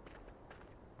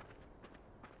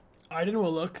 Aiden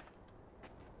will look.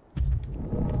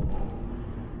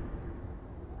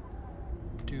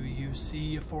 Do you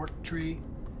see a forked tree?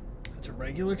 That's a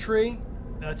regular tree.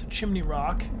 That's a chimney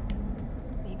rock.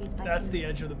 Maybe it's by That's chimney. the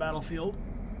edge of the battlefield.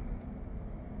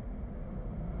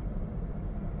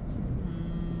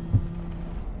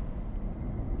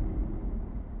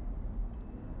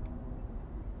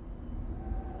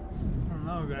 I don't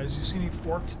know, guys. You see any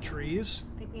forked trees?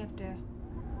 I think we have to...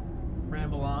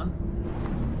 Ramble on.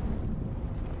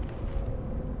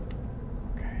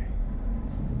 Okay.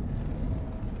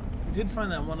 We did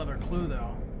find that one other clue, though.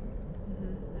 I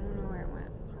don't know where it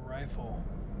went. The rifle.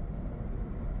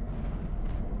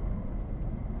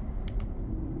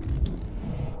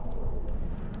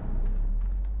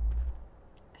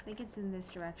 I think it's in this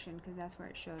direction because that's where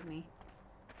it showed me.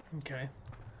 Okay.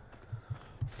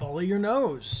 Follow your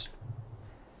nose.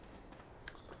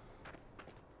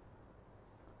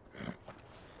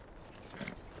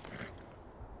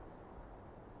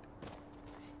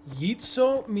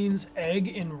 Yitso means egg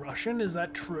in Russian. Is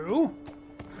that true?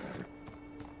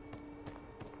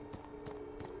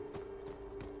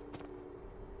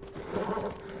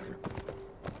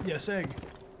 Yes, egg.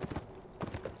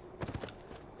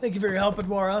 Thank you for your help,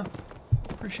 Edwara.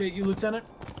 Appreciate you, Lieutenant.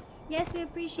 Yes, we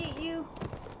appreciate you.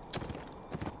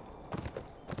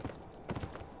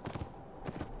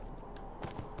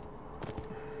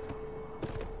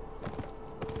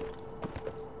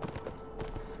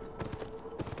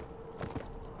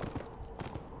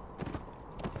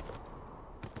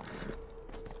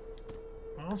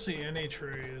 I don't see any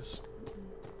trees.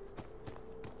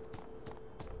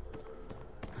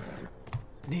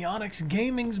 Neonix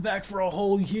Gaming's back for a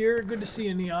whole year. Good to see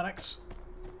you, Neonix.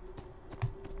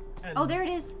 And Oh, there it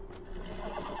is.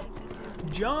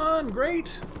 John,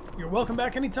 great. You're welcome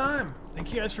back anytime.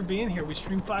 Thank you guys for being here. We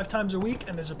stream 5 times a week,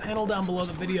 and there's a panel down below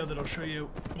the video that'll show you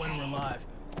when we're live.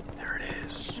 There it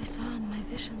is. I saw in my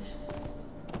visions.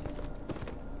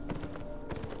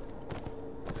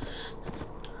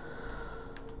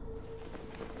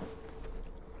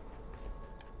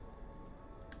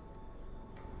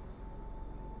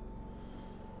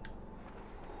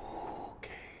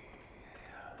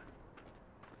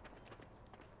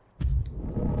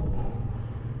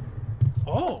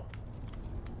 Oh.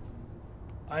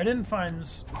 Aiden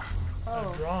finds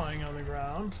Oh. a drawing on the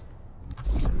ground.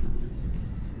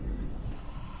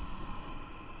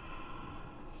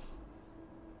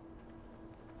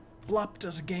 Blop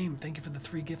does a game. Thank you for the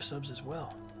 3 gift subs as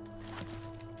well.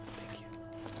 Thank you.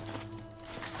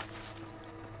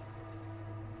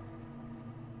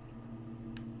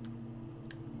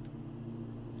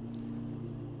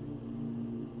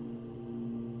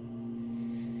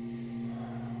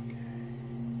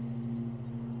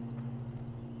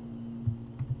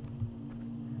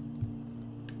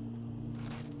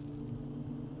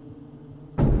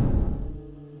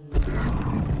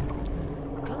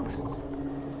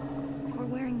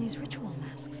 these ritual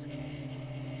masks. They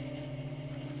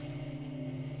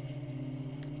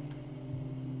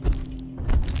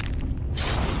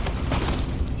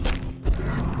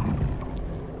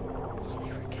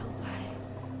were killed by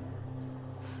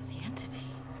the entity.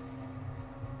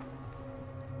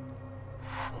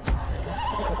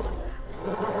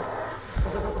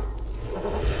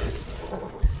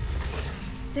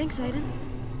 Thanks, Aiden.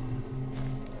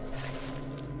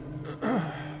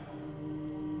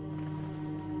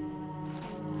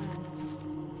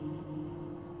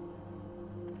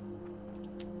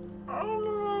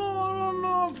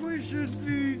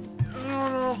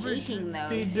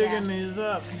 Be digging these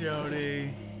up,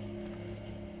 Jodie.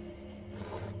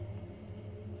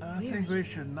 I think we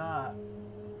should not.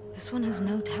 This one has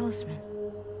no talisman.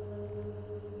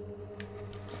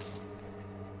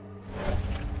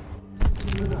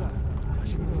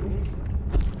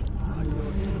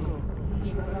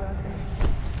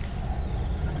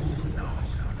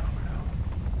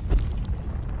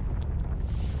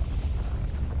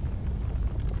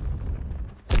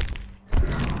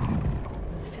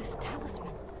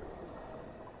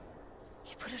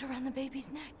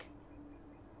 Baby's neck.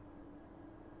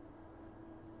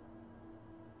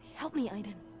 Help me,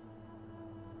 Aiden.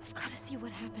 I've got to see what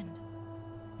happened.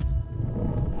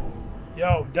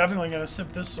 Yo, definitely gonna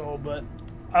sip this soul, but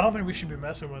I don't think we should be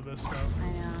messing with this stuff.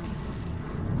 I know.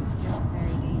 This feels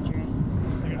very dangerous.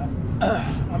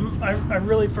 I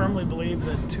really firmly believe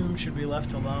that tombs should be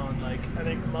left alone. Like, I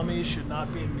think mummies should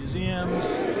not be in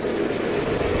museums.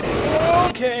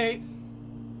 Okay.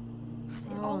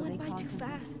 It all went by too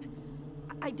fast.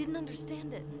 I didn't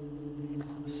understand it.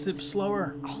 Sip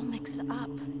slower. All mixed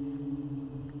up.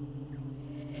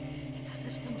 It's as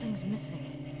if something's missing.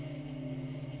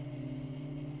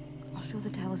 I'll show the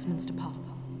talismans to Paul.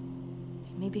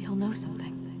 Maybe he'll know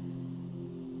something.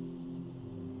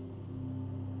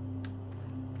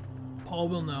 Paul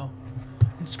will know.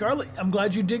 And Scarlett, I'm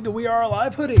glad you dig the We Are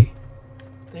Alive hoodie.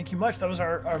 Thank you much. That was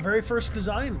our very first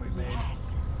design we've made. Yes.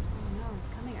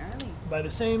 By the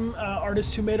same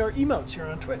artist who made our emotes here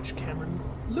on Twitch, Cameron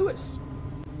Lewis.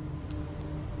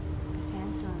 The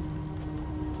sandstorm.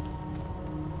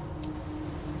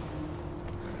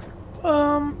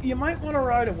 You might want to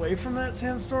ride away from that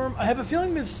sandstorm. I have a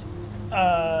feeling this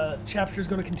chapter is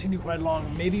going to continue quite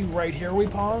long. Maybe right here we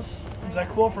pause. Is that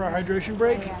cool for our hydration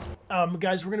break?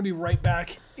 Guys, we're going to be right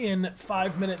back in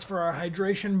 5 minutes for our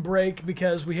hydration break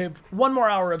because we have 1 more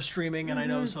hour of streaming, and I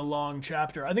know it's a long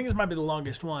chapter. I think this might be the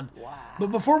longest one. Wow. But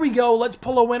before we go, let's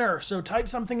pull a winner. So type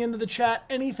something into the chat,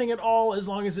 anything at all, as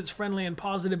long as it's friendly and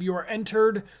positive. You are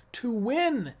entered to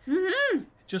win.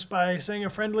 Just by saying a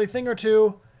friendly thing or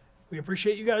two. We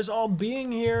appreciate you guys all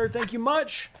being here. Thank you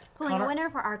much. Pulling a winner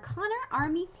for our Connor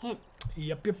Army pin.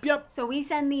 Yep. So we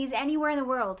send these anywhere in the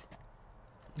world.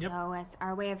 Yep. So as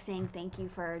our way of saying thank you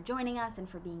for joining us and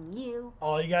for being you.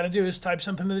 All you got to do is type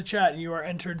something in the chat and you are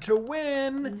entered to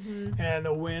win. And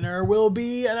the winner will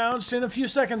be announced in a few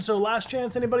seconds. So last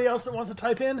chance, anybody else that wants to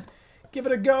type in, give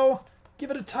it a go, give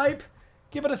it a type,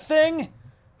 give it a thing.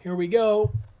 Here we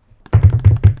go.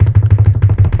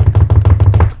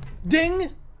 Ding!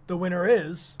 The winner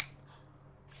is...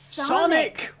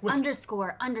 Sonic! With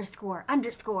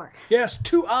 ____. Yes,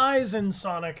 2 I's in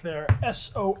Sonic there.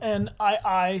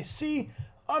 SONIC____.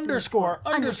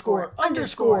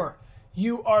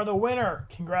 You are the winner.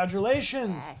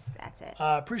 Congratulations. Yes, that's it.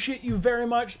 Appreciate you very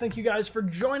much. Thank you guys for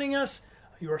joining us.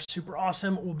 You are super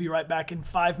awesome. We'll be right back in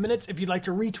 5 minutes. If you'd like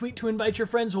to retweet to invite your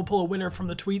friends, we'll pull a winner from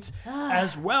the tweets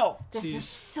as well. This is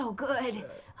so good.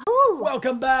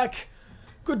 Welcome back.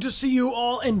 Good to see you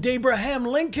all. And Abraham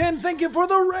Lincoln, thank you for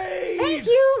the raid. Thank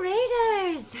you,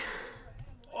 Raiders.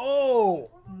 Oh.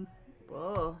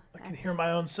 Whoa. I can hear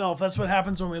my own self. That's what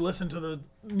happens when we listen to the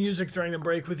music during the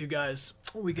break with you guys.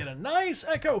 We get a nice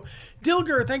echo.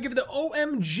 Dilger, thank you for the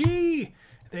OMG.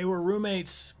 They were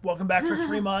roommates. Welcome back for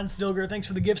 3 months. Dilger, thanks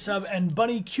for the gift sub. And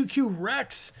Bunny QQ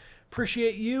Rex,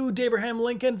 appreciate you. Abraham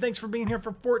Lincoln, thanks for being here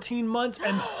for 14 months.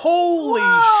 And holy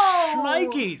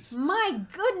shnikes. My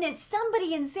goodness,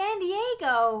 somebody in San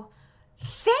Diego.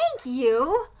 Thank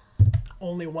you.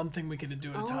 Only one thing we could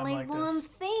do at a time like this. Only one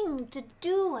thing to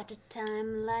do at a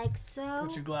time like so.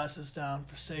 Put your glasses down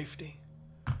for safety.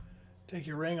 Take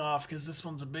your ring off, because this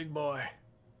one's a big boy.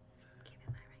 Keep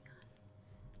my ring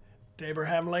on.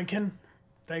 Abraham Lincoln,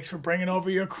 thanks for bringing over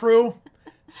your crew.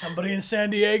 Somebody in San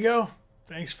Diego,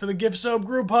 thanks for the gift sub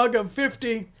group hug of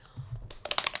 50.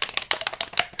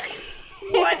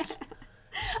 What?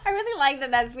 I really like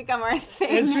that that's become our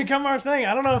thing. It's become our thing.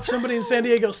 I don't know if somebody in San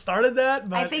Diego started that,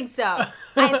 but... I think so.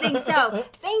 I think so.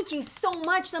 Thank you so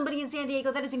much, somebody in San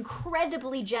Diego. That is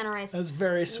incredibly generous. That's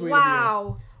very sweet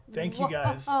of you. Thank you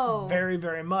guys very,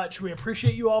 very much. We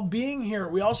appreciate you all being here.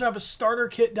 We also have a starter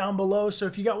kit down below, so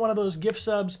if you got one of those gift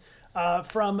subs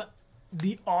from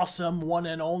the awesome one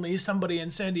and only somebody in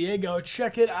San Diego,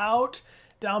 check it out.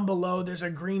 Down below, there's a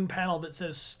green panel that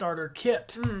says starter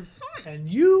kit. And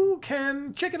you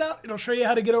can check it out. It'll show you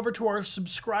how to get over to our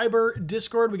subscriber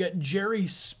Discord. We got Jerry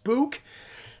Spook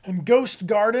and Ghost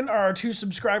Garden are our 2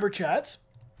 subscriber chats.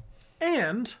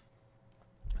 And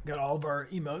got all of our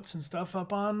emotes and stuff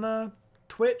up on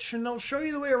Twitch, and I'll show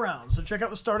you the way around. So check out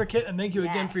the starter kit, and thank you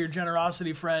again for your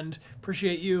generosity, friend.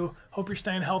 Appreciate you. Hope you're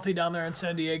staying healthy down there in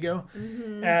San Diego.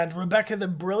 And Rebecca the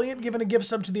Brilliant giving a gift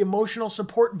sub to the Emotional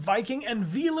Support Viking, and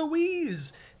V.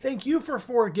 Louise. Thank you for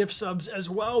 4 gift subs as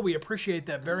well. We appreciate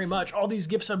that very much. All these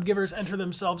gift sub givers enter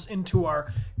themselves into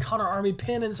our Connor Army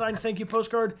pin and signed thank you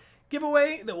postcard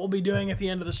giveaway that we'll be doing at the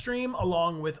end of the stream,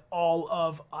 along with all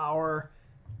of our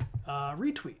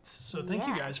retweets. So thank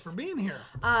you guys for being here.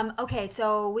 Okay,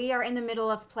 so we are in the middle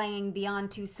of playing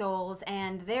Beyond Two Souls,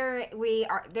 and there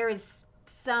is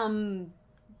some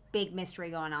big mystery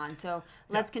going on. So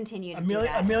let's continue to do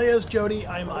that. Amelia's Jodie.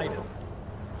 I'm Aiden.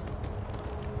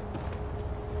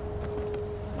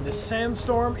 This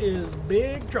sandstorm is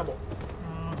big trouble.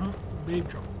 Big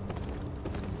trouble.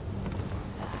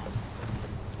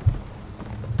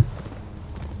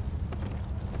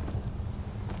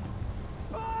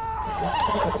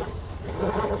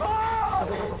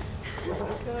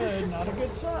 Good, not a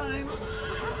good sign.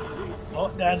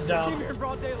 Oh, Dad's down. Came here in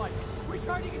broad daylight. We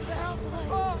tried to get to the house.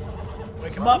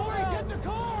 Wake him up. Get in the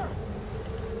car.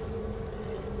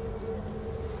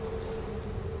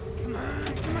 Come on,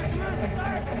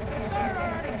 start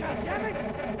already, goddammit!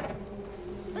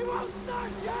 It won't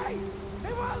start, Jay!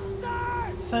 It won't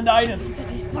start! Send Aiden.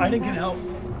 Aiden can help.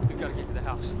 We've got to get to the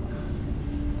house.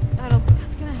 I don't think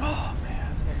that's gonna help. Oh,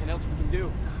 man. There's nothing else we can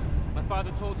do. My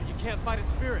father told you can't fight a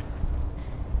spirit.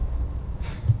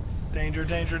 Danger,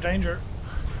 danger, danger.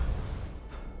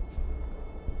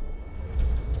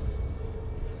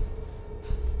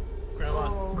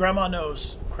 Grandma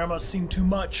knows. Grandma's seen too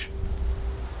much.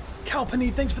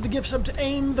 Calpany, thanks for the gift sub to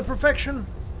Aim the Perfection.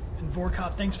 And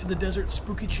Vorkot, thanks for the desert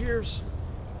spooky cheers.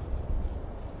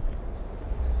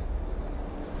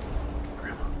 Okay,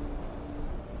 Grandma.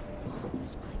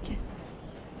 This blanket.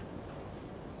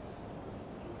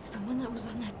 It's the one that was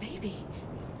on that baby.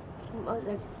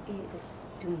 Mother gave it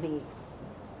to me.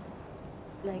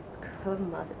 Like her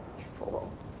mother before.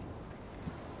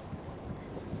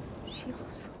 She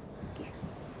also gave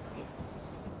me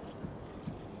this.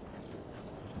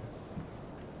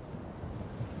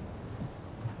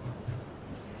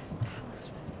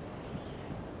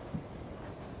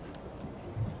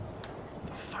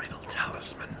 The final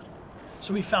talisman.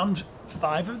 So we found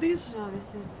 5 of these? No,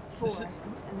 this is 4.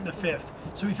 The 5th.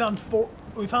 So we found 4.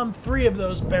 We found 3 of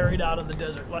those buried out in the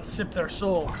desert. Let's sip their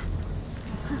soul.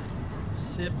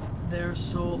 Sip their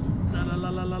soul. La la la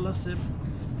la la la sip.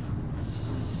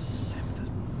 Sip the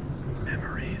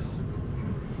memories.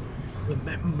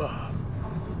 Remember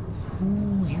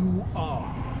who you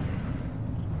are.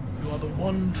 You are the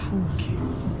one true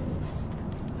king.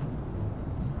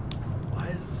 Why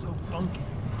is it so funky?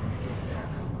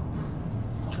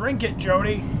 Drink it,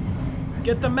 Jodie.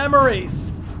 Get the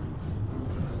memories.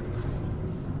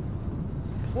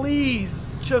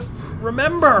 Please, just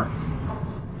remember.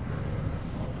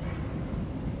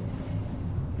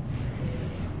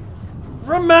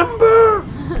 Remember!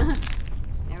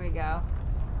 There we go.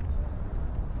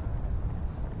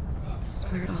 This is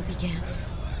where it all began.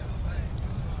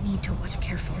 Need to watch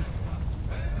carefully.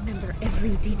 Remember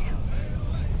every detail.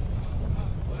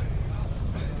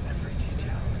 Every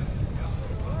detail.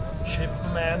 Shape of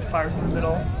a man, fires in the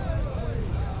middle.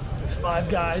 There's 5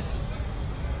 guys.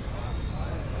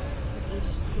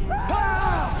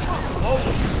 Whoa!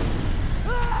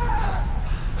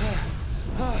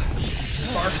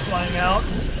 Sparks flying out.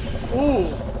 Ooh!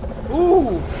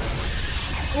 Ooh!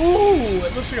 Ooh!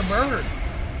 It looks like a bird.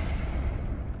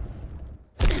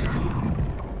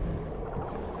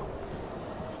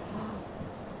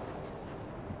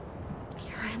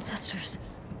 Your ancestors.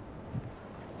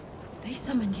 They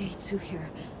summoned Yaitsu here.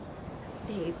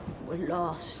 They were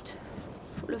lost,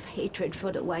 full of hatred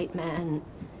for the white man.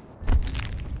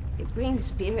 They bring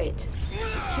spirit to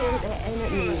kill their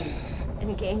enemies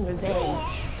and gain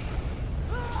revenge.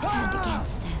 Turned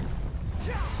against them.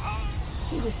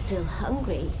 He was still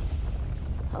hungry.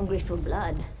 Hungry for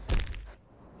blood.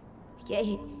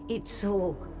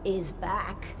 Yaitsu is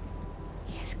back.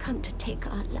 He has come to take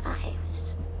our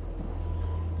lives.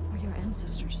 We're your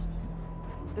ancestors.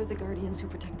 They're the guardians who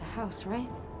protect the house, right?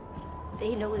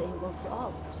 They know they were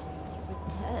robbed. They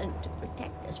returned to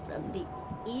protect us from the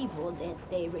evil that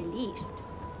they released.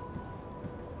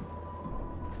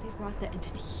 If they brought the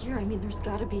entity here, I mean, there's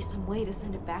gotta be some way to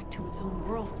send it back to its own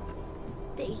world.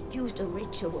 They used a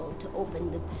ritual to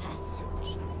open the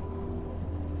passage.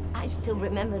 I still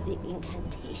remember the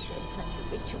incantation, but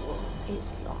the ritual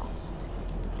is lost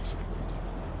in the past.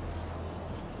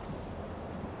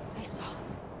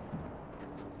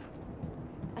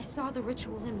 I saw the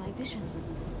ritual in my vision.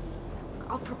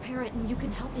 I'll prepare it and you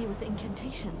can help me with the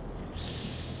incantation.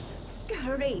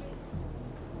 Hurry!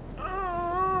 Oh,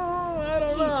 I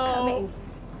don't know. He's coming.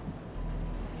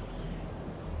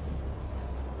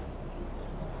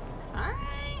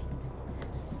 Alright.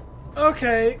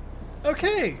 Okay.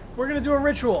 Okay. We're gonna do a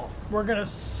ritual. We're gonna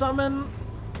summon...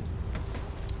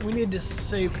 We need to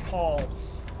save Paul.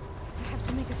 I have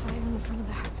to make a fire in the front of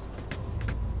the house.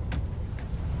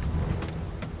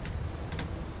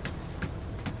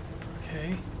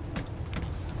 Okay.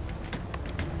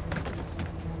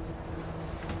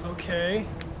 Okay.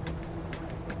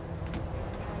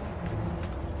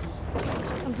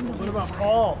 Something to What light about the fire.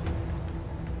 Paul?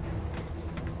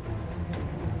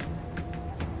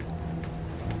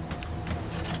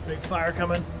 Big fire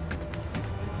coming.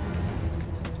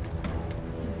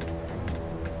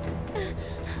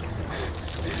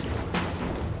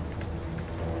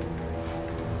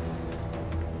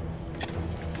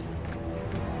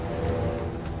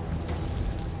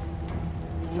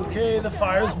 Okay, the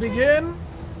fires begin.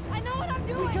 I know what I'm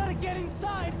doing. We gotta get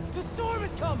inside. The storm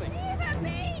is coming. Even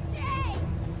me, Jay!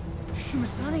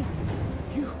 Shimasani,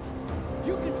 you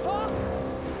can talk?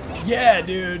 Yeah,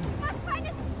 dude. Must find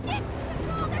a stick to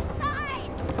draw the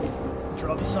sign.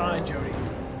 Draw the sign, Jodie.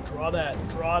 Draw that.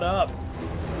 Draw it up.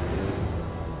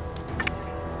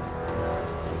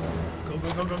 Go,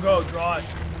 go, go, go, go. Draw it.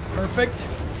 Perfect.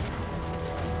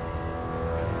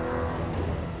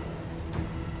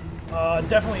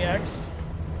 Definitely X.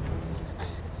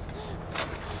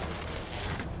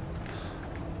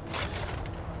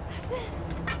 That's it.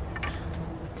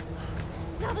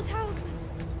 Now the talismans.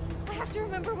 I have to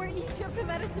remember where each of the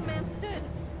medicine man stood.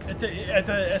 At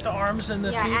the arms and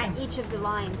the feet. Yeah, at each of the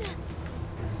lines.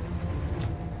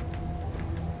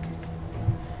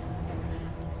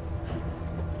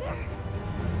 There.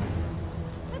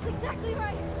 That's exactly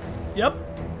right. Yep.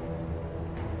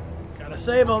 Gotta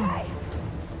save him. Okay.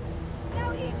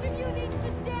 Now each of you needs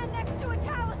to stand next to a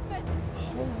talisman.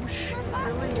 Oh shit, There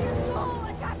must really? be a soul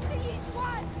attached to each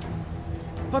one.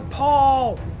 But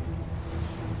Paul!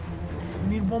 We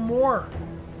need one more.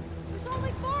 There's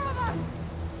only 4 of us.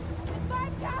 And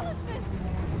 5 talismans.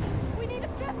 We need a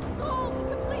 5th soul to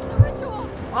complete the ritual.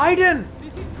 Aiden!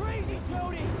 This is crazy,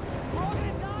 Jodie. We're all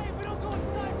gonna die if we don't go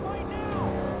inside right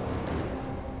now.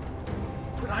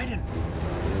 But Aiden.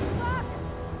 Fuck.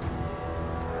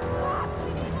 Fuck,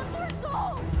 we need one more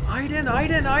soul. Aiden,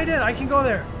 I can go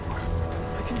there.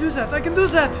 I can do that, I can do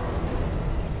that.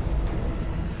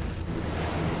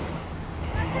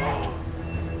 That's it.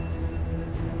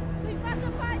 We've got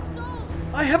the 5 souls.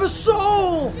 I have a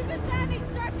soul! Shimasani,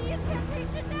 start the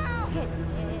incantation now.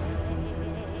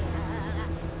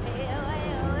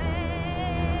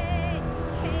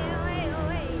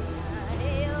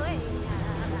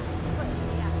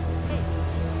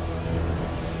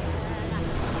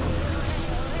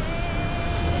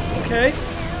 Okay.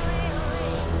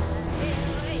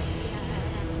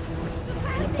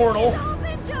 The portal.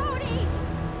 Open, Jodie!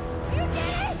 You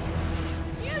did it!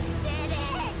 You did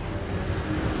it!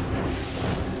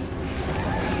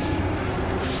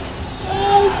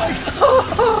 Oh my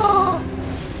god!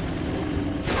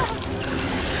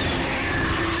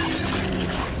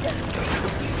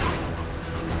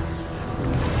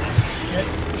 Get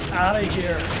out of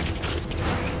here.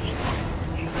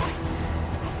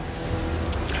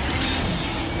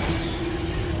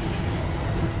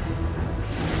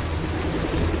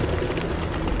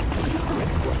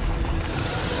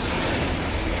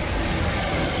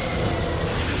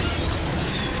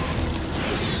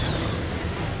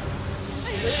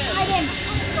 Aiden,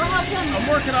 go help him. I'm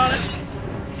working on it.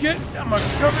 I'm gonna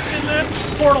shove it in that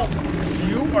portal.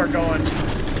 You are going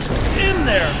in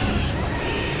there.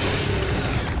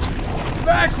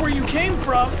 Back where you came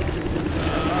from.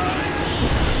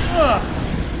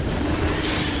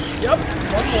 Yep,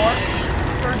 one more.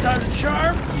 3rd time's a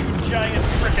charm, you giant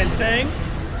frickin' thing.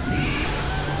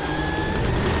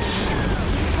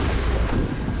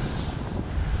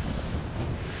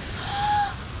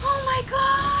 Oh my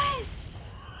god!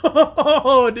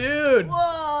 Oh, dude.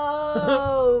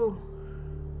 Whoa!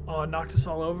 Oh, it knocked us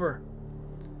all over.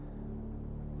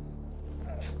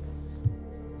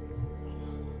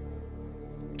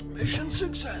 Mission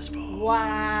successful.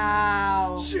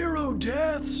 Wow. 0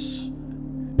 deaths.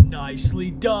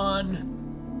 Nicely done.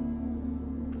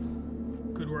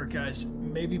 Good work, guys.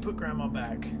 Maybe put Grandma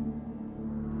back.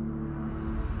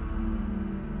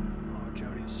 Oh,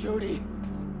 Jodie's. Jodie!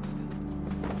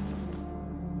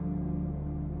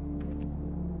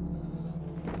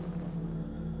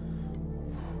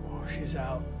 Oh, she's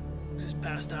out. She's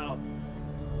passed out.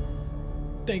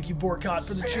 Thank you, Vorkot,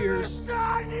 for the cheers.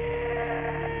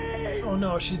 Oh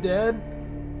no, she's dead?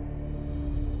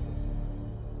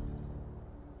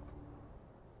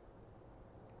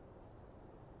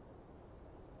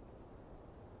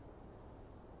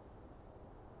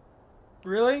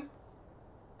 Really?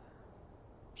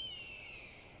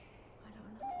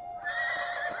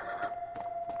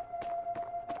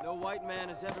 No white man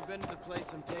has ever been to the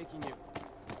place I'm taking you.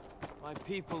 My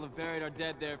people have buried our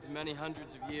dead there for many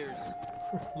hundreds of years.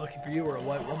 Lucky for you, we're a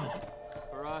white woman.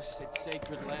 For us, it's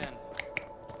sacred land.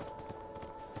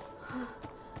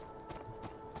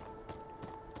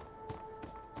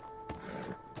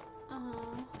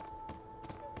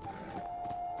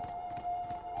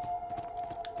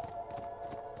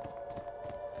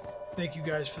 Thank you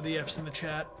guys for the F's in the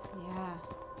chat. Yeah.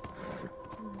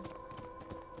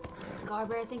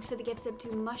 Garber, thanks for the gifts up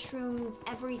to mushrooms,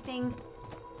 everything.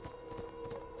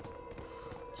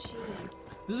 Jeez.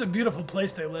 This is a beautiful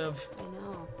place they live. I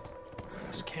know.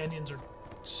 These canyons are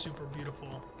super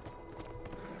beautiful.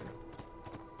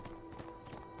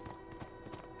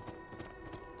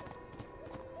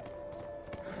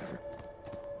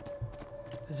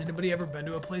 Has anybody ever been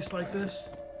to a place like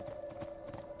this?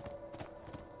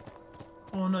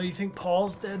 Oh no, you think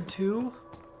Paul's dead too?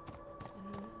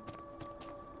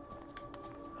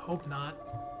 Hope not.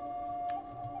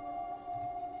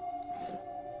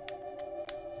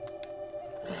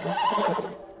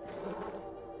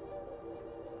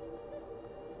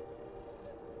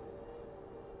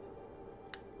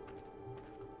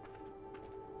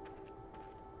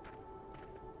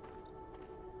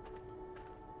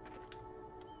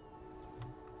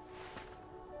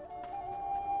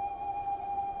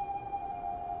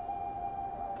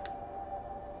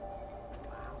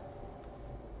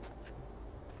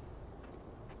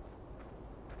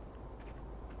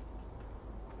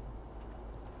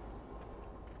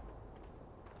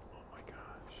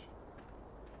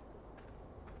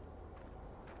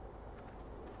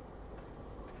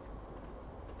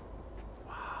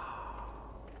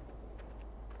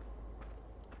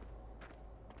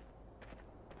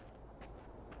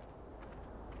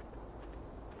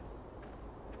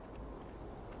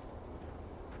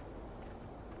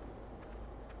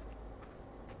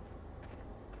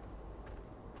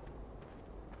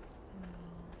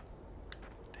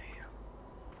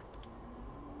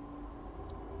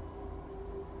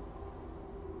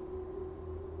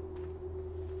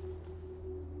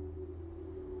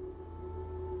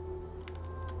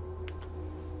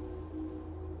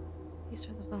 These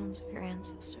are the bones of your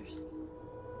ancestors.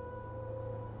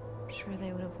 I'm sure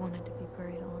they would have wanted to be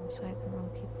buried alongside their own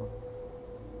people.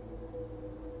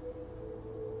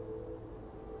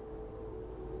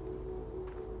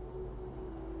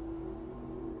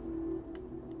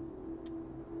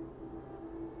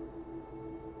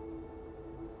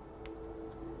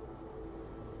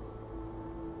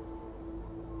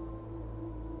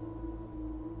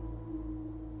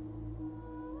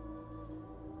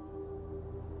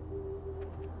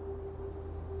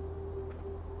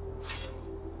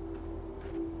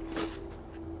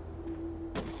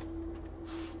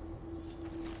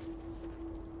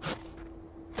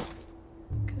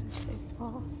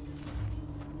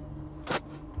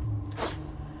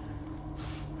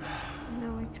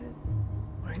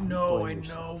 I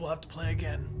know. We'll have to play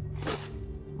again.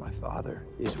 My father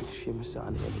is with Shima-san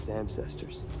and his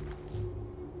ancestors.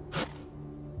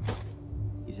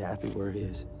 He's happy where he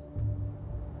is.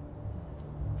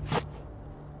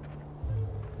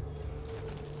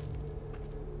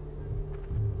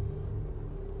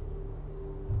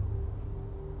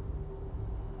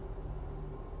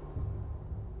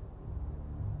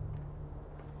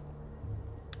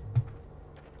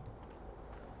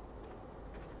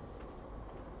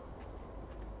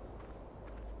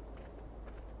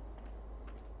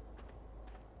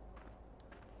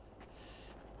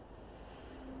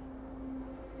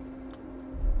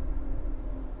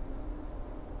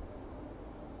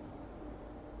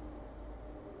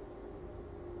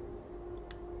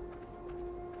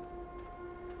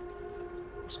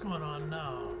 What's going on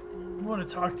now? I want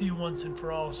to talk to you once and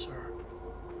for all, sir.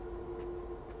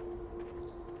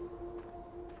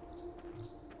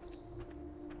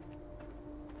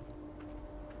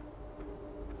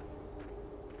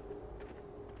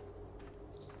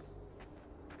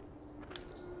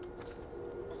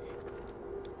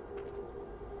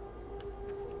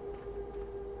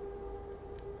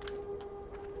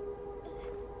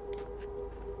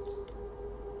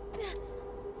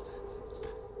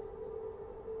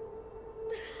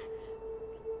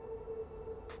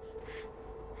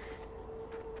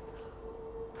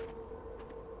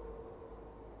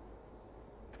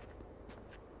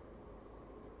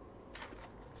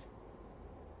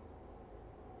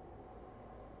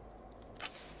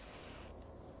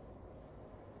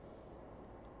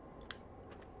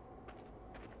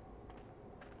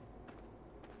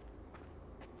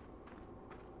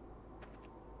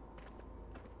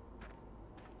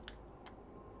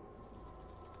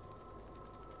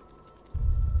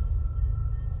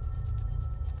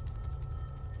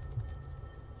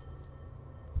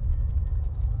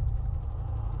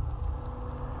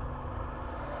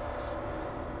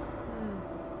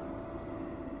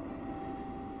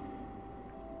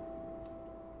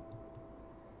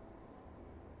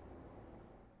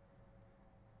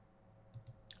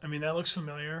 I mean, that looks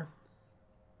familiar.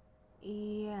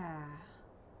 Yeah.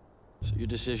 So your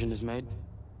decision is made?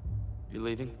 You're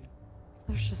leaving?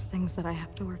 There's just things that I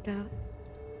have to work out.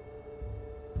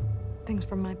 Things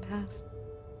from my past.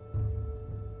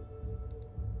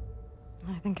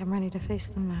 I think I'm ready to face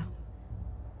them now.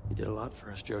 You did a lot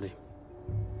for us, Jodie.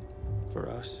 For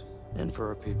us, and for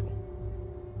our people.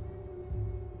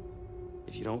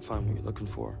 If you don't find what you're looking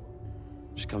for,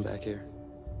 just come back here.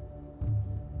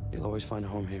 You'll always find a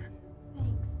home here.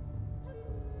 Thanks.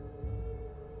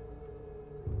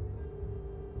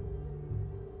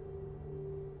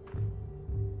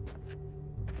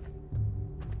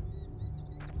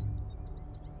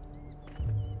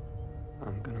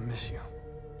 I'm gonna miss you.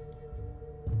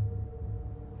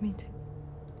 Me too.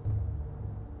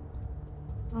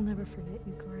 I'll never forget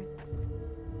you, Corey.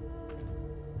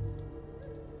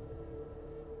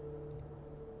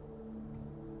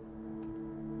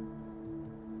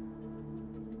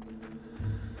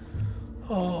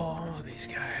 Oh, these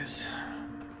guys.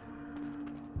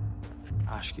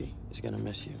 Ashki is gonna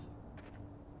miss you.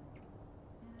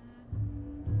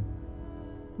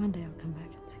 One day I'll come back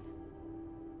and see you.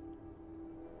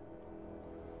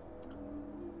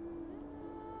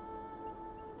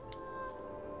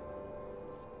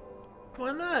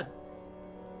 Why not?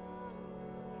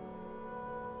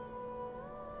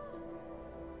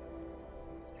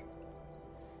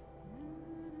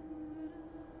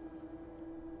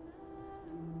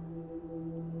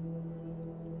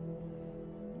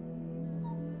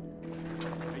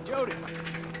 Hey, Jodie!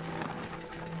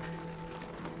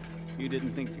 You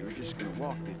didn't think you were just gonna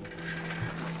walk, did you?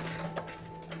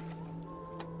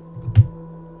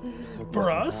 It took me For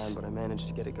some us? time, but I managed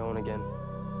to get it going again.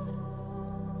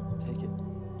 Take it.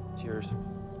 It's yours.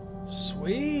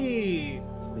 Sweet.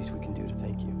 It's the least we can do to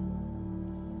thank you.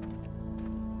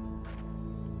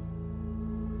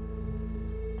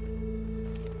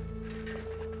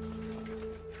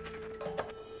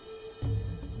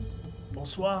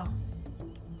 Bonsoir.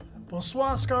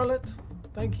 Bonsoir, Scarlett.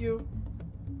 Thank you.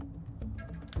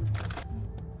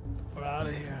 We're out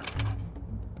of here.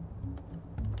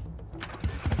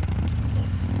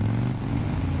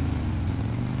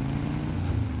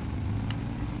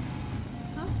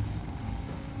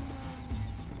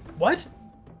 What?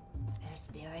 They're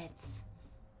spirits.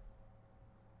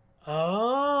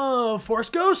 Oh, Force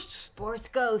Ghosts? Force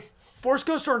ghosts. Force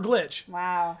Ghost or glitch?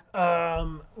 Wow.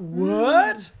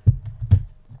 What?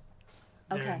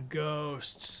 Okay. They're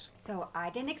ghosts. So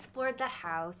Aiden explored the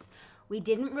house. We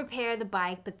didn't repair the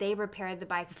bike, but they repaired the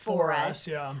bike For for us,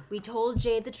 yeah. We told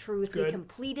Jay the truth. We Good.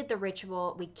 completed the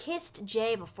ritual. We kissed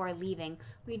Jay before leaving.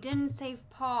 We didn't save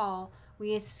Paul.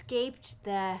 We escaped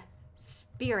the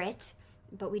spirit,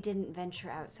 but we didn't venture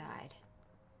outside.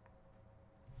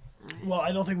 Well,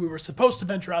 I don't think we were supposed to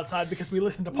venture outside because we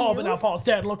listened to Paul, but now Paul's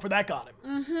dead, and look where that got him.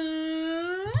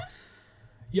 Mm-hmm.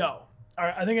 Yo. All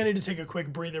right, I think I need to take a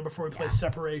quick breather before we play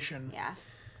Separation. Yeah.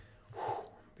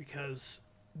 Because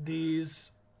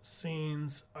these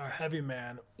scenes are heavy,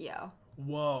 man. Yo.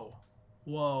 Whoa.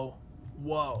 Whoa.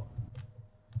 Whoa.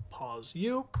 Pause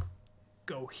you.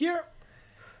 Go here.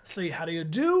 Say how do you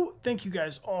do. Thank you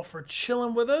guys all for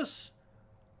chilling with us.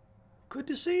 Good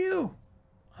to see you.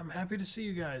 I'm happy to see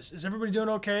you guys. Is everybody doing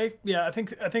okay? Yeah, I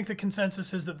think the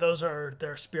consensus is that those are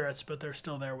their spirits, but they're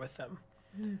still there with them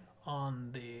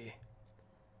on the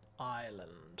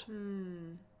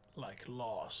island. Like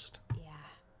lost. Yeah.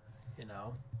 You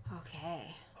know?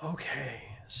 Okay. Okay.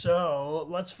 So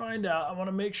let's find out. I want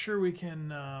to make sure we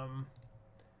can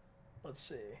let's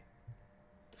see.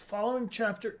 The following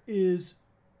chapter is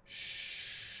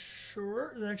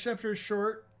short. The next chapter is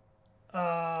short.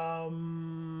 Yeah,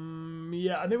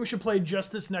 I think we should play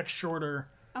just this next shorter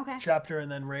chapter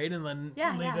and then raid and then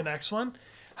leave the next one.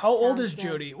 How old is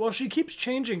Jodie? Well, she keeps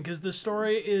changing because the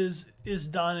story is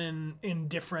done in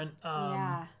different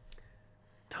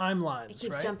timelines, It keeps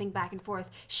right? jumping back and forth.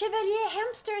 Chevalier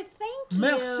Hamster, thank you.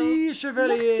 Merci,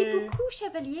 Chevalier. Merci beaucoup,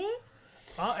 Chevalier.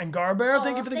 And Garbear,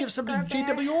 thank you for the gift sub to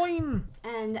JW.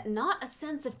 And Not a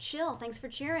Sense of Chill, thanks for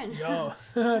cheering. Yo,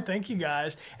 thank you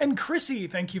guys. And Chrissy,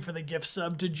 thank you for the gift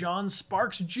sub to John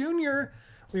Sparks Jr.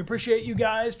 We appreciate you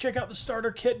guys. Check out the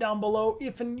starter kit down below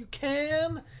if and you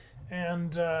can.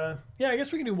 And yeah, I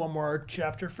guess we can do one more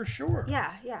chapter for sure.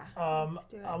 Yeah. Let's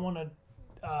do it. I want to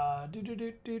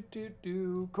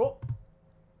cool.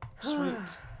 Sweet.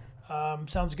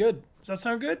 Sounds good. Does that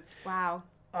sound good? Wow.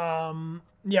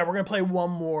 Yeah, we're gonna play one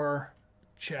more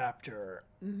chapter.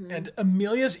 And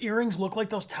Amelia's earrings look like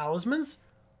those talismans?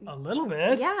 A little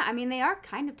bit. Yeah, I mean, they are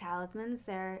kind of talismans.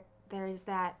 There's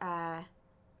that,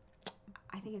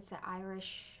 I think it's the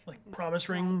Irish. Like promise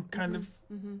ring kind of.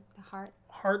 Mm-hmm. The heart.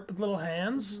 Heart with little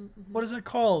hands? What is that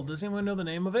called? Does anyone know the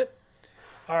name of it?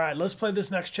 All right, let's play this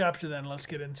next chapter then. Let's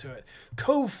get into it.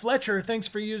 Cove Fletcher, thanks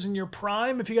for using your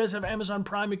Prime. If you guys have Amazon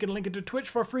Prime, you can link it to Twitch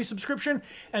for a free subscription.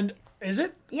 And is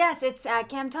it? Yes, it's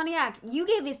Cam Toniak. You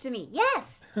gave this to me.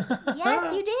 Yes.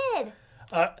 Yes, you did.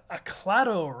 A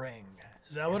Clado ring.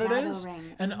 Is that what it is?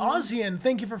 Ring. And Ozian,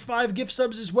 thank you for 5 gift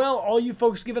subs as well. All you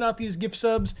folks giving out these gift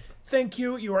subs, thank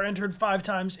you. You are entered 5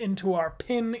 times into our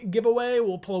pin giveaway.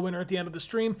 We'll pull a winner at the end of the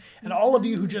stream. And all of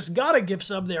you who just got a gift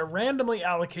sub, they are randomly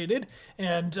allocated,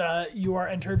 and you are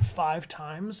entered 5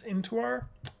 times into our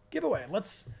giveaway.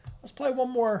 Let's play one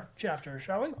more chapter,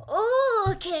 shall we? Oh,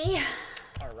 okay.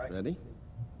 All right. Ready?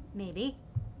 Maybe.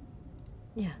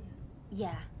 Yeah.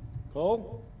 Yeah.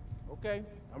 Cole? Okay,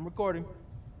 I'm recording.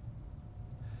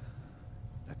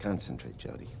 Now concentrate,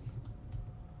 Jodie.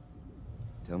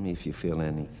 Tell me if you feel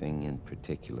anything in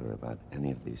particular about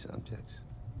any of these objects.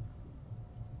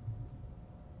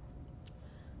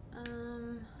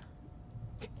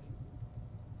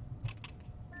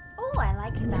 Oh, I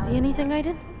like that. Do you see anything,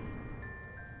 Aiden?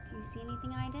 Do you see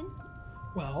anything, Aiden?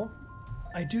 Well,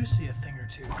 I do see a thing or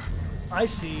two. I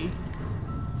see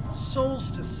souls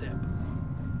to sip.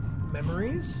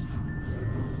 Memories?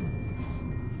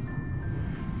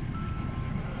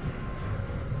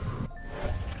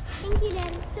 Thank you,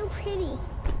 Dad. It's so pretty.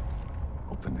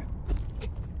 Open it.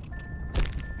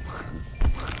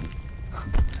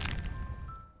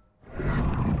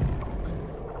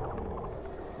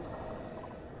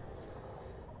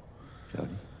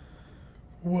 Jodie?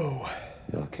 Whoa.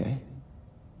 You okay?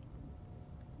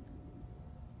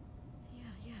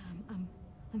 Yeah,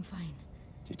 I'm fine.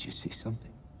 Did you see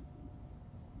something?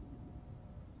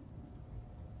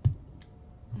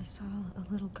 I saw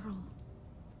a little girl.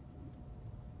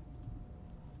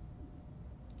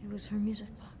 It was her music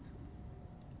box.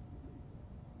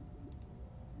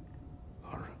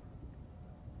 Laura.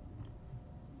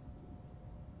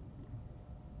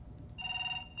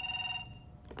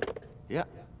 Yeah.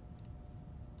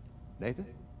 Nathan?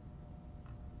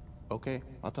 Okay,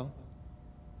 I'll tell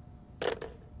him.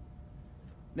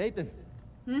 Nathan.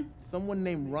 Someone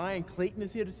named Ryan Clayton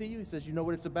is here to see you. He says you know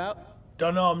what it's about.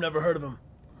 Don't know. I've never heard of him.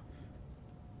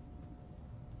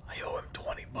 I owe him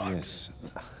 $20. Yes.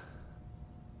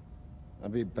 I'll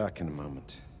be back in a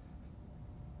moment.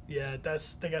 Yeah,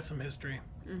 they got some history.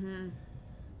 Mm-hmm.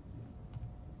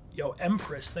 Yo,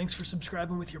 Empress, thanks for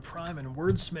subscribing with your Prime, and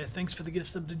Wordsmith, thanks for the gift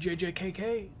sub to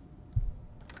JJKK.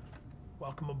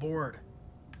 Welcome aboard.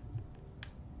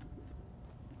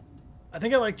 I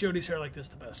think I like Jodie's hair like this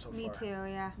the best so far. Me too,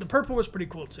 yeah. The purple was pretty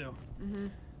cool too. Mm-hmm.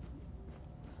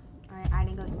 All right,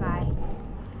 Aiden, go spy.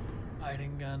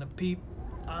 Aiden gonna peep.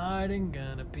 Aiden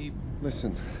gonna peep.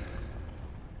 Listen.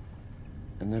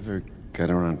 I never got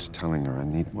around to telling her I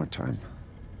need more time.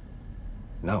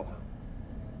 No.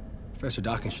 Professor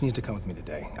Dawkins, she needs to come with me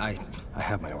today. I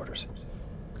have my orders.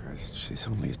 Christ, she's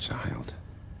only a child.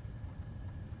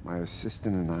 My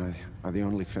assistant and I are the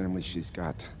only family she's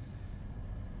got.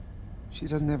 She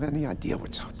doesn't have any idea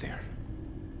what's out there.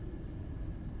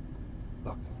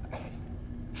 Look,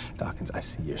 Dawkins, I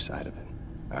see your side of it.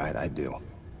 All right, I do.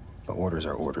 But orders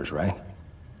are orders, right?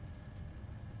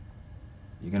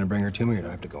 You gonna bring her to me, or do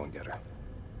I have to go and get her?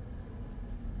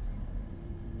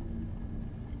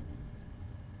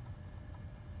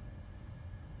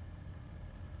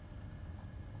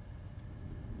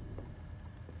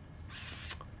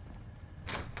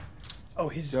 Oh,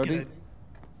 he's Jodie, gonna...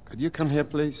 could you come here,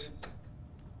 please?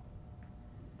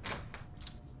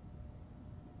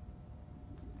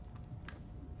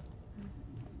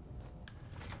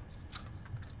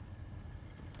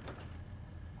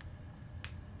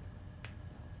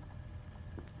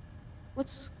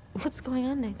 What's going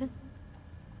on, Nathan?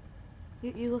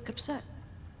 You look upset.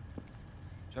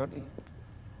 Jodie,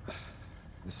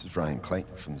 this is Ryan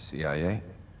Clayton from the CIA.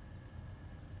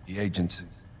 The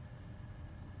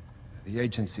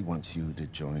agency wants you to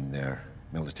join their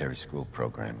military school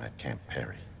program at Camp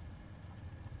Perry.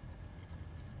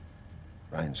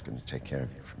 Ryan's going to take care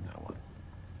of you from now on.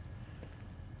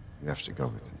 You have to go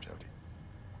with him, Jodie.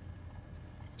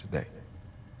 Today.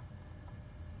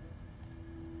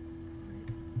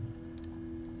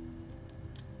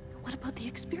 What about the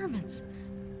experiments?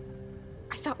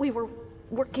 I thought we were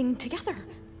working together.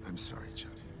 I'm sorry, Jodie.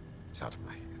 It's out of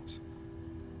my hands.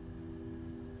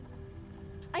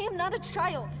 I am not a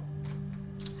child.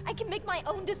 I can make my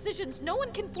own decisions. No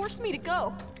one can force me to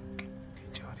go. Hey,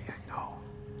 Jodie, I know.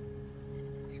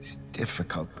 It's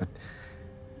difficult, but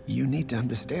you need to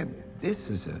understand, this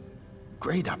is a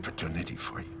great opportunity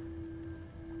for you.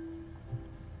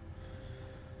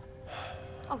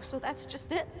 Oh, so that's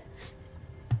just it?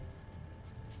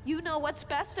 You know what's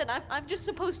best, and I'm just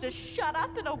supposed to shut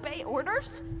up and obey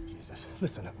orders? Jesus,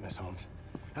 listen up, Miss Holmes.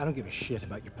 I don't give a shit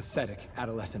about your pathetic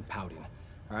adolescent pouting,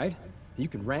 all right? You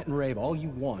can rant and rave all you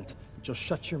want, but you'll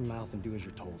shut your mouth and do as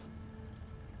you're told.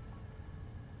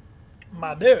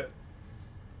 My dude.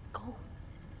 Go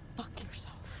fuck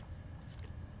yourself.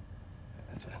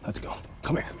 That's it. Let's go.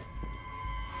 Come here.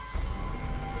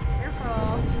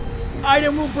 Careful.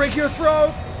 Aiden will break your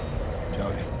throat.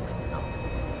 Jodie.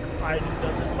 Aiden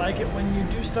doesn't like it when you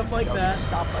do stuff like Jodie, that.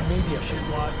 stop immediately. You should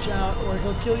watch out, or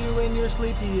he'll kill you in your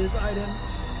sleep. He is Aiden.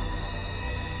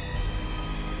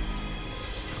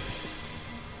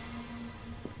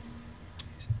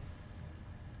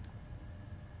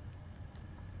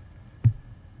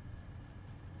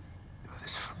 Do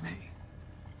this for me.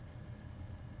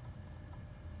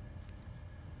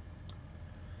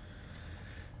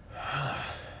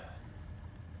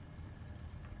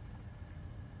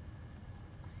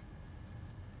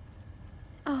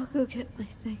 I'll go get my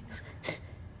things.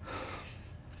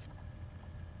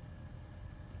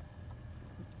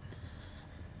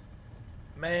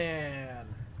 Man.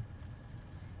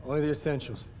 Only the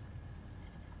essentials.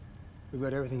 We've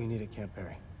got everything you need at Camp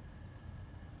Perry.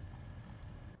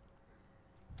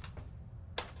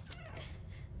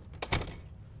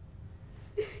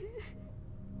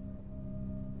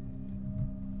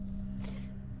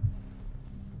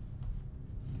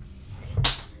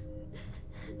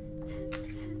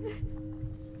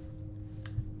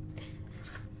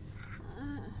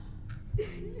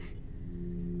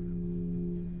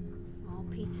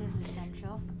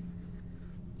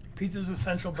 Pizza's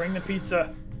essential. Bring the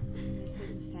pizza. This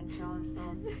is essential. This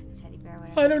little teddy bear,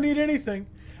 whatever. I don't need anything.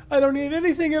 I don't need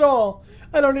anything at all.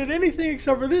 I don't need anything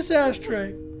except for this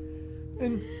ashtray.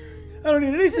 And I don't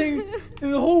need anything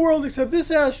in the whole world except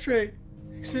this ashtray.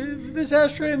 Except this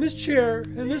ashtray and this chair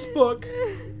and this book.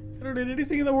 I don't need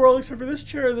anything in the world except for this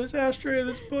chair and this ashtray and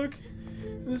this book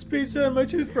and this pizza and my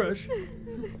toothbrush.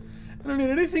 I don't need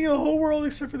anything in the whole world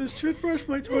except for this toothbrush,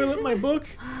 my toilet, my book,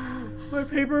 my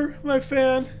paper, my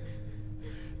fan.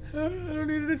 I don't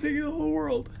need anything in the whole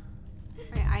world.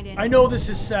 Right, I know this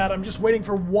is sad. I'm just waiting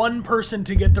for one person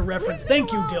to get the reference.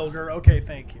 Thank you, Dilger. Okay,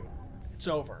 thank you. It's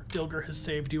over. Dilger has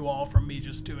saved you all from me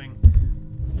just doing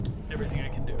everything I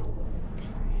can do. Alright,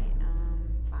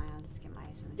 fine. I'll just get my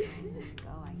ice in the train and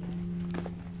go, I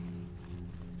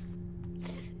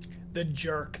guess. The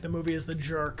Jerk. The movie is The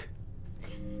Jerk.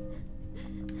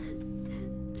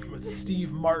 With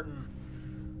Steve Martin,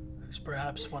 who's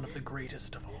perhaps one of the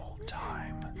greatest of all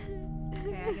time.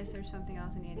 Okay, I guess there's something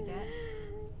else I need to get.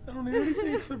 I don't need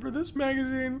anything except for this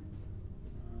magazine.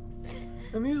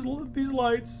 And these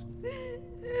lights.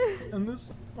 And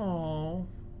this... Oh,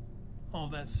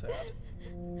 that's sad.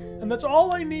 And that's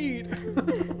all I need.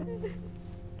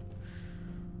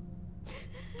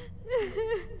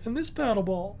 And this paddle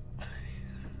ball.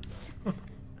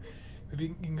 Maybe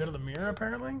you can go to the mirror,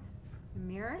 apparently? The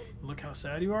mirror? Look how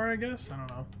sad you are, I guess? I don't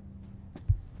know.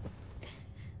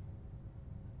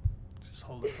 Just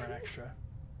hold it for an extra.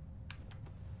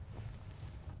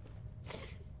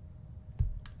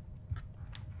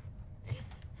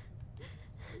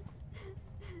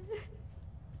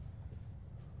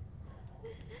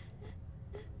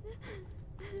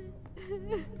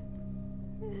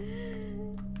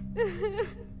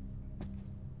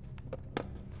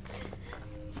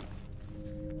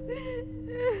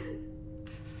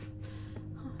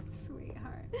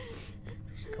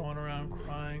 Going around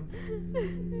crying.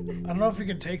 I don't know if you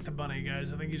can take the bunny,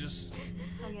 guys. I think you just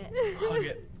hug it. Hug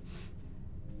it.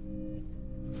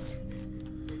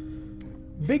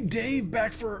 Big Dave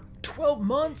back for 12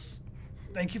 months.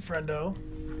 Thank you, friendo.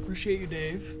 Appreciate you,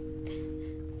 Dave.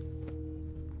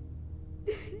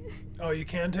 Oh, you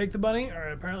can take the bunny?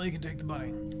 Alright, apparently you can take the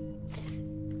bunny.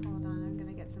 Hold on, I'm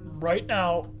gonna get some... Right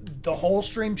now, the whole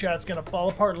stream chat's gonna fall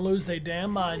apart and lose their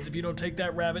damn minds if you don't take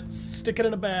that rabbit, stick it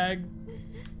in a bag.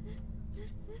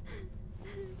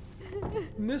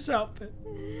 In this outfit.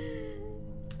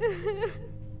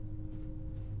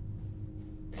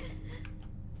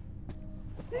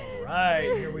 Alright,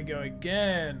 here we go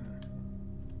again.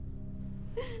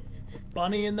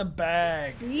 Bunny in the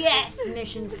bag. Yes!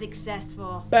 Mission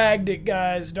successful. Bagged it,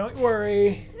 guys. Don't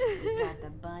worry. Got the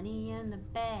bunny in the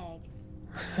bag.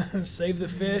 Save the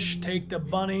fish, take the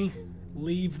bunny,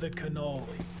 leave the cannoli.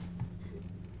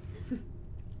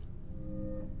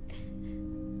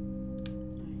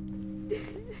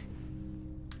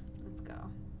 Let's go.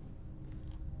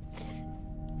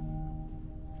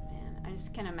 Man, I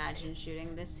just can't imagine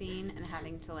shooting this scene and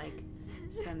having to like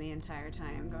spend the entire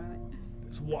time going like...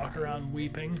 Just walk around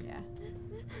weeping. Yeah.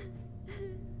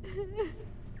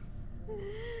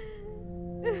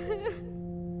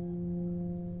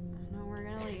 No, we're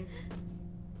gonna leave.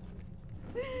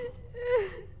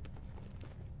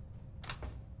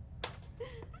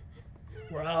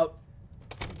 We're out.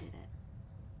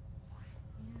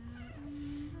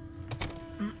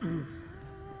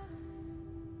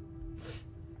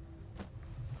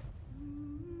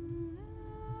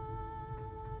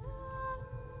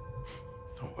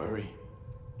 Don't worry.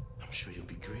 I'm sure you'll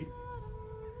be great.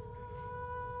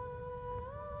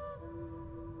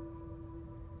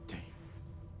 Dang.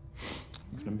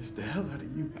 I'm gonna miss the hell out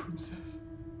of you, princess.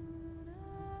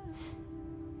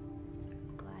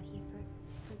 Glad he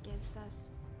forgives us.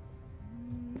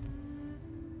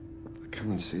 I'll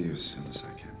come and see you as soon as I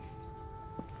can.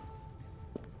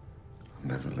 I'll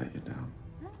never let you down.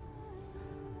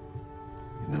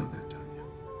 You know that, don't you?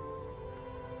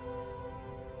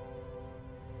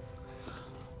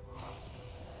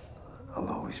 I'll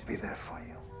always be there for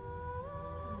you.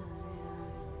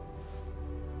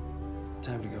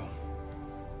 Time to go.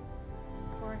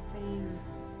 Poor thing.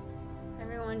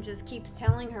 Everyone just keeps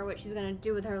telling her what she's gonna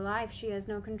do with her life. She has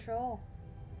no control.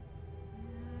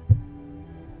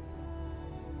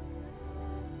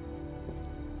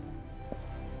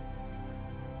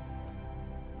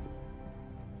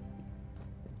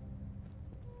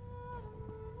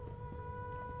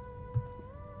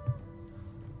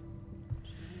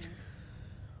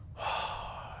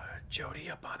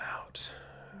 Jodie up on out.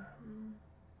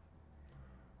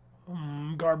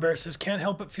 Garbear says, can't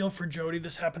help but feel for Jodie.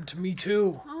 This happened to me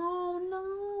too. Oh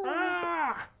no.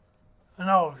 Ah! I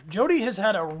know. Jodie has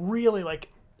had a really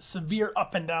severe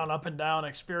up and down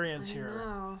experience here.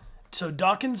 Know. So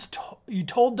Dawkins, you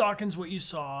told Dawkins what you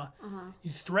saw. Uh-huh. You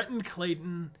threatened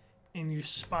Clayton, and you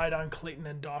spied on Clayton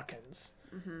and Dawkins.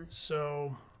 Mm-hmm.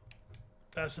 So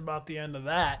that's about the end of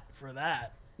that for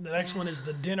that. The next one is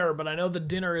the dinner, but I know the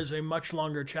dinner is a much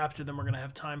longer chapter than we're going to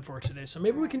have time for today. So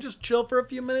maybe we can just chill for a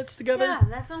few minutes together. Yeah,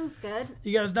 that sounds good.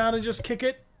 You guys down to just kick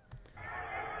it?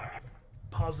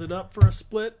 Pause it up for a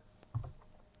split.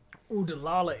 Ooh,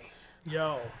 delali.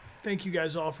 Yo, thank you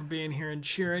guys all for being here and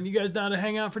cheering. You guys down to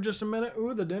hang out for just a minute?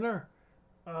 Ooh, the dinner.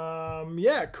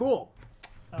 Yeah, cool.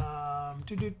 Okay,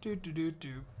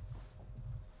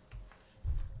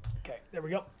 there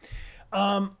we go.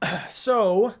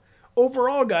 So...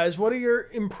 overall, guys, what are your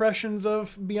impressions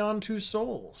of Beyond Two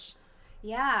Souls?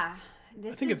 Yeah.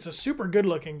 I think it's a super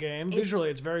good-looking game. Visually,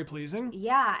 it's very pleasing.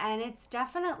 Yeah, and it's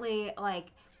definitely,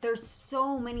 there's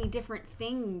so many different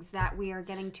things that we are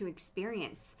getting to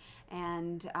experience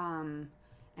and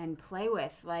play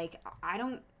with. I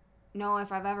don't know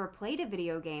if I've ever played a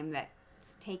video game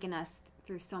that's taken us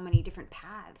through so many different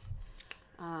paths.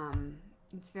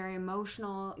 It's very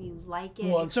emotional. You like it.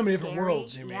 Well, in so many scary. different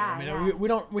worlds, you mean? Yeah, I mean,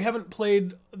 we haven't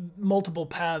played multiple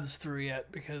paths through yet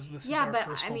because this is our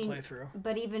first full playthrough.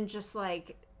 But even just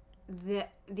the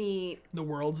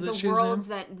worlds that the she's worlds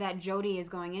in? that Jodie is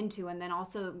going into, and then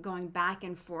also going back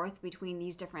and forth between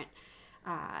these different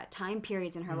time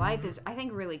periods in her life is, I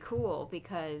think, really cool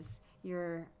because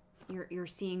you're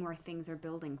seeing where things are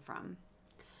building from.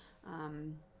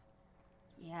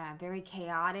 Yeah, very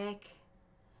chaotic.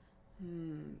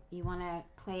 You want to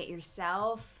play it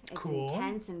yourself. It's cool.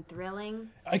 Intense and thrilling.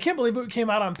 I can't believe it came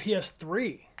out on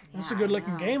PS3. This is a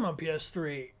good-looking know. game on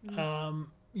PS3.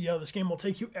 This game will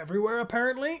take you everywhere,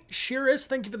 apparently. Shearus,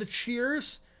 thank you for the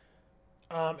cheers.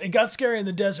 It got scary in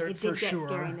the desert, for sure. It did get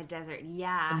scary in the desert,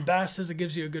 yeah. And Bass says it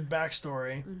gives you a good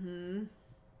backstory. Mm-hmm.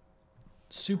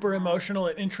 Super emotional.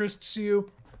 It interests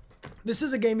you. This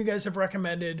is a game you guys have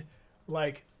recommended, a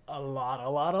lot.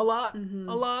 Mm-hmm.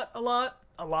 A lot.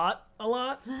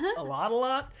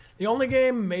 The only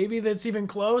game maybe that's even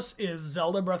close is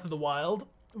Zelda Breath of the Wild,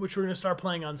 which we're going to start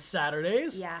playing on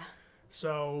Saturdays. Yeah.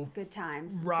 So good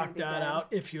times. Rock that out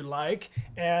if you like.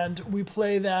 And we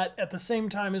play that at the same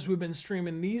time as we've been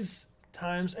streaming these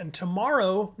times. And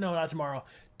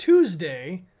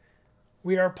Tuesday,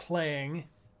 we are playing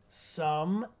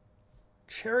some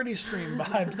charity stream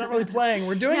vibes. Not really playing.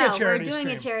 We're doing a charity stream. We're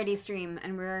doing a charity stream,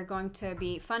 and we're going to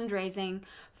be fundraising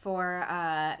for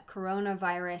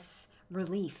coronavirus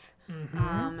relief.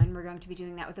 And we're going to be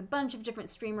doing that with a bunch of different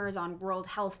streamers on World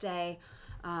Health Day.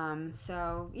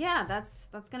 So yeah, that's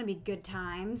going to be good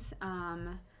times.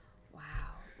 Wow.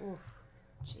 Ooh.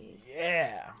 Jeez.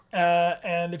 Yeah.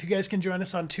 And if you guys can join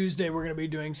us on Tuesday, we're going to be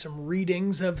doing some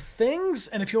readings of things.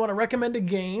 And if you want to recommend a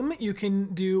game, you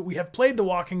can we have played The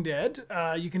Walking Dead.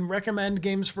 You can recommend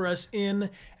games for us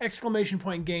in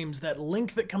 !games, that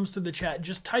link that comes through the chat.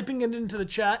 Just typing it into the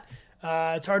chat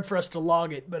It's hard for us to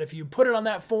log it, but if you put it on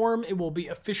that form, it will be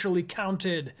officially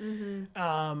counted.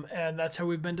 And that's how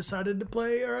we've been decided to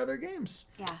play our other games.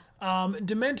 Yeah.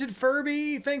 Demented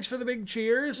Furby, thanks for the big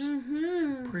cheers.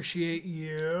 Appreciate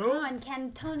you. Oh, and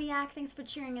Ken Toniak, thanks for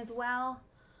cheering as well.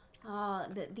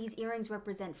 These earrings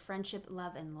represent friendship,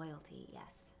 love, and loyalty.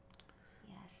 Yes.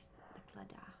 Yes. The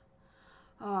Clada.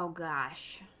 Oh,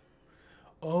 gosh.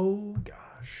 Oh,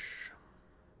 gosh.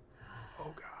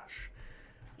 Oh, gosh.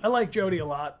 I like Jodie a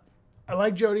lot. I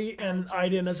like Jodie and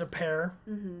Aiden as a pair.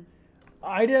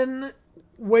 Aiden,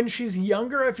 when she's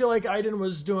younger, I feel like Aiden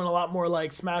was doing a lot more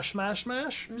like smash, smash,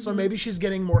 smash. So maybe she's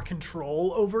getting more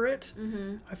control over it,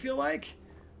 I feel like.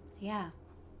 Yeah.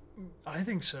 I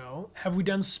think so. Have we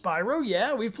done Spyro?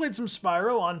 Yeah, we've played some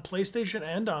Spyro on PlayStation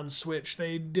and on Switch.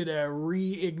 They did a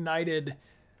reignited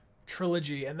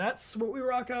trilogy, and that's what we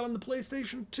rock out on the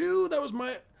PlayStation 2. That was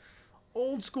my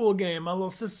old school game. My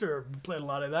little sister played a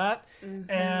lot of that.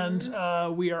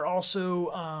 And we are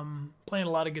also playing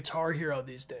a lot of Guitar Hero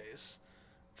these days,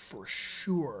 for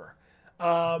sure.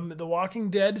 The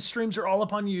Walking Dead streams are all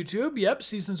up on YouTube. Yep,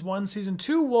 Seasons 1, Season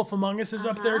 2. Wolf Among Us is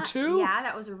up there too. Yeah,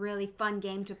 that was a really fun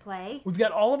game to play. We've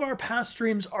got all of our past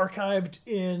streams archived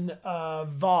in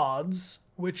VODs,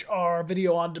 which are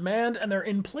video on demand, and they're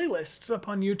in playlists up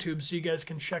on YouTube, so you guys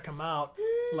can check them out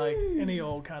like any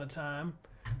old kind of time.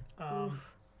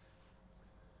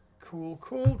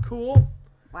 Cool.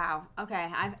 Wow. Okay.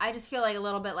 I just feel like a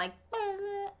little bit like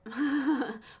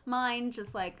mine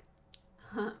just like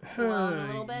blown a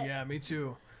little bit. Yeah, me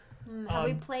too. Have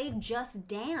we played Just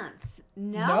Dance?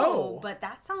 No, but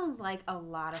that sounds like a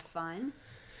lot of fun.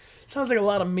 Sounds like a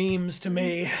lot of memes to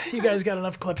me. You guys got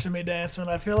enough clips of me dancing,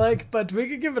 I feel like, but we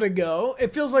could give it a go.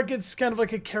 It feels like it's kind of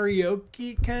like a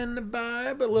karaoke kind of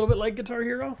vibe, a little bit like Guitar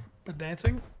Hero, but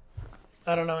dancing.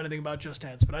 I don't know anything about Just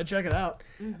Dance, but I'd check it out.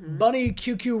 Bunny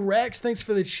QQ Rex, thanks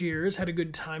for the cheers. Had a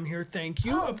good time here. Thank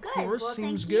you. Of course, well,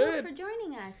 seems thank good. You for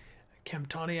joining us. Kim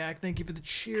Toniak, thank you for the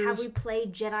cheers. Have we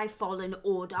played Jedi Fallen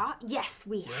Order? Yes,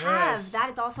 we have. That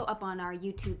is also up on our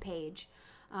YouTube page.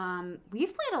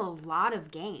 We've played a lot of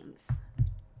games.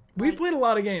 We've played a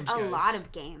lot of games, guys. A lot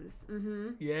of games.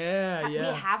 Yeah. We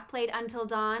have played Until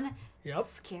Dawn. Yep.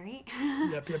 Scary.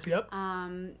 Yep.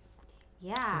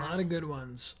 Yeah. A lot of good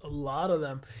ones. A lot of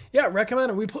them. Yeah,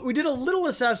 recommend it. We did a little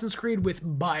Assassin's Creed with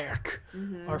Bayek.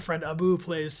 Our friend Abu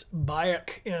plays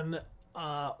Bayek in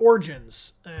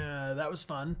Origins. That was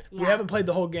fun. Yeah. We haven't played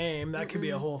the whole game. That could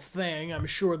be a whole thing. I'm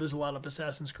sure there's a lot of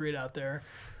Assassin's Creed out there.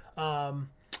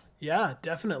 Yeah,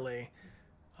 definitely.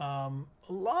 A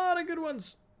lot of good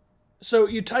ones. So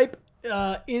you type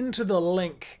into the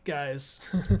link,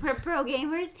 guys. We're pro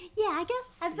gamers. Yeah, I guess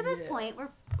at this point we're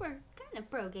kind of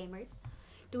pro gamers.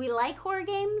 Do we like horror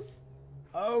games?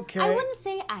 Okay. I wouldn't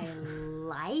say I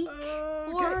like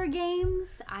horror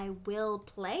games. I will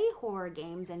play horror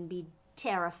games and be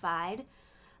terrified,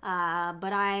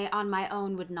 but I, on my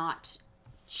own, would not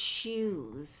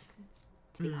choose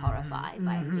to be horrified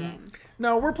by a game.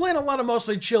 No, we're playing a lot of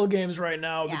mostly chill games right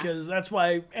now because that's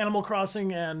why Animal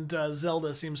Crossing and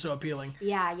Zelda seem so appealing.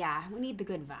 Yeah. We need the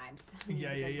good vibes.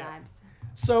 Vibes.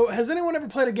 So, has anyone ever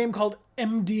played a game called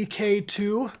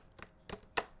MDK2?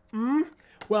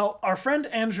 Well, our friend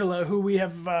Angela, who we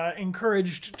have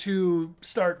encouraged to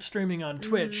start streaming on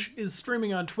Twitch, is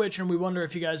streaming on Twitch, and we wonder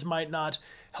if you guys might not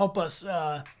help us,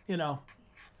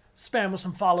 spam with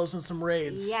some follows and some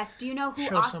raids. Yes. Do you know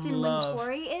who Austin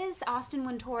Wintory is? Austin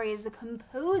Wintory is the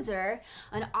composer,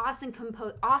 an awesome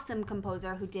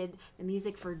composer who did the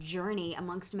music for Journey,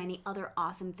 amongst many other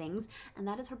awesome things, and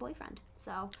that is her boyfriend.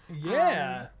 So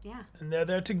yeah, and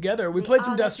they're together. We played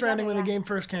some Death Stranding when the game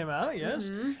first came out.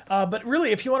 Yes, but really,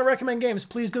 if you want to recommend games,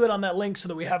 please do it on that link so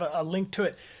that we have a link to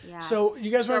it. Yeah. So you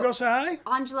guys want to go say hi?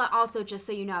 Angela, also, just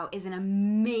so you know, is an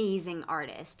amazing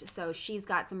artist. So she's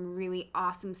got some really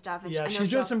awesome stuff. And she's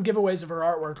doing some giveaways of her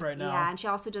artwork right now. Yeah, and she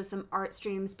also does some art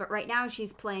streams. But right now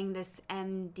she's playing this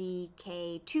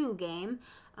MDK2 game.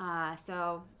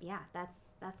 So yeah,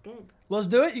 that's good. Let's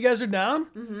do it. You guys are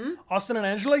down? Austin and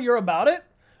Angela, you're about it?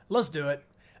 Let's do it.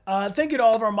 Thank you to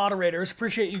all of our moderators.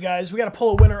 Appreciate you guys. We got to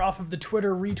pull a winner off of the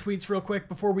Twitter retweets real quick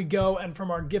before we go, and from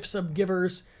our gift sub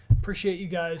givers. Appreciate you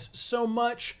guys so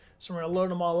much. So we're going to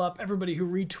load them all up. Everybody who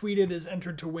retweeted is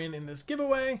entered to win in this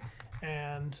giveaway.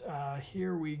 And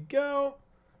here we go.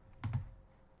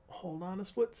 Hold on a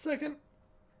split second.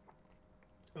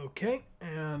 Okay,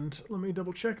 and let me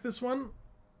double check this one.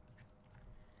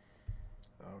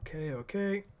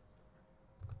 Okay.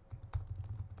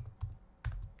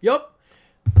 Yup.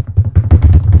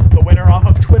 The winner off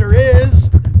of Twitter is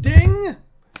Ding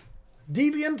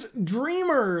Deviant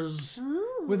Dreamers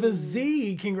with a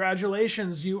Z.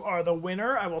 Congratulations, you are the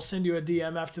winner. I will send you a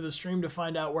DM after the stream to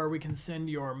find out where we can send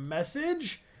your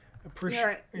message.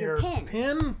 Appreciate your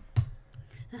pin.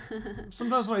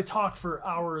 Sometimes when I talk for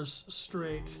hours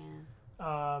straight.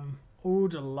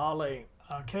 Oodalali.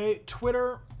 Okay,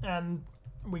 Twitter, and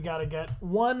we gotta get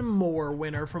one more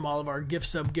winner from all of our gift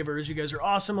sub givers. You guys are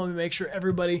awesome. Let me make sure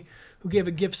everybody who gave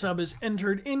a gift sub is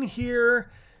entered in here.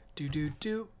 Do.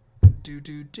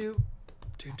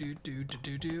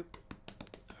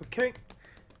 Okay.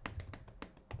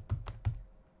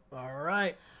 All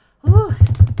right. Ooh.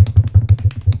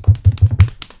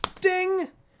 Ding.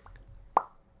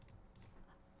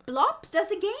 Blop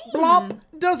does a game. Blop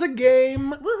does a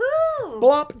game. Woohoo!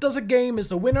 Blop does a game is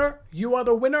the winner. You are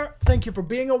the winner. Thank you for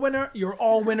being a winner. You're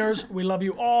all winners. We love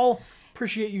you all.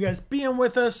 Appreciate you guys being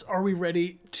with us. Are we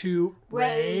ready to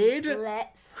raid?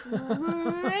 Let's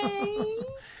raid.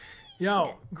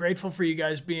 Yo, grateful for you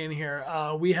guys being here.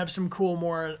 We have some cool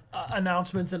more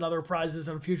announcements and other prizes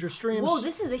on future streams. Whoa,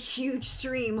 this is a huge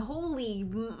stream. Holy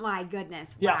my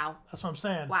goodness. Yeah, wow. That's what I'm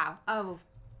saying. Wow. Oh.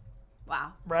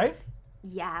 Wow. Right?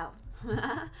 Yeah.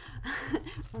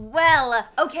 Well,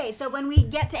 okay, so when we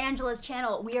get to Angela's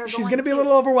channel, we are She's going to be a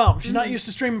little overwhelmed. She's not used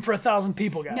to streaming for 1,000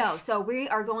 people, guys. No, so we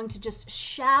are going to just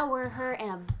shower her in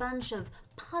a bunch of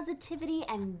positivity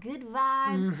and good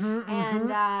vibes.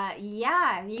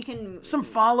 Yeah, you can... Some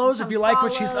follows if you like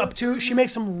what she's up to. She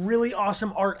makes some really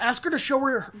awesome art. Ask her to show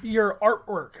her your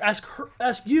artwork. Ask her.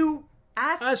 Ask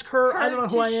her. I don't know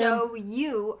who I am. To show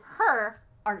you her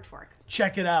artwork.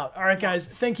 Check it out. All right, guys.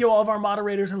 Thank you, all of our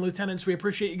moderators and lieutenants. We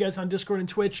appreciate you guys on Discord and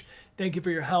Twitch. Thank you for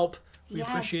your help. We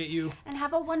appreciate you. And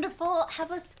have a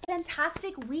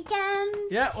fantastic weekend.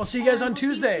 Yeah, we'll see you guys on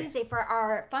Tuesday. Tuesday for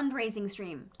our fundraising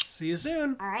stream. See you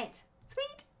soon. All right.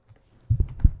 Sweet.